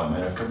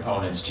deployment of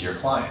components to your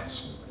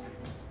clients.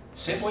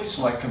 Simply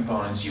select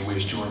components you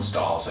wish to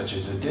install, such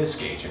as a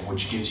disk agent,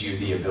 which gives you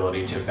the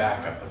ability to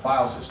back up the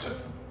file system.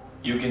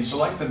 You can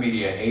select the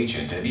media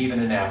agent and even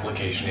an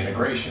application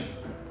integration.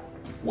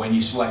 When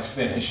you select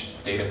Finish,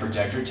 Data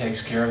Protector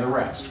takes care of the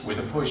rest with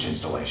a push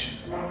installation.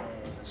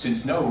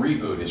 Since no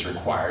reboot is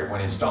required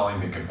when installing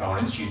the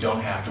components, you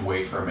don't have to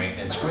wait for a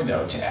maintenance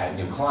window to add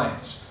new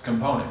clients,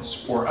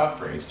 components, or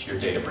upgrades to your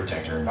Data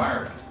Protector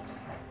environment.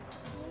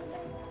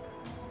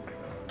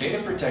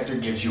 Data Protector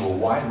gives you a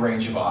wide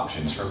range of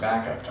options for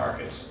backup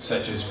targets,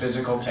 such as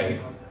physical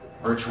tape,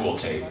 virtual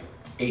tape,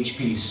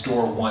 HP's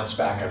Store Once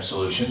backup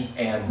solution,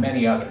 and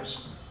many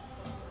others.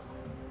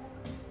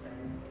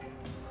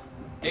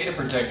 Data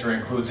Protector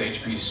includes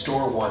HP's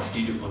Store Once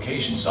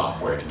deduplication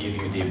software to give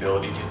you the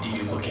ability to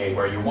deduplicate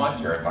where you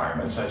want your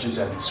environment, such as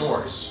at the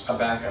source, a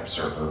backup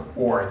server,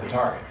 or at the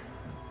target.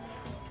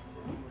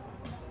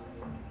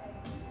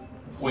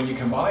 When you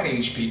combine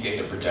HP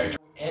Data Protector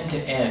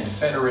end-to-end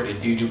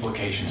federated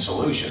deduplication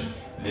solution,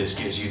 This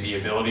gives you the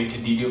ability to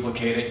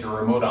deduplicate at your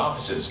remote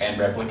offices and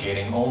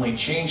replicating only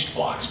changed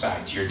blocks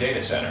back to your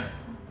data center.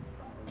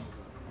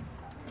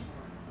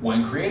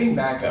 When creating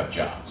backup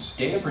jobs,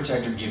 Data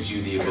Protector gives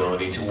you the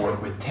ability to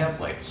work with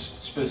templates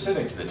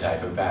specific to the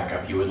type of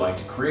backup you would like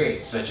to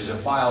create, such as a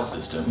file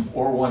system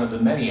or one of the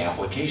many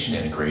application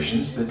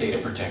integrations that Data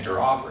Protector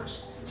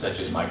offers,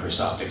 such as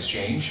Microsoft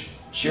Exchange,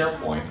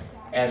 SharePoint,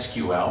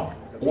 SQL,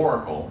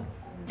 Oracle,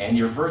 and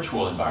your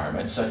virtual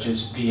environments such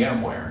as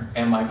VMware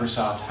and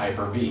Microsoft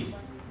Hyper-V.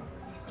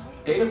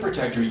 Data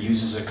Protector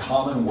uses a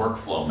common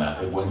workflow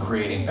method when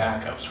creating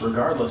backups,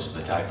 regardless of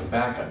the type of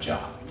backup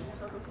job.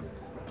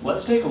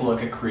 Let's take a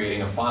look at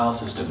creating a file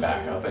system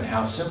backup and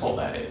how simple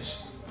that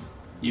is.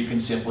 You can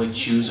simply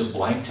choose a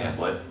blank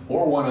template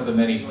or one of the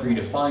many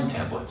predefined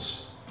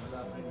templates.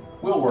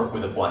 We'll work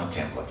with a blank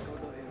template.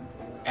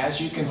 As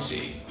you can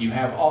see, you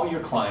have all your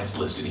clients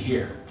listed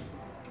here.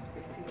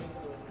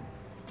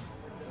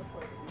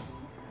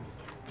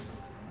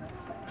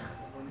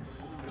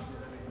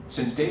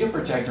 Since Data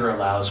Protector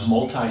allows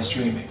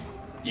multi-streaming,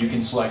 you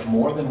can select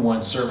more than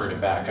one server to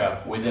back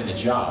up within a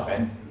job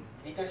and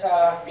Dito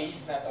sa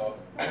phase na to,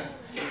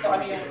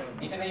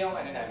 dito na yung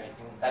ano namin,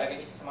 yung talaga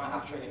isa sa mga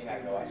actual na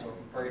ginagawa. So,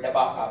 for the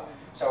backup,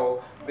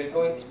 so we'll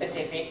go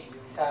specific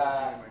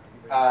sa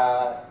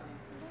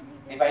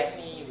device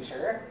ni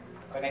user,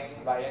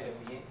 connecting via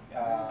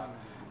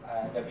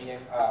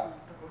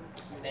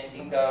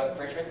connecting the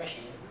virtual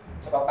machine.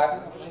 So,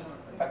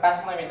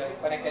 pagpasok namin doon,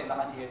 connected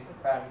na kasi yun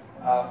from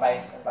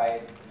bytes to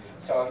bytes.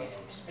 So,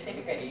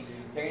 specifically,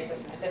 there is a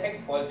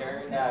specific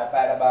folder na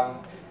para bang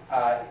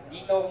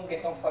ditong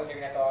gitong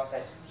folder na to sa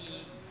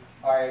C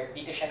or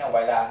dito siya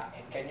nawala.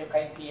 And can you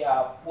kindly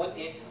put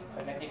it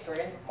on a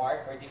different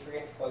mark or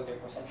different folder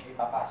kung saan siya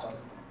ipapasok.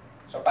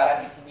 So para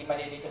at least hindi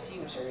malilito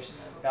si users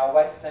na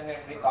once na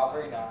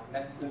recover na,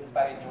 nandun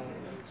pa rin yung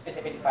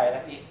specific file,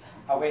 at least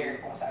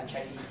aware kung saan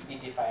siya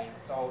i-define.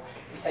 So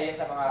isa yan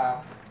sa mga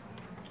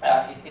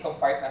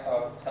itong part na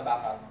to sa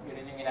backup.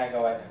 Yun yung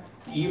ginagawa namin.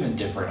 even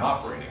different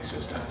operating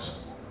systems.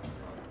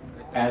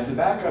 As the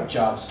backup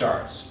job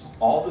starts,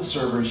 all the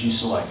servers you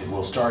selected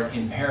will start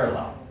in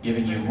parallel,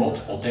 giving you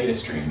multiple data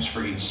streams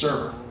for each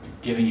server,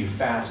 giving you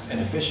fast and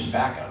efficient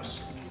backups.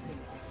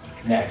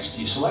 Next,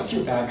 you select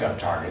your backup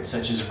target,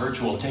 such as a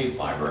virtual tape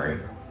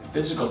library,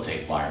 physical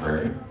tape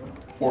library,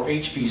 or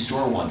HP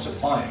Store Once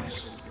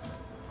appliance.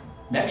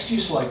 Next, you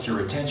select your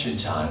retention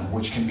time,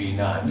 which can be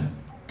none,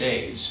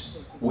 days,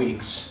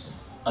 weeks,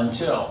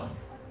 until,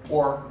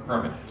 or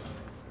permanent.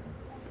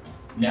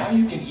 Now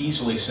you can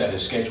easily set a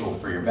schedule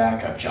for your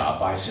backup job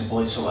by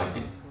simply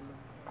selecting.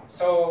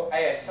 So,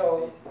 ayan.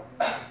 So,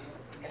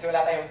 kasi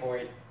wala tayong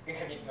board.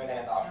 Gagamitin ko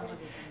na ito actually.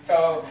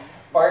 So,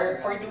 for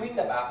doing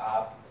the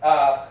backup,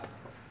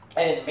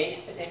 and may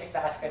specific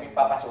na kasi kami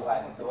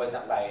papasukan doon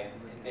na client,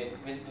 and then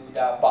we'll do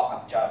the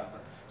backup job.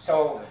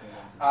 So,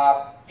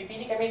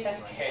 pipili kami sa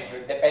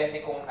schedule,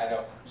 depende kung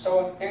ano.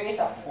 So, there is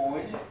a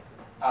full,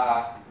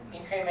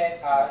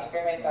 incremental,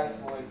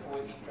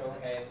 full intro,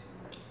 and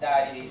the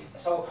days.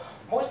 So,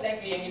 most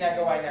likely, ang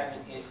ginagawa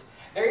namin is,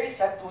 there is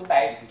two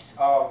types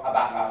of a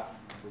backup.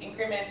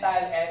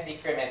 Incremental and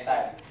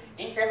decremental.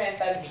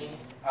 Incremental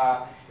means,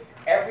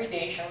 every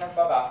day siyang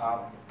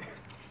nagbabackup,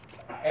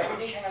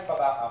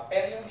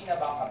 pero yung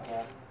binabackup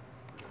niya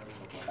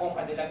is kung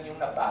ano lang yung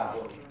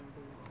nabago.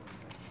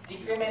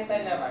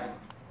 Decremental naman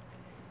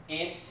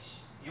is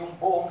yung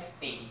buong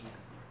state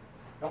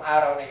nung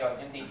araw na yon,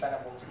 yung data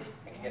ng buong state.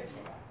 Nagigets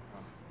nyo ba?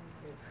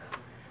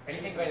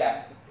 Ulitin ko lang.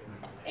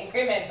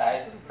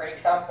 Incremental, for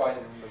example,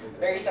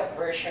 there is a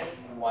version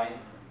 1.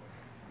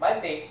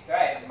 Monday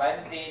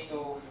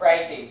to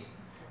Friday.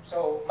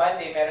 So,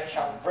 Monday, meron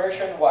siyang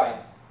version 1,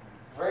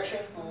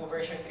 version 2,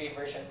 version 3,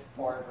 version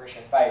 4,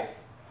 version 5.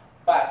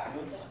 But,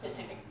 dun sa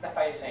specific na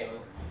file na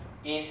yun,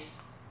 is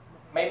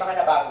may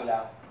mga nabago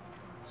lang.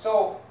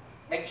 So,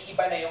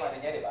 nag-iiba na yung ano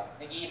niya, di ba?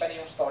 Nag-iiba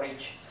na yung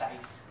storage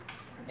size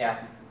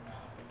niya.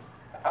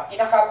 Ang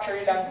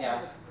ina-capture lang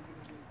niya,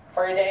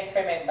 for the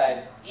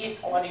incremental, is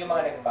kung ano yung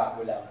mga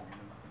nagbago lang.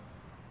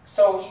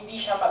 So,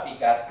 hindi siya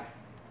mabigat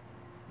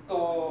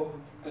to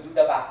do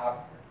the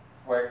backup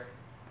work.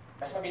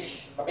 Mas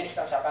mabilis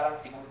lang siya, parang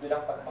segundo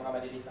lang pag mga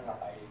maliliit lang na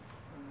file,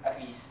 at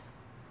least.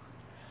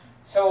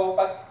 So,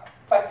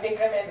 pag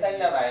decremental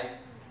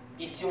naman,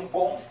 is yung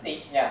buong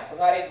state niya.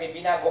 Kunwari, may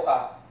binago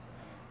ka,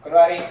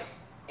 kunwari,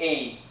 A,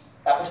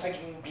 tapos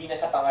naging B na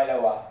sa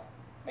pangalawa,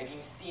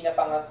 naging C na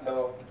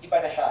pangatlo,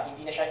 nag-iba na siya,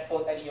 hindi na siya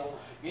totally yung,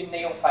 yun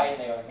na yung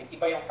file na yun,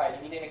 nag-iba yung file,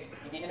 hindi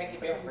na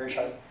nag-iba yung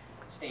version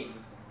state,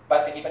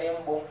 but nag-iba na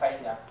yung buong file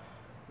niya,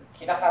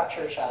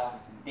 kina-capture siya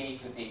day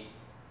to day.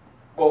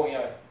 Buong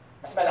yun.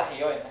 Mas malaki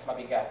yun, mas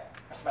mabigat,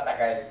 mas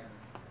matagal.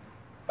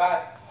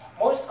 But,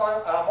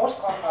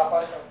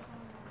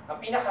 ang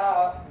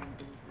pinaka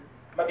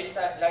mabilis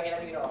na lagi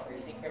namin ino-offer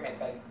is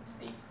incremental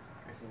state.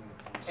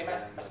 Kasi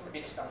mas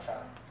mabilis lang siya.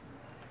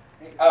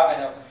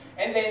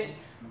 And then,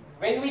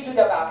 when we do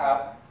the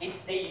backup,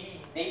 it's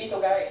daily. Daily to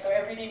guys. So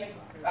every day,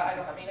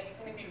 kami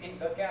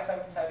nagpipindot. Kaya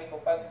sabi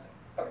ko, pag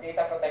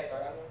data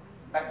protector, ang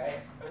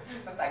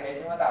tagal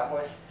yung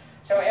matapos.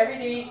 So every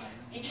day,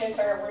 each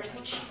servers,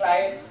 each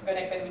clients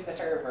connected with the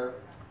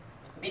server,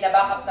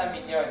 binabackup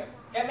namin yun.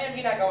 Kaya may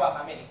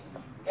ginagawa kami.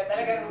 Kaya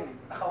talagang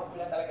nakaupo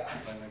lang talaga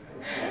kami.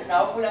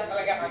 Nakaupo lang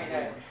talaga kami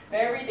na. So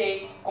every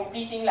day,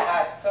 completing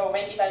lahat. So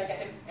may kita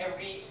kasi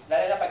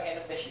lalo na pag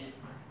end of the shift,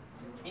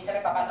 minsan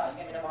nagpapasakas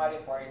kami ng mga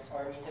reports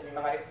or minsan may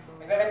mga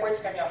nagre-reports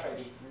kami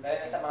actually, lalo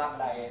na sa mga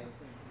clients.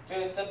 So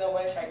to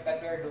double check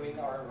that we are doing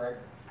our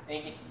work,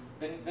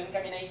 doon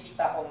kami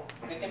nakikita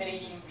doon kami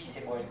nagiging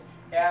visible.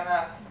 Kaya nga,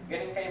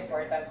 ganun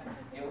ka-important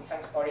yung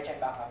isang storage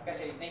and backup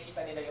kasi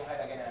nakikita nila yung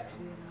halaga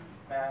namin.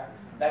 Na,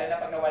 lalo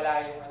na pag nawala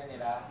yung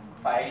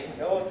file,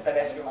 the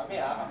rescue kami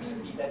kami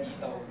yung bida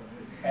dito.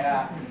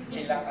 Kaya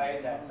chill lang kayo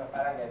dyan. So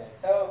parang ganun.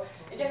 So,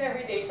 each and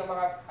every day sa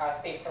mga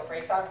states. So for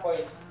example,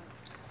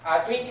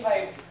 25,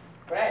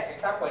 for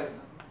example,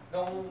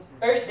 nung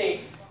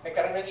Thursday,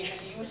 nagkaroon ng issue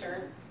si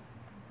user,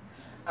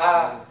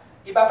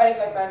 ibabalik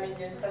lang namin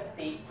yun sa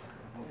state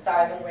kung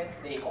saan nung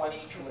Wednesday, kung ano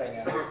yung itsura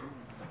niya.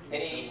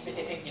 Then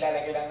specific,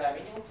 ilalagay lang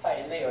namin yung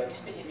file na yun,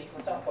 specific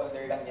kung saan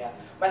folder lang niya,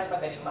 mas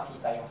madaling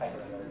makita yung file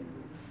na yun.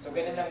 So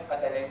ganun lang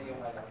kadali yung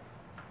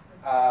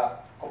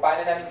kung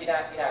paano namin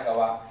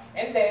ginagawa.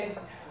 And then,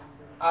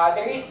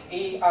 there is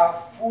a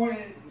full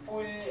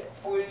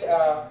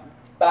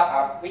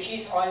backup, which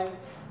is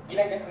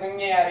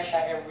nangyayari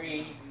siya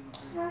every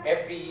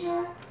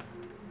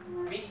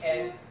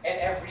weekend and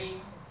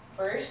every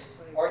first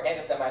or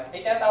end of the month.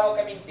 May tinatawag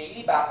kaming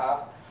daily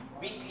backup,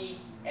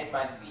 weekly, and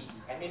monthly.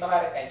 And may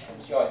mga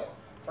retentions yun.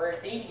 For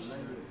daily,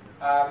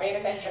 may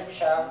retention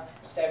siya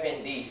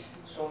 7 days.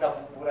 So,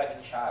 nabubura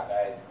din siya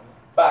agad.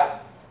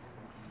 But,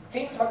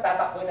 since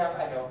magtatakbo ng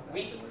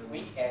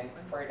weekend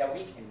for the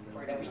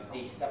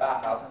weekdays na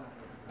backup,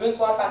 doon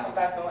po ang pasok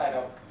lahat ng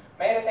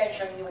may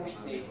retention yung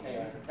weekdays na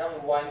yun ng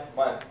 1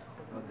 month.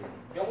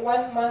 Yung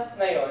 1 month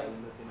na yun,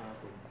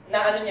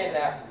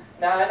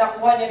 na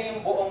nakuha niya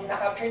yung buong,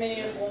 na-capture na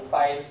niya yung buong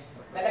file,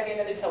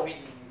 nalagay na din sa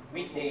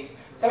weekdays.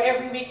 So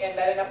every weekend,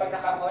 lalo na pag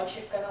naka-on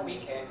shift ka ng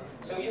weekend,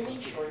 so you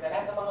make sure na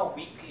lahat ng mga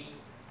weekly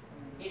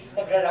is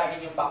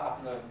nagraragin yung backup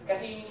nun.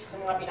 Kasi yun is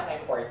mga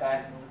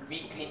pinaka-important,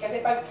 weekly.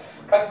 Kasi pag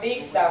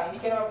days lang, hindi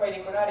ka naman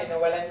pwedeng kunwari,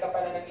 nawalan ka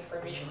pala ng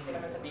information, hindi ka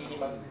naman sa daily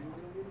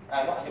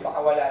kasi baka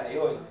wala na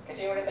yun.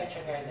 Kasi yung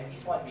retention nga niya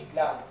is 1 week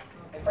lang.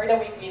 And for the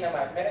weekly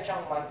naman, meron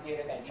siyang monthly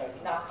retention,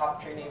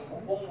 naka-capture na yung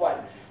buong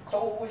one.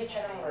 So, uulit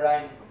siya ng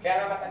run.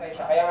 Kaya nga matagal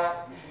siya. Kaya nga,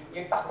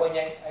 yung takbo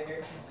niya is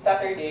either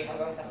Saturday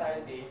hanggang sa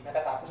Sunday,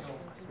 natatapos yung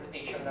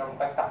rotation ng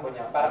pagtakbo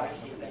niya para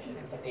ma-save na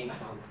siya sa day.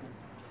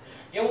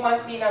 Yung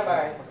monthly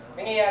naman,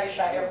 nangyayari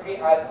siya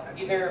every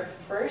either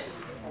first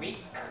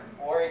week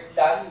or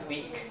last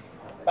week.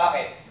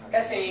 Bakit?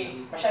 Kasi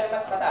masyado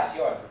mas mataas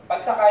yun.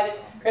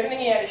 Pero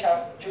nangyayari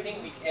siya during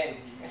weekend.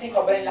 Kasi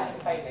sobrang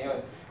laking file na yun.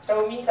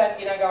 So minsan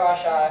ginagawa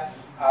siya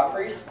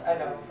first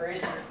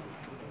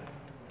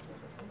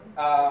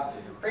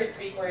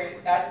week or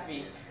last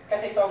week.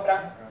 Kasi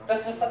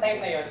tapos sa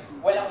time na yun,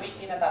 walang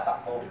weekly na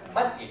tatakbo,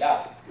 monthly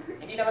lang.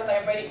 Hindi naman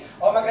tayo pwedeng,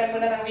 mag-run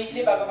muna ng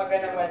weekly bago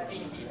mag-run ng monthly.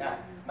 Hindi na.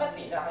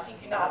 Monthly na kasi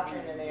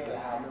kina-capture na yung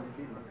lahat.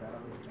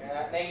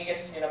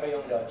 Nagigets nyo na ba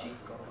yung logic?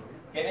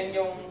 Ganun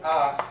yung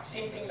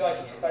simpleng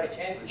logic sa storage.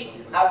 And it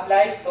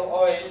applies to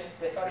all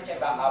the storage and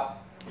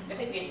backup.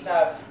 Kasi it's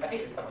na, at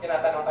least pag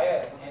tinatanong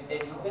kayo, and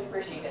then you will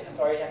proceed as a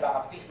storage and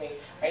backup, at least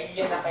may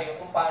idea na kayo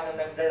kung paano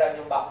nag-run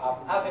yung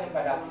backup. Ganun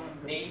pala,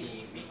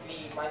 daily,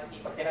 weekly, monthly.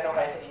 Pag tinanong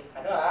kayo sa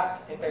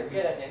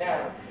interview, alam niya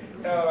na.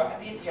 So, at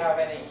least you have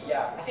an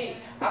idea.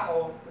 Kasi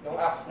ako, nung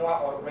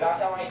ako, wala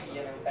kasi akong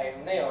idea ng time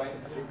na yon,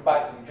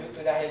 but due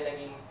to dahil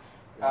naging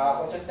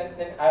consultant,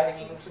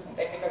 naging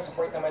technical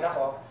support naman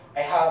ako,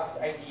 I have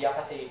idea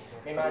kasi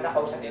may mga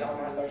nakausap din ako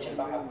mga storage and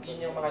backup.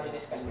 Yun yung mga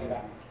diniscuss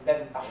nila.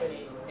 That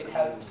actually, it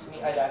helps me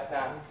a lot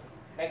na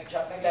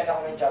nag-land ako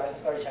ng job as a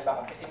storage and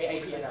backup kasi may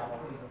idea na ako.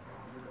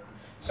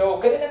 So,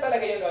 ganun na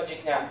talaga yung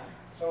logic niya.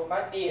 So,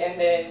 monthly, and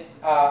then,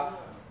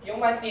 yung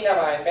monthly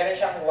naman, meron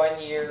siyang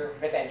 1-year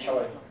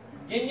retention.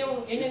 Yun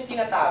yung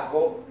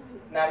tinatago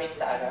namin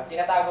sa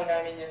tinatago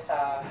namin yun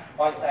sa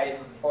on-site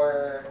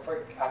for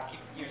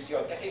keep use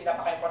yun. Kasi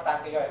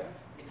napaka-importante yun.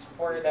 It's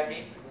for the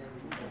risk.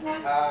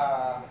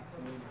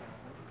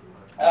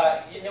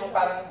 Yun yung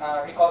parang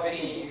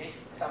recovery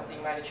risk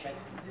something management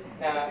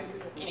na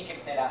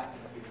kinikip nila.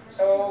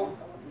 So,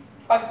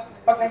 pag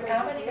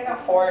nagkamali ka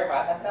ng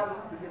format at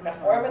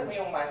na-format mo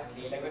yung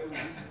monthly, lagot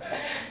ka.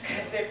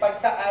 Kasi pag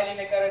sakaling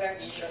nagkaroon ng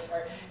issues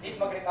or need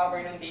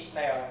mag-recover ng date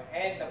na yun,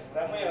 and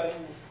nabura mo yun,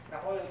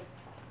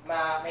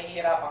 may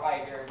hirapan ka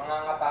either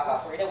mangangapa ka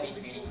for the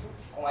weekly,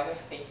 kung anong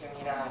state yung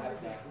hinahanap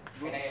niya.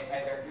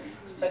 Either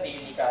sa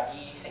daily ka,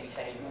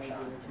 iisa-isahin mo siya.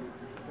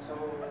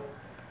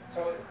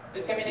 So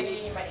doon kami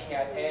nagiging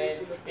maingat,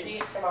 and yun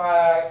is sa mga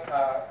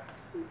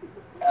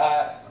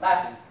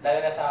tasks, lalo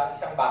na sa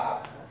isang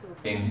backup.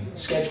 In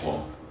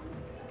schedule.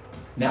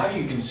 Now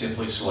you can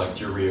simply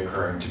select your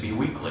reoccurring to be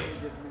weekly.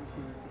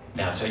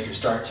 Now set your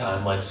start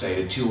time, let's say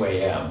to 2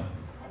 a.m.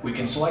 We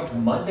can select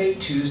Monday,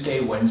 Tuesday,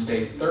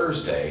 Wednesday,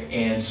 Thursday,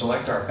 and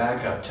select our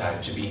backup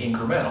type to be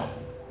incremental.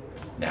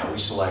 Now we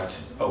select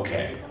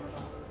OK.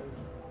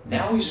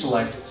 Now we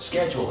select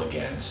Schedule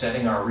again,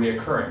 setting our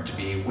reoccurring to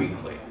be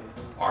weekly,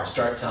 our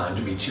start time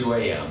to be 2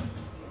 a.m.,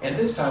 and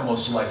this time we'll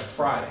select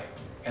Friday,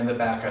 and the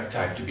backup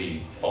type to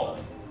be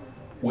full.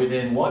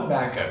 Within one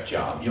backup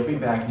job, you'll be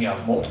backing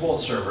up multiple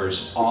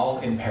servers all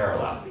in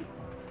parallel.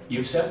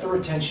 You've set the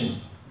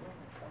retention.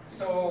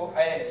 So,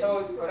 ayan.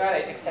 So,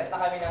 kunwari, nag-set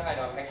na kami ng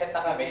nag-set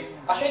na kami.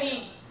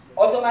 Actually,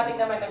 automatic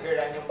naman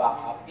nag-run yung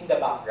backup in the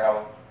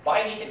background.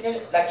 Baka inisip nyo,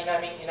 lagi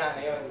namin inaano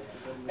yun.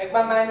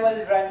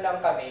 Nagma-manual run lang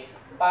kami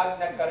pag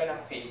nagkaroon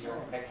ng failure,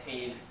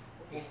 nag-fail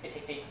yung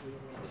specific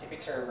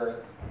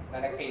server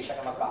na nag-fail siya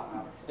na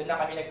mag-backup. Doon na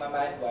kami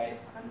nagma-manual.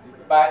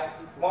 But,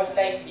 most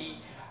likely,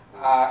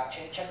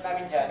 check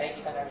namin dyan,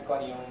 nakikita namin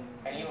kung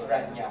ano yung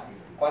run niya,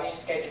 kung ano yung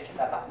schedule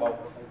siya tatakbo.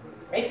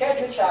 May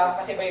schedule siya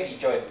kasi by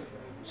region.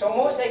 So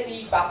most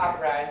likely,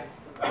 backup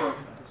runs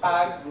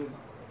pag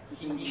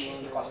hindi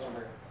shift yung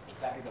customer.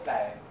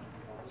 Ikla.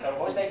 So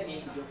most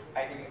likely,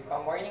 either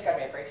pag morning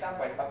kami, for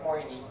example, pag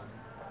morning,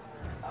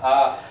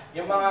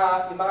 yung mga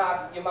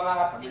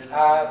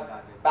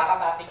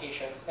backup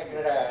applications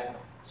nag-run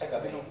sa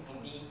gabi,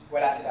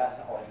 wala sila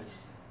sa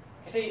office.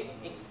 Kasi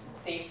it's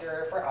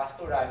safer for us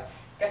to run.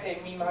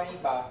 Kasi may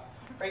mga iba,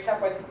 for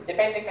example,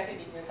 depende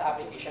kasi dito sa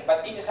application.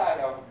 But dito sa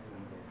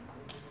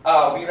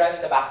we run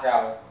in the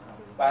background.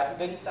 But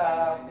dun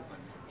sa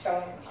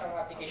isang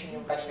application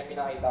yung kanina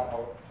pinakita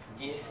ko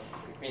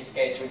is may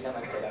schedule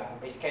naman sila.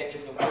 May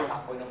schedule yung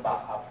takbo ng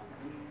backup.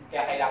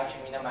 Kaya kailangan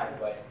siya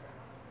minamanual.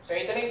 So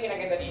ito lang yung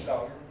kinaganda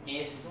dito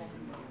is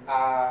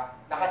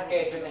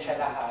naka-schedule na siya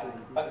lahat.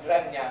 Pag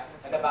run niya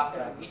sa the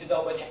background,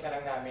 i-double check na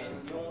lang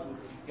namin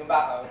yung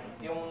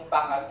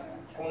backup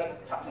kung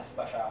nag-success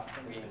ba siya o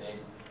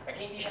hindi. Pag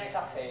hindi siya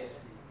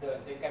nag-success,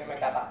 doon kami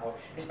magtatakbo.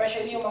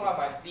 Especially yung mga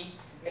monthly,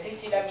 kasi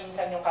sila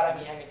minsan yung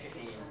karamihan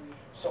nag-fail.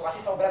 So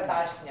kasi sobrang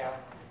taas niya,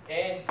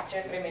 and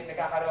syempre may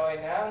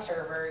nagkakaroon ng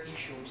server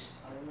issues.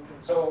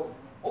 So,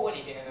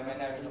 uulitin na naman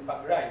namin yung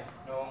pag-run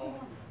nung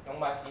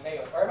monthly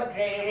na yun. Or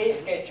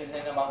mag-reschedule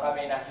na naman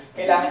kami na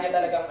kailangan niya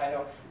talagang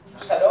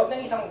sa loob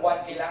ng isang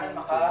buwan, kailangan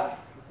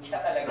maka-isa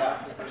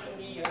talaga. Kasi pag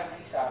hindi yun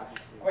naka-isa,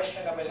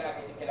 questionable na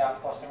natin kailangan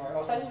customer.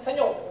 O saan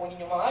nyo kukunin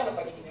yung mga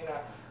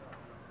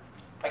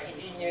pag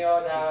hindi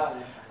nyo na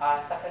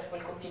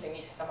successful complete ang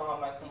isa sa mga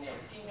monthly na yun.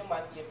 Kasi yung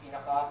monthly yung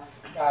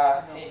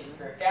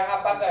pinaka-secure. Kaya nga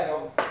pag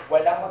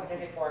walang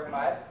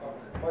magre-reformat o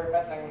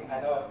format ng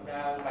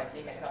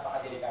monthly kasi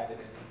napaka-delikado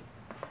din.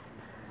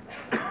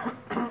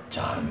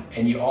 Time,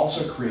 and you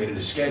also created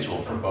a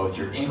schedule for both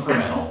your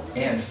incremental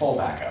and full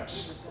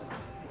backups.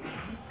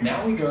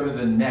 Now we go to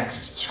the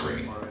next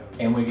screen,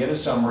 and we get a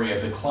summary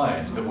of the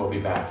clients that we'll be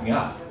backing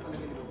up.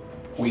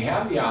 We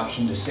have the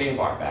option to save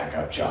our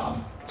backup job,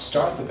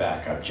 start the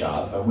backup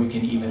job, and we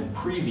can even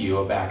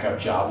preview a backup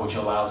job, which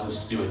allows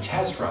us to do a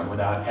test run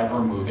without ever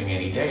moving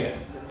any data.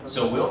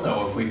 So we'll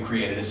know if we've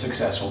created a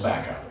successful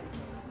backup.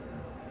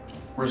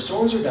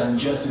 Restores are done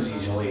just as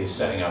easily as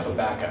setting up a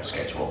backup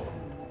schedule.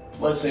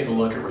 Let's take a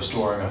look at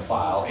restoring a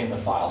file in the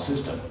file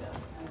system.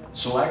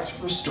 Select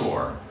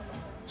Restore,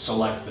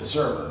 select the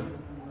server,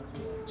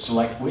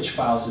 select which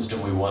file system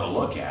we want to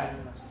look at,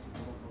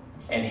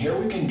 and here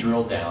we can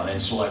drill down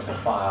and select the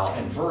file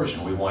and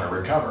version we want to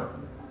recover.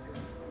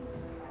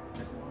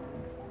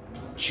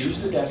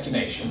 Choose the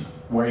destination,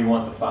 where you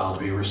want the file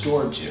to be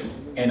restored to,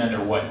 and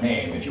under what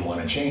name if you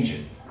want to change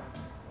it.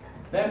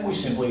 Then we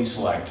simply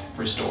select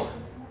Restore.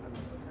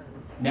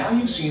 Now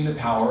you've seen the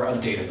power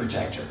of Data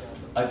Protector,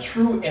 a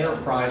true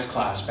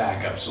enterprise-class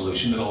backup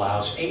solution that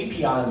allows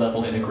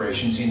API-level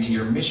integrations into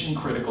your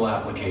mission-critical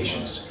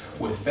applications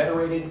with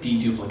federated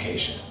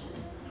deduplication.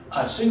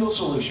 A single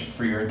solution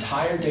for your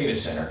entire data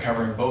center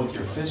covering both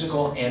your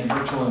physical and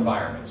virtual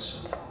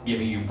environments,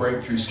 giving you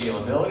breakthrough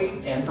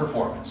scalability and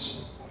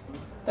performance.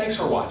 Thanks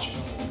for watching.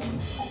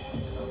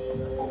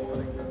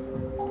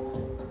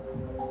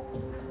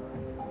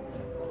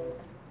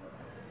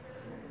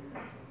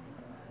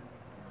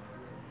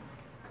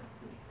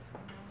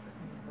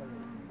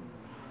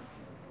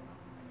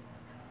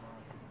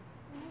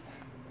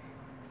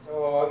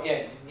 So,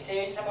 yan. Isa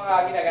yun sa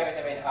mga ginagamit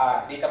namin,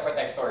 data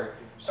protector.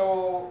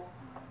 So,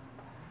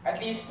 at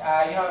least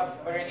you have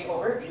already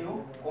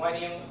overview kung ano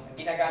yung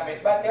ginagamit.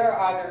 But there are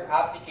other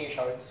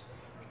applications.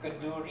 You could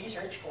do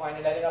research kung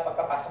ano, lalo na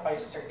pagpapasok kayo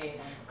sa certain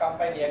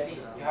company, at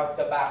least you have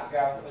the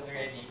background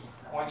already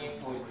kung ano yung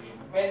tool.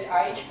 Well,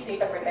 HP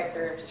Data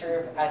Protector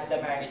serve as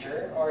the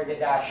manager or the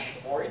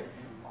dashboard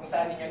kung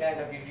saan ninyo na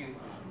na-review.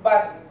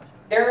 But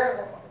there are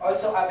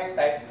also other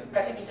type,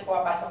 kasi minsan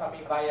pumapasok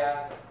kami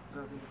via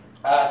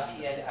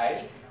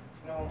CLI.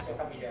 Sino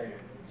familiar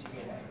yun?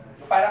 CLI.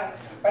 Parang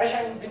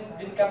siyang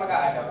dun ka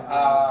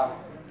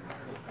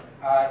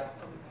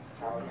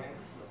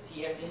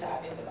CMD sa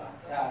atin, diba?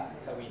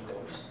 Sa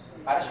Windows.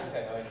 Para siyang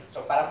ganun.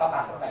 So parang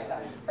papasok tayo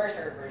sa per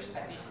servers,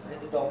 at least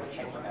double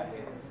checking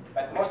natin.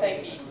 But most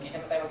likely, hindi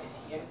naman tayo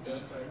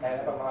magsi-CMD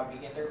dahil pag mga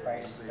big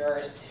enterprise, there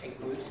are specific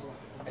tools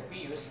that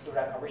we use to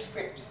run our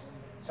scripts.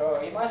 So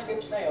yung mga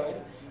scripts na yun,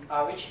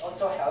 which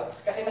also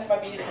helps kasi mas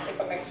mabilis kasi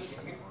pag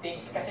nag-i-script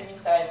things kasi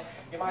minsan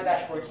yung mga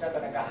dashboards na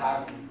to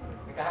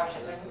nag-hang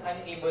siya, so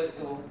unable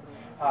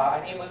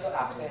to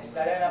access,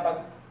 lalo na pag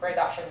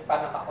production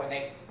pa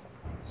naka-connect,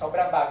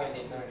 sobrang bagal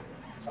din nun.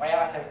 So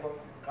kaya kasi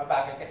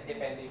mabagal kasi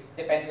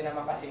depende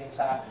naman kasi yun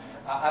sa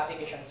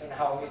applications and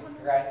how it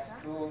runs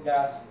through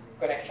the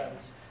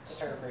connections sa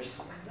servers.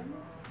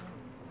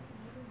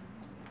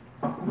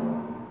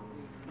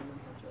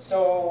 So,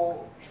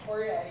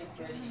 before I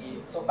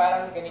proceed, so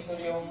parang ganito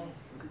yung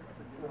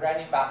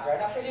running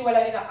background. Actually,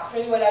 wala rin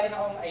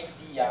akong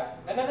idea.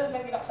 Nanonood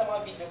lang din ako sa mga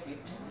video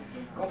clips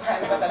kung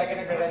paano ba talaga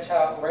nag-run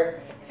siya work.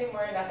 Kasi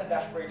more nasa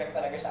dashboard lang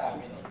talaga sa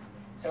amin eh.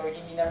 So,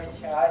 hindi namin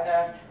siya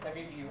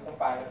na-review kung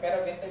paano.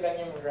 Pero ganito lang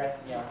yung run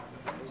niya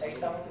sa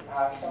isang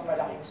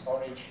malaking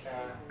storage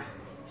na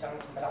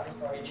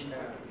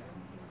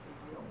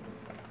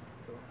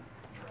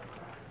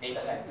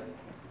data center.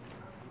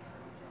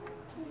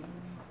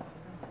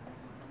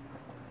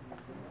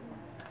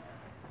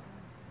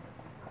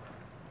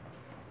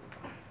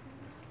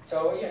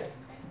 So, yun.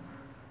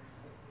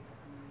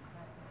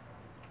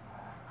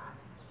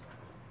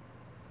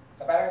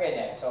 So, parang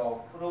ganyan.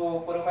 So,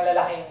 puro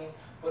malalaking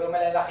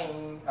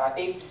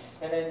tapes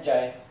na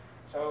nandyan.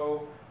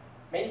 So,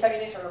 may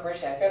sarili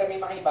servers yan, pero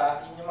may mga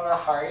iba, yun yung mga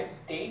hard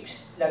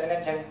tapes, lalo na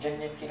dyan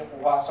yung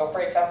kinukuha. So,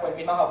 for example,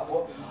 may mga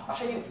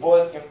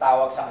vault yung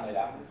tawag sa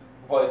kanila.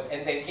 Vault.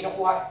 And then,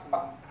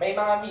 may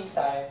mga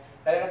minsan,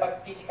 lalo na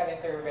pag physical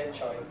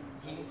intervention,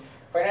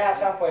 for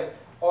example,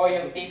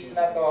 yung tape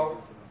na to,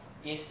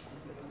 is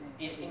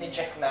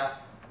in-check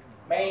na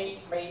may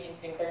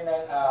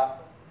internal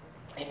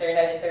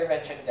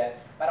intervention dyan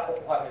para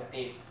kukuha ng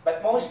tape.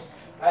 But most,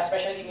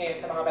 especially ngayon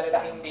sa mga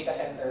malalaking data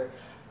center,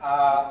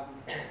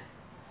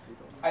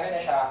 ano na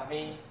siya,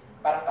 may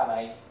parang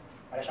kamay,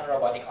 para siyang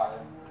robotic arm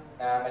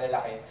na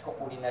malalaki, tapos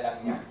kukunin na lang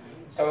niya.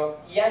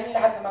 So, yan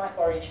lahat ng mga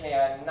storage na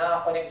yan,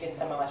 na-connect yun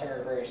sa mga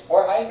servers.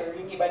 Or either,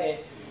 yung iba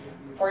din,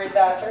 for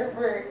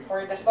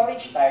the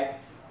storage type,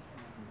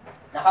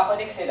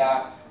 nakakonect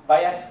sila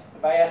via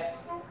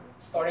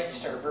storage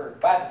server.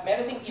 But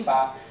meron ding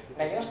iba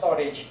na yung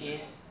storage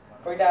is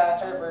for the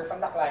server from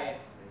the client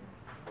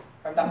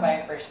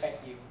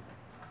perspective.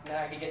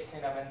 Nagigets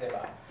nyo naman, di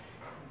ba?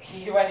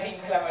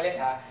 Hihiwalayin ko lang ulit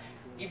ha.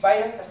 Iba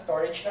yung sa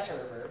storage na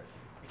server,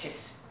 which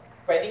is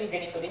pwedeng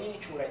ganito din yung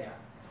itsura niya.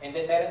 And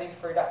then meron din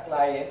for the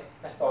client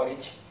na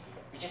storage,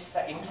 which is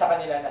sa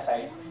kanila na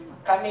side.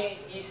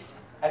 Kami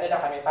is,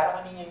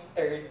 parang kami yung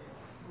third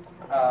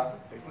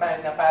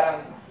man na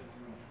parang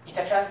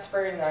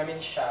ita-transfer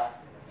namin siya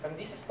from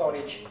this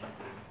storage,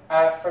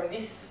 from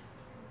this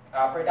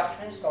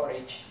production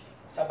storage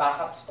sa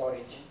backup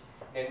storage.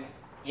 Then,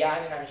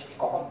 namin siya,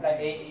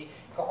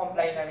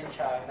 i-comply namin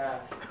siya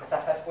na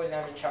successful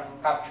namin siyang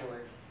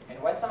capture.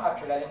 And once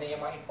na-capture, lalo na yung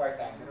mga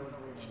important,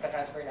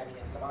 ita-transfer namin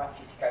yan sa mga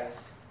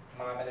physicals,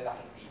 mga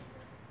malalaking tape.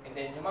 And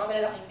then, yung mga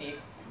malalaking tape,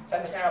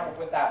 saan ba sila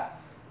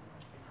napupunta?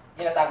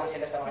 Tinatago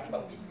sila sa mga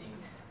ibang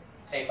buildings,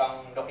 sa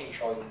ibang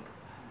location.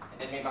 And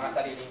then may mga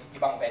sariling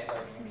ibang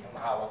vendor yung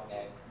mahawak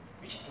na yan,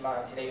 which is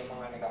sila yung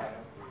mga nag-ano.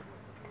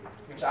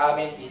 Yung sa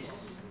amin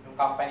is, yung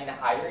company na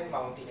Iron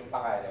Mountain yung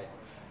pangalan.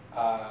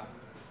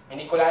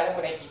 Hindi ko alam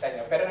kung nakikita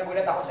nyo, pero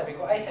nagulat ako, sabi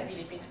ko, ay sa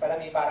Philippines pala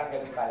may parang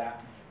ganun pala.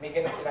 May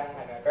ganun silang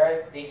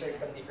pero they serve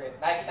from different.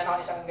 Nakikita na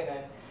ako isang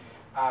ganun,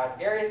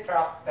 their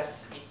truck,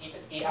 tapos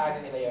i-ano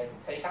nila yun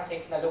sa isang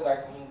safe na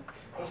lugar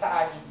kung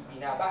saan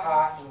hindi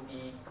binabaha,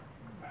 hindi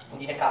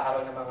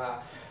nagkakaroon ng mga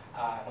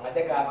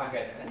daga, mga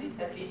ganun.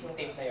 At least yung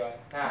tape na yun,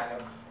 na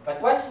ano. But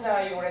once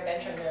na yung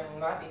retention ng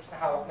mga tapes na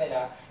hawak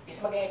nila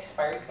is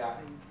mag-expired na,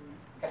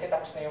 kasi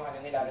tapos na yung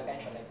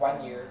retention, like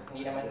 1 year,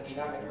 hindi naman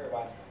ginamit or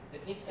what,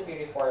 that needs to be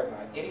reformed,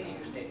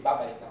 i-reuse din,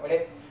 babalik na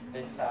ulit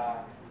dun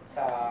sa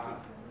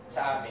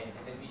amin,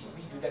 and then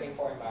we do the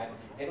reformat,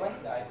 then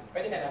once done,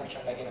 pwede na namin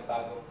siyang lagyan ng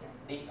bagong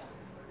data.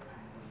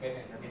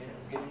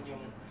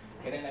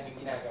 Ganun namin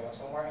ginagawa.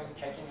 So more on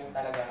checking yung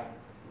talaga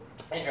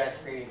and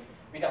transferring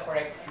with the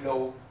correct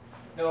flow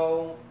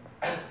nung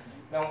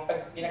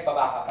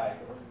pinagbabaka.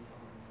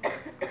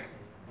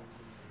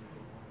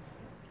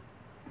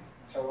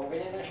 So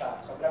ganyan na siya.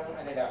 Sobrang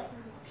lang.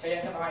 Isa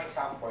yan sa mga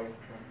example.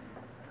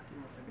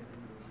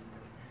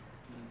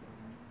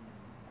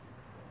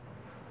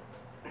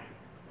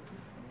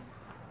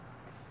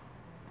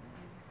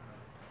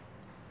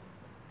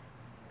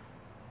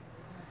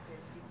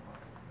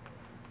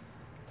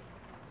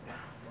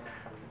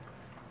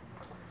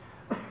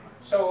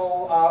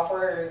 So,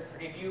 for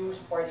review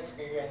support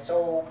experience,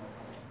 so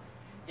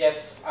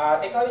yes,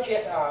 technology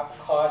has a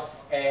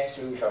cost and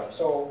solution.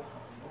 So,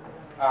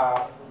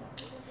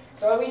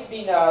 it's always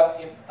been,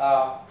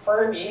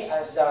 for me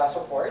as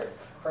support,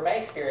 for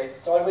my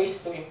experience, it's always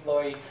to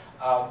employ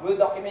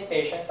good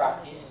documentation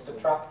practice to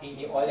track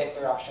all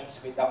interactions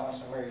with the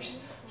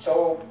customers.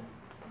 So,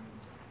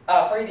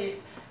 for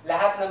this,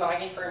 lahat ng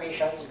mga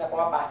informations na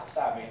pumapasok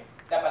sa amin,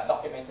 dapat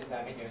documented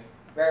namin yun.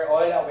 We're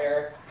all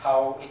aware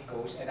how it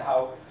goes and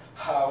how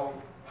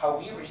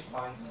we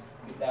respond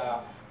with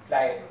the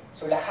client.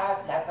 So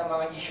lahat ng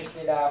mga issues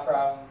nila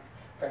from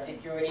from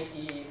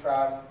security,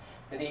 from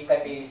the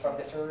database, from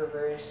the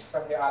servers,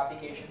 from their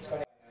applications,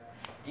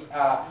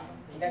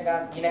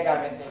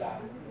 ginagamit nila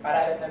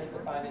para alam namin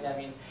kung paano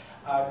namin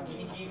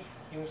ginigive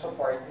yung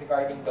support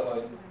regarding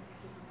doon.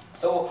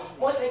 So,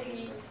 most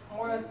likely, it's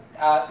more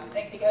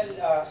technical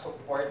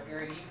support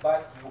purely,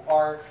 but you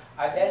are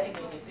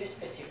designated to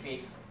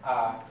specific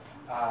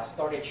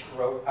storage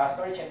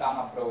and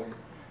backup role.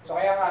 So,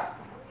 kaya nga,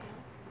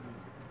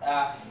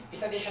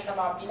 isa din siya sa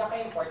mga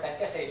pinaka-important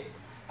kasi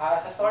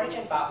sa storage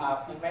and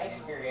backup, in my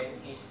experience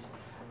is,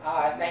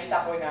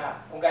 nakita ko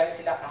na kung gaano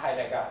sila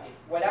kahalaga. If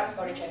walang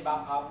storage and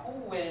backup,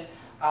 who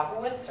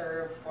will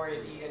serve for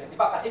the, di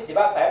ba? Kasi di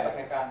ba tayo,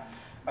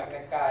 pag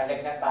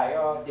nagka-lagnat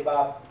tayo, di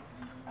ba,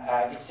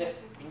 it's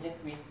just,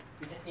 we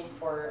just need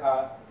for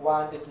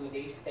 1 to 2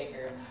 days to take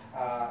a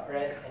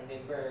rest and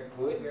then we're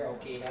good, we're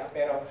okay na.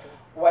 Pero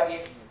what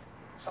if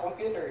sa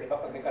computer, di ba,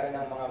 pag nagkaroon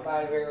ng mga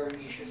malware or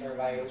issues or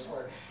virus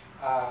or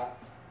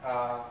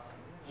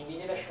hindi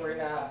nila sure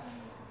na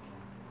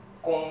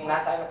kung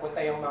nasaan napunta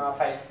yung mga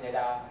files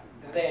nila,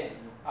 then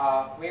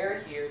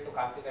we're here to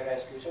come to the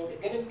rescue. So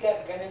ganun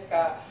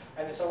ka,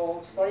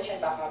 so storage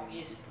and backup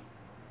is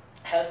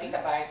helping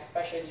the clients,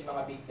 especially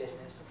mga big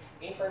business.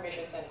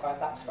 Informations and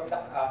contacts from the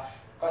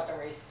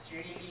customer is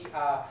really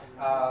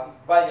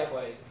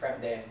valuable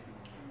from them.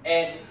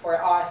 And for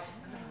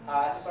us,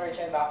 as a storage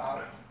and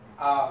backup,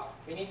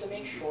 we need to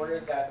make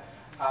sure that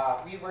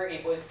we were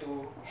able to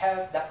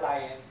help the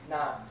client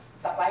na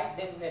sa client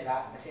din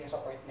nila na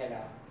sinusupport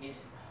nila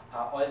is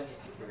all is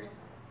secured.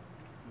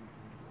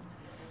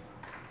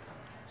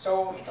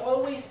 So it's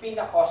always been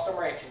a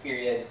customer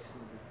experience.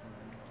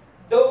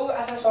 Though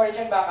as a storage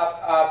and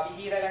backup,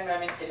 bihira lang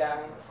namin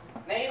silang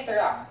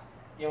na-interact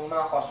yung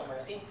mga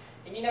customer. Kasi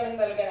hindi naman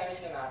talaga namin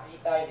sila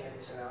nakakita, hindi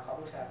namin sila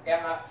nakakausap. Kaya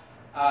nga,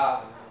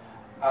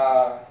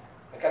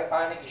 nagkaroon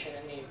pa ng issue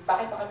na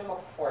bakit pa kami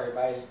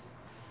mag-formal?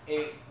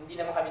 Eh, hindi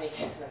naman kami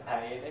nakikita ng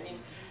tayo. I mean,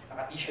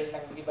 naka-t-shirt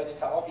lang yung iba din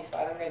sa office,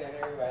 parang gano'n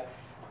or what.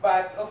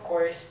 But of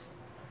course,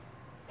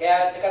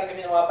 kaya nagkaroon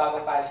kami ng mga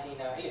bagong policy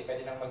na,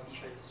 pwede lang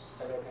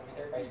mag-t-shirts sa loob ng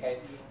enterprise kahit,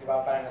 di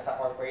ba, parang nasa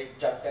corporate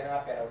job ka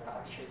na, pero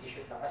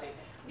naka-t-shirt lang kasi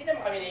hindi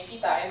naman kami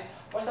nakikita. And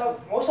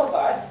most of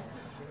us,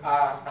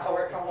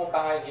 naka-work from home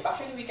pa nga yun.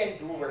 Actually, we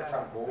can do work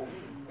from home.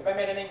 Di ba,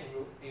 meron na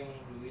yung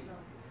rule.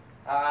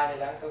 Ano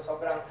lang, so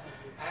sobrang,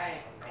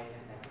 ay,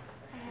 kailan na.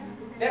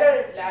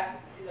 Pero,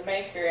 my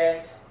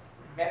experience,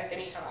 meron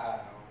kami isang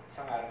araw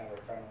na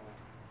work from home.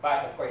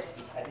 But of course,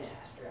 it's a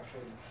disaster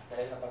actually.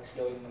 Dahil na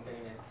pag-slow yung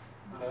internet.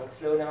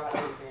 Slow naman kasi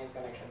yung internet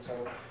connection. So,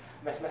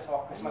 mas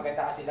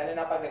maganda kasi, lalo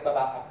na pag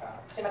nagba-backup ka.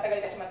 Kasi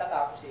matagal kasi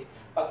matatapos eh.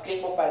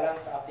 Pag-click mo pa lang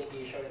sa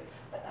application,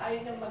 ayaw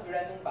niyang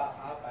mag-run ng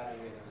backup, parang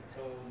gano'n.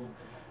 So,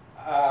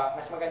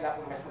 mas maganda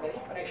kung mas maganda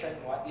yung connection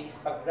mo, at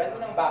least pag-run mo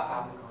ng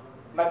backup,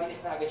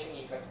 mabilis na agad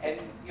yung ikot. And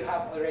you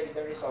have already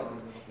the results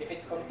if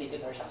it's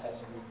completed or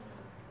successful.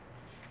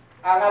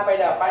 Nga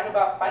pala, paano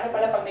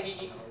pala pag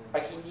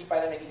hindi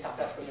pala naging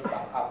successful yung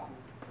backup?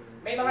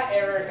 May mga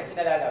error kasi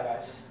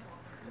nalalabas.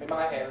 May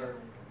mga error.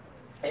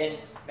 And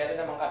meron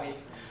naman kaming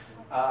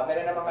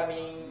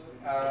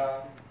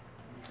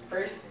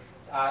first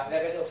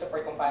level of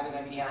support kung paano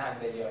namin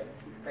i-handle yun.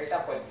 For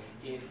example,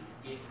 if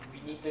we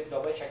need to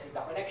double check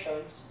the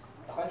connections,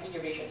 the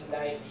configurations of the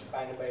IP,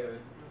 paano ba yun?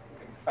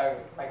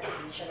 Pag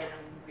hindi siya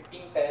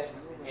nag-ping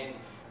test, and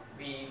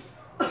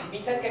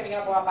minsan kami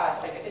nga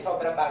pumapasok kasi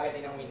sobrang bagal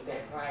din ng winter,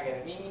 mga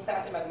ganun. Minsan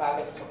kasi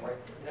magmagal yung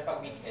support na pag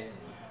weekend.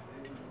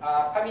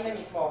 Kami na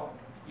mismo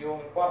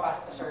yung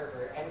pumapasok sa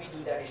server and we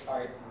do the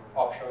restart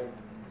option.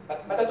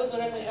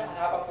 Matututunan mo siya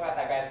habang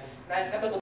tumatagal na